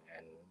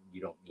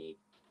you don't need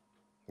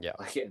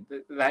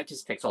that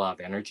just takes a lot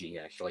of energy.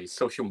 Actually,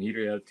 social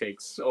media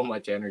takes so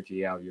much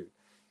energy out of you,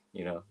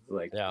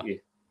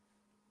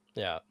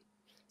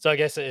 So I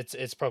guess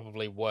it's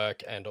probably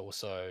work and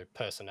also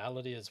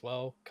personality as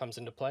well comes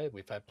into play.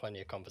 We've had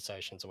plenty of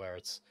conversations where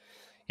it's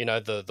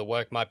the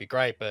work might be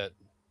great, but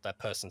that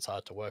person's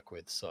hard to work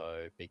with,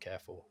 so be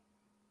careful.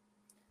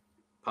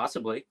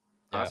 Possibly.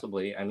 I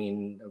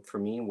mean, for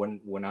me,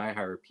 when I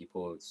hire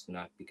people, it's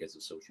not because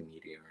of social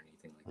media or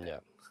anything like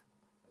that.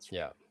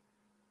 Yeah,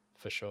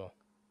 for sure.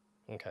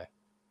 Okay.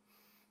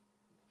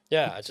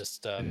 Yeah, I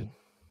just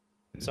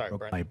sorry,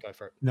 Brent, go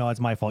for it. No, it's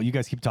my fault. You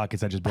guys keep talking,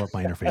 so I just broke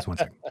my interface. 1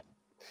 second.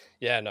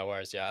 Yeah, no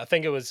worries. Yeah, I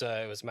think it was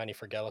Manny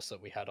Fregelis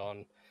that we had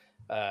on.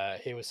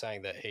 He was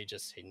saying that he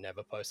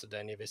never posted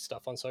any of his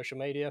stuff on social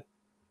media.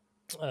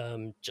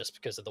 Just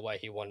because of the way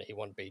he wanted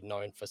to be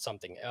known for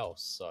something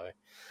else. So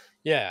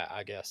yeah,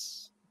 I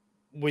guess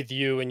with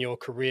you and your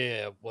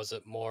career, was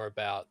it more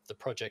about the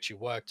projects you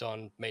worked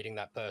on, meeting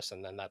that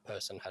person, then that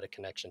person had a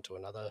connection to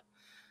another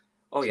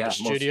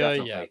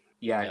studio?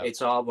 Yeah,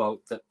 it's all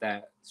about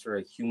that sort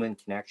of human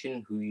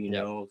connection, who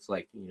know. It's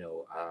like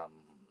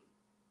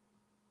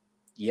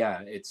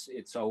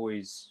it's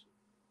always,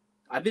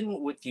 I've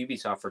been with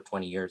Ubisoft for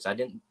 20 years. I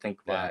didn't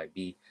think that I'd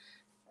be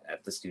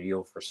at the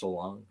studio for so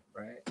long,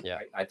 right? Yeah.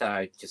 I thought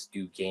I'd just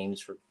do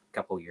games for a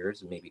couple of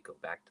years and maybe go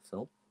back to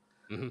film.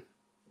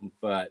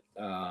 But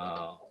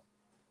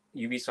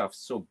Ubisoft's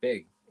so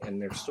big,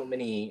 and there's so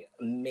many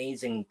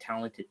amazing,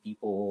 talented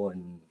people,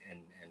 and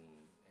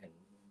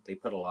they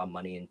put a lot of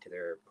money into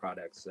their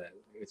products. That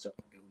it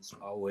was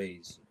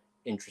always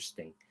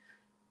interesting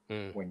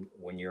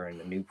when you're in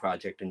a new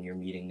project and you're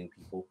meeting new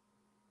people.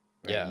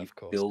 Right? Yeah, you of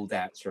course. build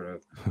that sort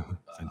of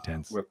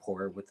intense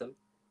rapport with them.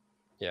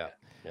 Yeah.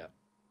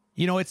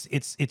 You know,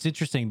 it's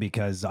interesting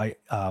because I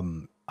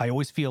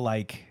always feel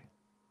like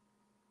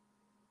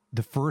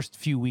the first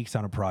few weeks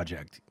on a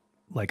project,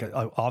 like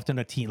often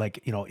a team,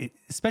 like, you know,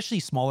 especially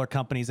smaller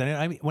companies. And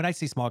I mean, when I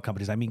say small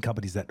companies, I mean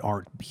companies that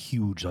aren't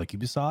huge like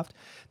Ubisoft.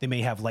 They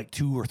may have like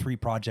 2 or 3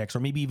 projects, or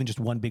maybe even just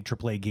one big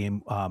AAA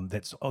game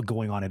that's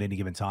going on at any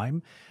given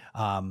time.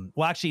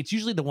 Well, actually, it's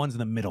usually the ones in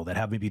the middle that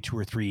have maybe 2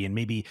 or 3, and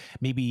maybe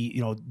you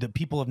know, the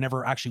people have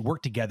never actually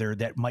worked together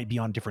that might be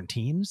on different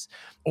teams,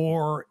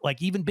 or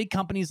like even big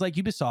companies like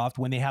Ubisoft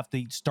when they have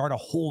to start a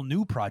whole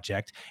new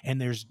project and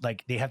there's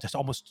like they have to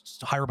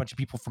almost hire a bunch of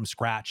people from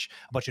scratch,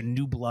 a bunch of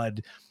new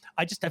blood.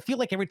 I feel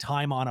like every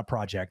time on a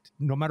project,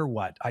 no matter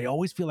what, I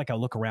always feel like I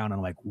look around and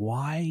I'm like,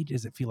 why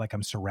does it feel like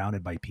I'm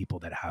surrounded by people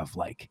that have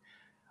like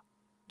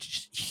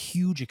just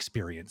huge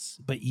experience,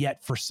 but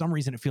yet for some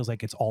reason it feels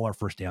like it's all our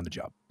first day on the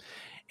job?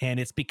 And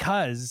it's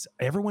because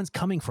everyone's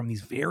coming from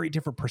these very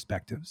different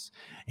perspectives,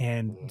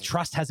 and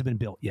trust hasn't been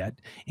built yet.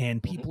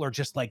 And people are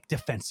just like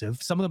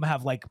defensive. Some of them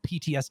have like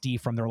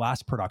PTSD from their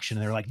last production,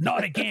 and they're like,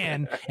 not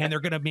again. And they're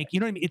going to make, you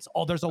know what I mean? It's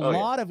all, there's a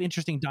lot of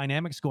interesting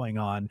dynamics going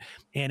on.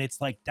 And it's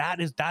like,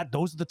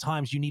 those are the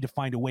times you need to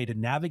find a way to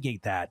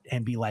navigate that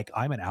and be like,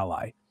 I'm an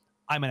ally.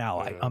 I'm an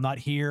ally. I'm not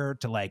here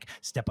to like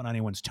step on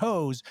anyone's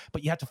toes,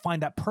 but you have to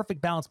find that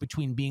perfect balance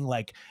between being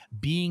like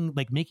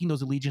making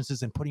those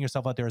allegiances and putting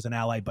yourself out there as an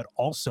ally, but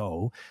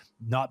also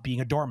not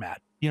being a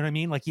doormat. You know what I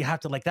mean? Like you have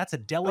to, like, that's a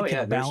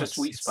delicate balance. There's a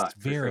sweet spot.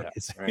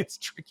 It's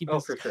tricky.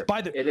 Oh, for sure.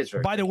 By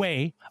the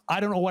way,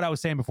 I don't know what I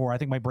was saying before. I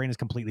think my brain is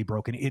completely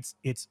broken. It's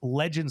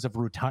Legends of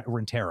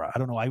Runeterra. I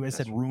don't know. I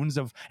said Runes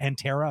of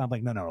Antera. I'm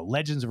like, no.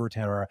 Legends of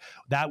Runeterra.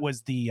 That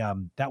was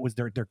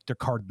their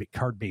card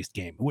based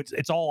game.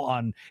 It's all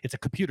on. It's a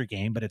computer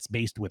game, but it's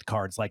based with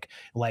cards. Like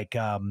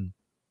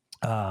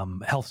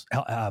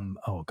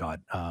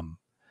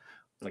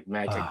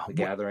Magic the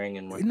Gathering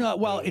and whatnot. No,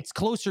 well, it's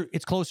closer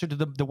to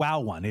the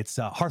WoW one. It's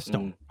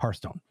Hearthstone.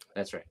 Hearthstone.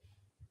 That's right.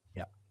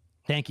 Yeah.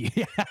 Thank you.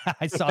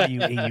 I saw you,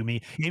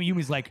 Ayumi.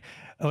 Ayumi's like,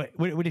 oh,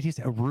 what did he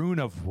say? A rune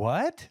of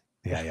what?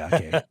 Yeah.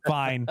 Okay,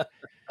 fine.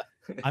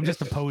 I'm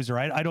just a poser.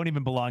 I don't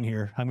even belong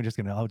here.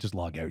 I'll just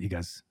log out. You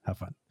guys have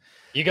fun.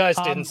 You guys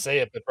didn't see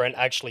it, but Brent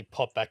actually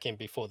popped back in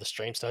before the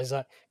stream started. He's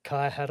like,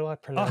 Khai, how do I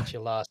pronounce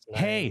your last name?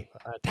 Hey,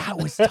 that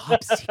was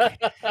top secret.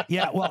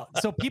 Yeah, well,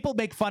 so people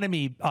make fun of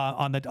me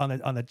on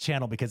the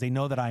channel because they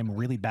know that I'm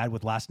really bad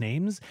with last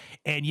names.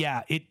 And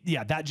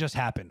that just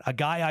happened. A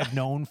guy I've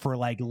known for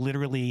like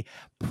literally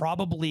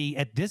probably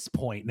at this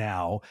point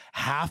now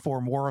half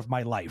or more of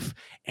my life.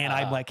 And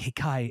I'm like, hey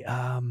Khai,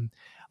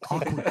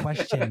 awkward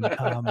question.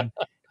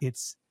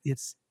 It's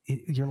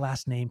your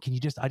last name. Can you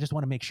I just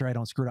want to make sure I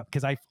don't screw it up,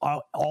 because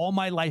all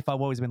my life I've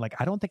always been like,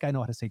 I don't think I know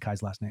how to say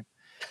Kai's last name.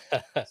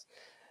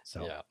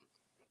 So yeah.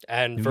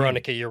 And Nguyen.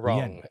 Veronica, you're wrong.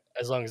 Nguyen.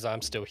 As long as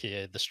I'm still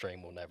here, the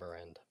stream will never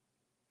end.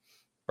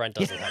 Brent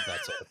doesn't have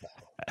that sort of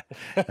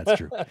power. That's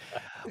true.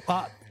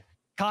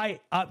 Khai,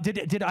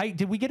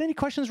 did we get any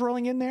questions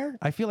rolling in there?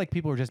 I feel like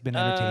people have just been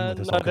entertained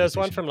with this. No, there's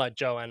one from like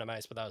Joe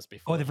Animes, but that was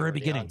before. Oh, the very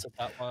beginning.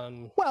 That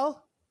one.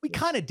 Well, we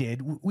kind of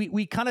did.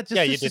 We kind of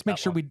just make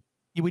sure we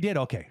did.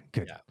 Okay,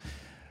 good. Yeah.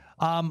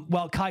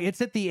 Well, Khai, it's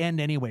at the end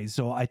anyway,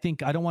 so I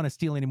think I don't want to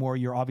steal anymore.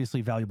 You're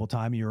obviously valuable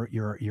time. You're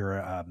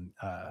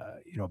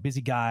a busy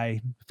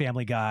guy,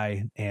 family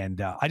guy, and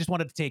I just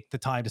wanted to take the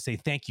time to say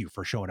thank you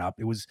for showing up.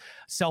 It was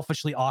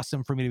selfishly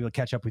awesome for me to be able to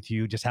catch up with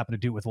you. Just happened to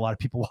do it with a lot of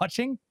people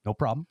watching. No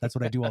problem. That's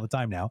what I do all the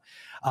time now.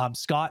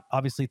 Scott,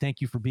 obviously, thank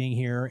you for being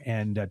here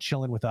and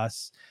chilling with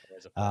us.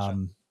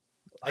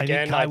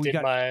 Again, I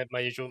did my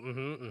usual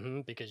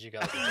because you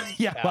guys are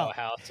just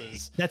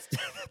powerhouses.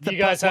 You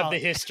guys have the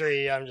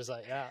history. I'm just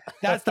like, yeah.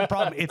 That's the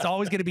problem. It's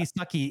always going to be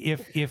sucky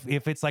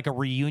if it's like a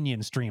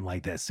reunion stream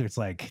like this. So it's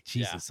like,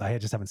 Jesus, I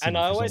just haven't seen. And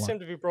I always seem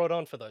to be brought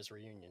on for those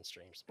reunion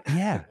streams.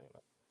 Yeah,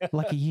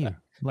 lucky you.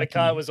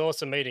 Khai was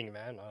awesome meeting you,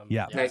 man.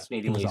 Nice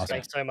meeting you. Awesome.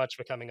 Thanks so much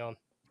for coming on.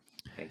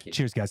 Thank you.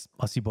 Cheers, guys.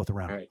 I'll see you both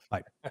around. All right.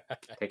 Bye.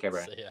 Take care,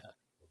 Brian.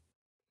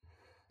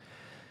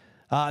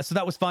 So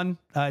that was fun.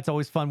 It's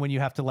always fun when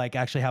you have to like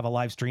actually have a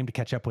live stream to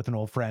catch up with an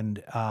old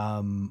friend.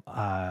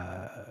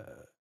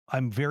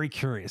 I'm very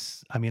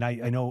curious. I mean,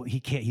 I know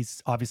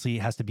he's obviously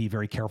has to be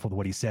very careful with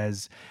what he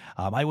says.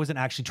 I wasn't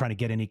actually trying to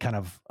get any kind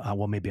of,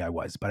 well, maybe I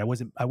was, but I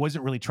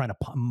wasn't really trying to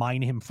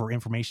mine him for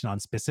information on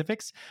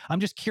specifics. I'm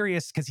just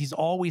curious because he's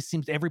always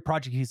seems every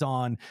project he's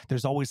on,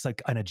 there's always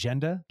like an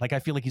agenda. Like, I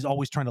feel like he's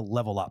always trying to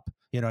level up,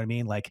 you know what I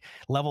mean? Like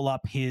level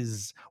up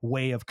his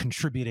way of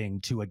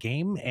contributing to a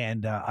game.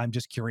 And I'm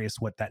just curious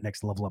what that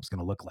next level up is going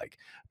to look like.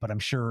 But I'm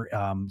sure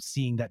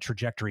seeing that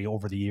trajectory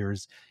over the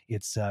years,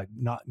 it's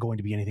not going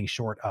to be anything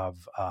short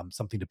of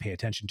something to pay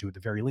attention to at the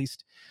very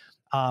least.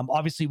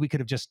 Obviously, we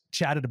could have just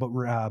chatted about.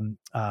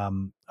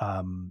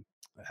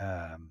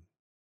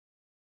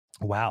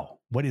 Wow,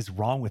 what is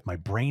wrong with my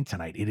brain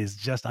tonight? It is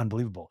just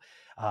unbelievable.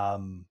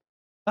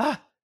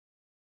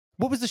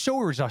 What was the show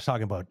we were just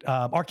talking about?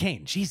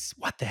 Arcane. Jeez,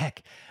 what the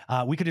heck?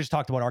 We could have just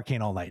talked about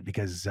Arcane all night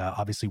because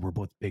obviously we're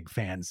both big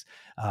fans.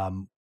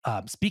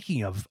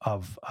 Speaking of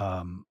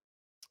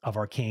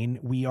Arcane,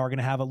 we are going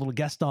to have a little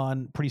guest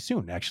on pretty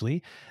soon,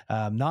 actually.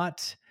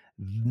 Not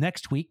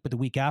next week, but the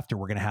week after,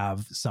 we're going to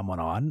have someone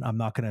on. I'm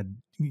not going to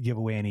give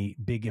away any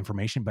big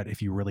information, but if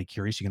you're really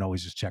curious, you can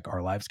always just check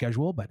our live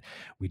schedule. But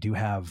we do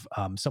have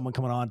someone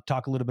coming on to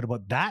talk a little bit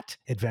about that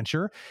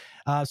adventure.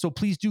 So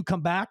please do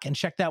come back and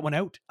check that one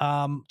out.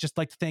 Just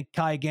like to thank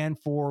Khai again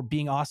for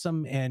being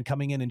awesome and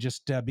coming in and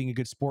just being a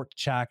good sport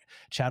to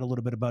chat a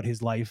little bit about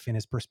his life and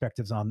his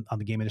perspectives on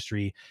the game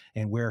industry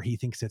and where he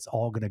thinks it's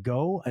all going to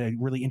go. A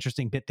really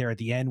interesting bit there at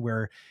the end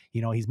where,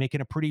 he's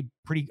making a pretty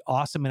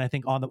awesome and I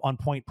think on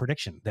point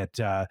prediction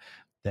that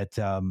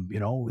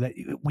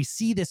we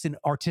see this in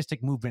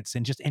artistic movements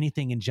and just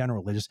anything in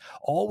general. There's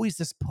always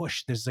this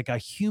push. There's like a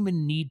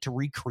human need to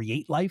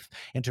recreate life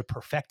and to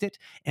perfect it.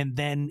 And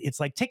then it's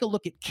like, take a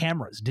look at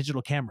cameras,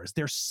 digital cameras.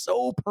 They're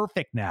so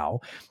perfect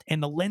now.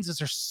 And the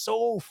lenses are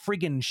so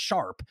friggin'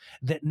 sharp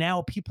that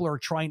now people are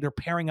they're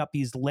pairing up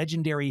these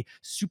legendary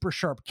super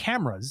sharp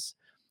cameras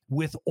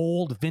with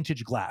old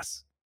vintage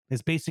glass.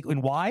 It's basically,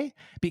 and why?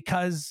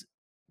 Because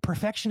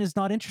perfection is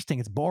not interesting.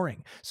 It's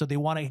boring. So they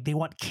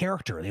want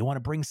character. They want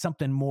to bring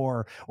something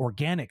more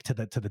organic to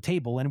the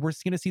table. And we're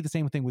going to see the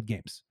same thing with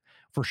games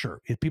for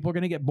sure. If people are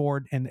going to get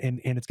bored and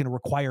it's going to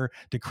require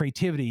the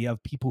creativity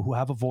of people who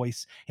have a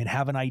voice and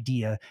have an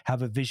idea,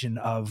 have a vision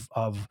of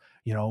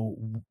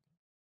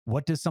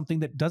what does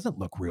something that doesn't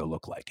look real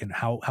look like, and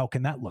how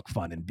can that look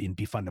fun and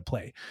be fun to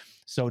play?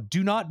 So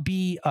do not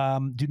be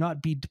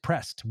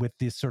depressed with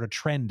this sort of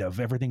trend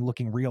of everything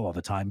looking real all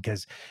the time,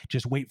 because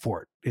just wait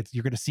for it.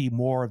 You're going to see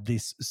more of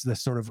this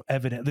sort of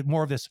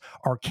more of this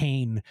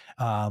arcane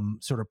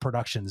sort of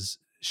productions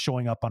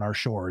showing up on our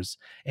shores,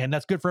 and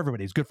that's good for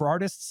everybody. It's good for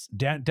artists,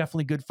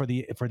 definitely good for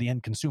the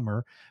end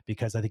consumer,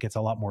 because I think it's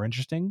a lot more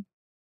interesting,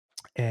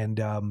 and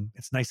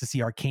it's nice to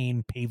see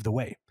Arcane pave the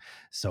way.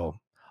 So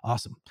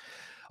awesome.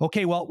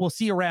 Okay, well, we'll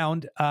see you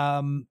around.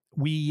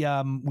 We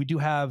do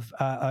have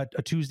a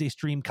Tuesday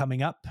stream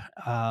coming up,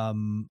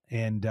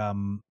 and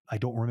I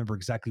don't remember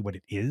exactly what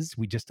it is.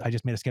 I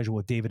just made a schedule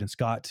with David and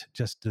Scott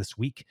just this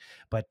week,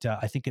 but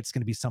I think it's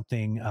going to be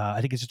something. I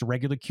think it's just a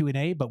regular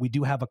Q&A, but we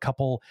do have a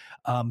couple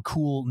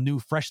cool, new,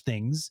 fresh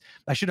things.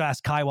 I should have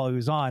asked Khai while he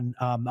was on.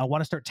 I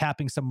want to start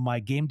tapping some of my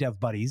game dev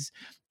buddies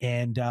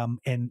and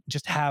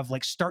just have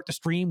start the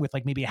stream with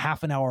maybe a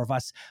half an hour of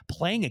us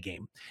playing a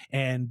game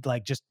and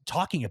just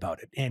talking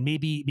about it, and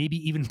maybe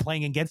even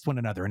playing against one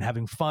another and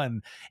having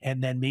fun,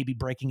 and then maybe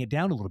breaking it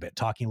down a little bit,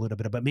 talking a little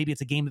bit about, maybe it's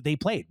a game that they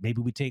played.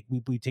 Maybe we take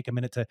a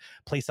minute to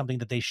play something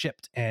that they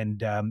shipped,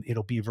 and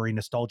it'll be very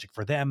nostalgic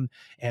for them.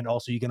 And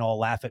also you can all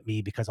laugh at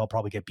me because I'll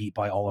probably get beat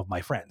by all of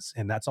my friends,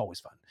 and that's always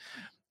fun.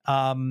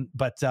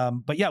 But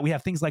yeah, we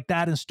have things like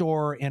that in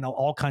store and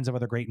all kinds of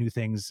other great new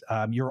things.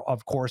 You're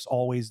of course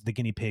always the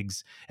guinea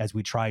pigs as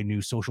we try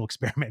new social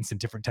experiments and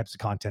different types of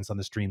contents on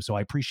the stream. So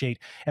I appreciate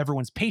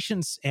everyone's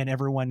patience and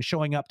everyone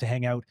showing up to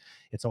hang out.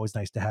 It's always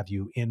nice to have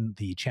you in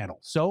the channel.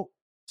 So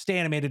stay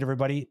animated,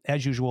 everybody,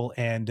 as usual,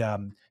 and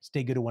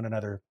stay good to one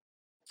another.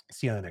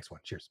 See you on the next one.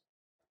 Cheers.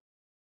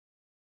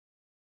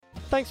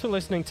 Thanks for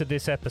listening to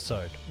this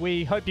episode.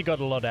 We hope you got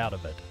a lot out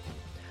of it.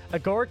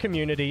 Agora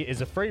Community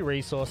is a free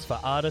resource for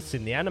artists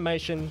in the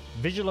animation,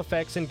 visual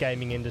effects and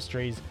gaming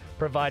industries,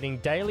 providing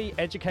daily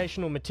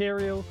educational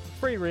material,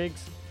 free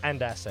rigs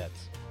and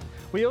assets.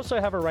 We also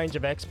have a range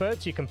of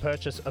experts you can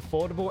purchase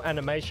affordable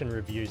animation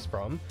reviews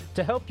from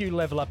to help you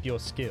level up your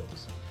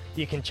skills.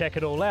 You can check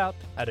it all out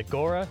at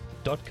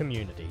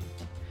agora.community.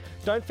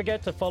 Don't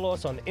forget to follow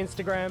us on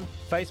Instagram,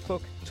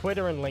 Facebook,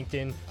 Twitter and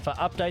LinkedIn for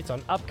updates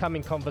on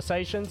upcoming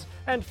conversations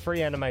and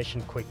free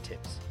animation quick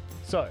tips.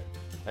 So,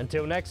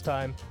 until next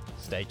time,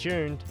 stay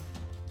tuned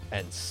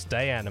and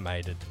stay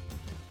animated.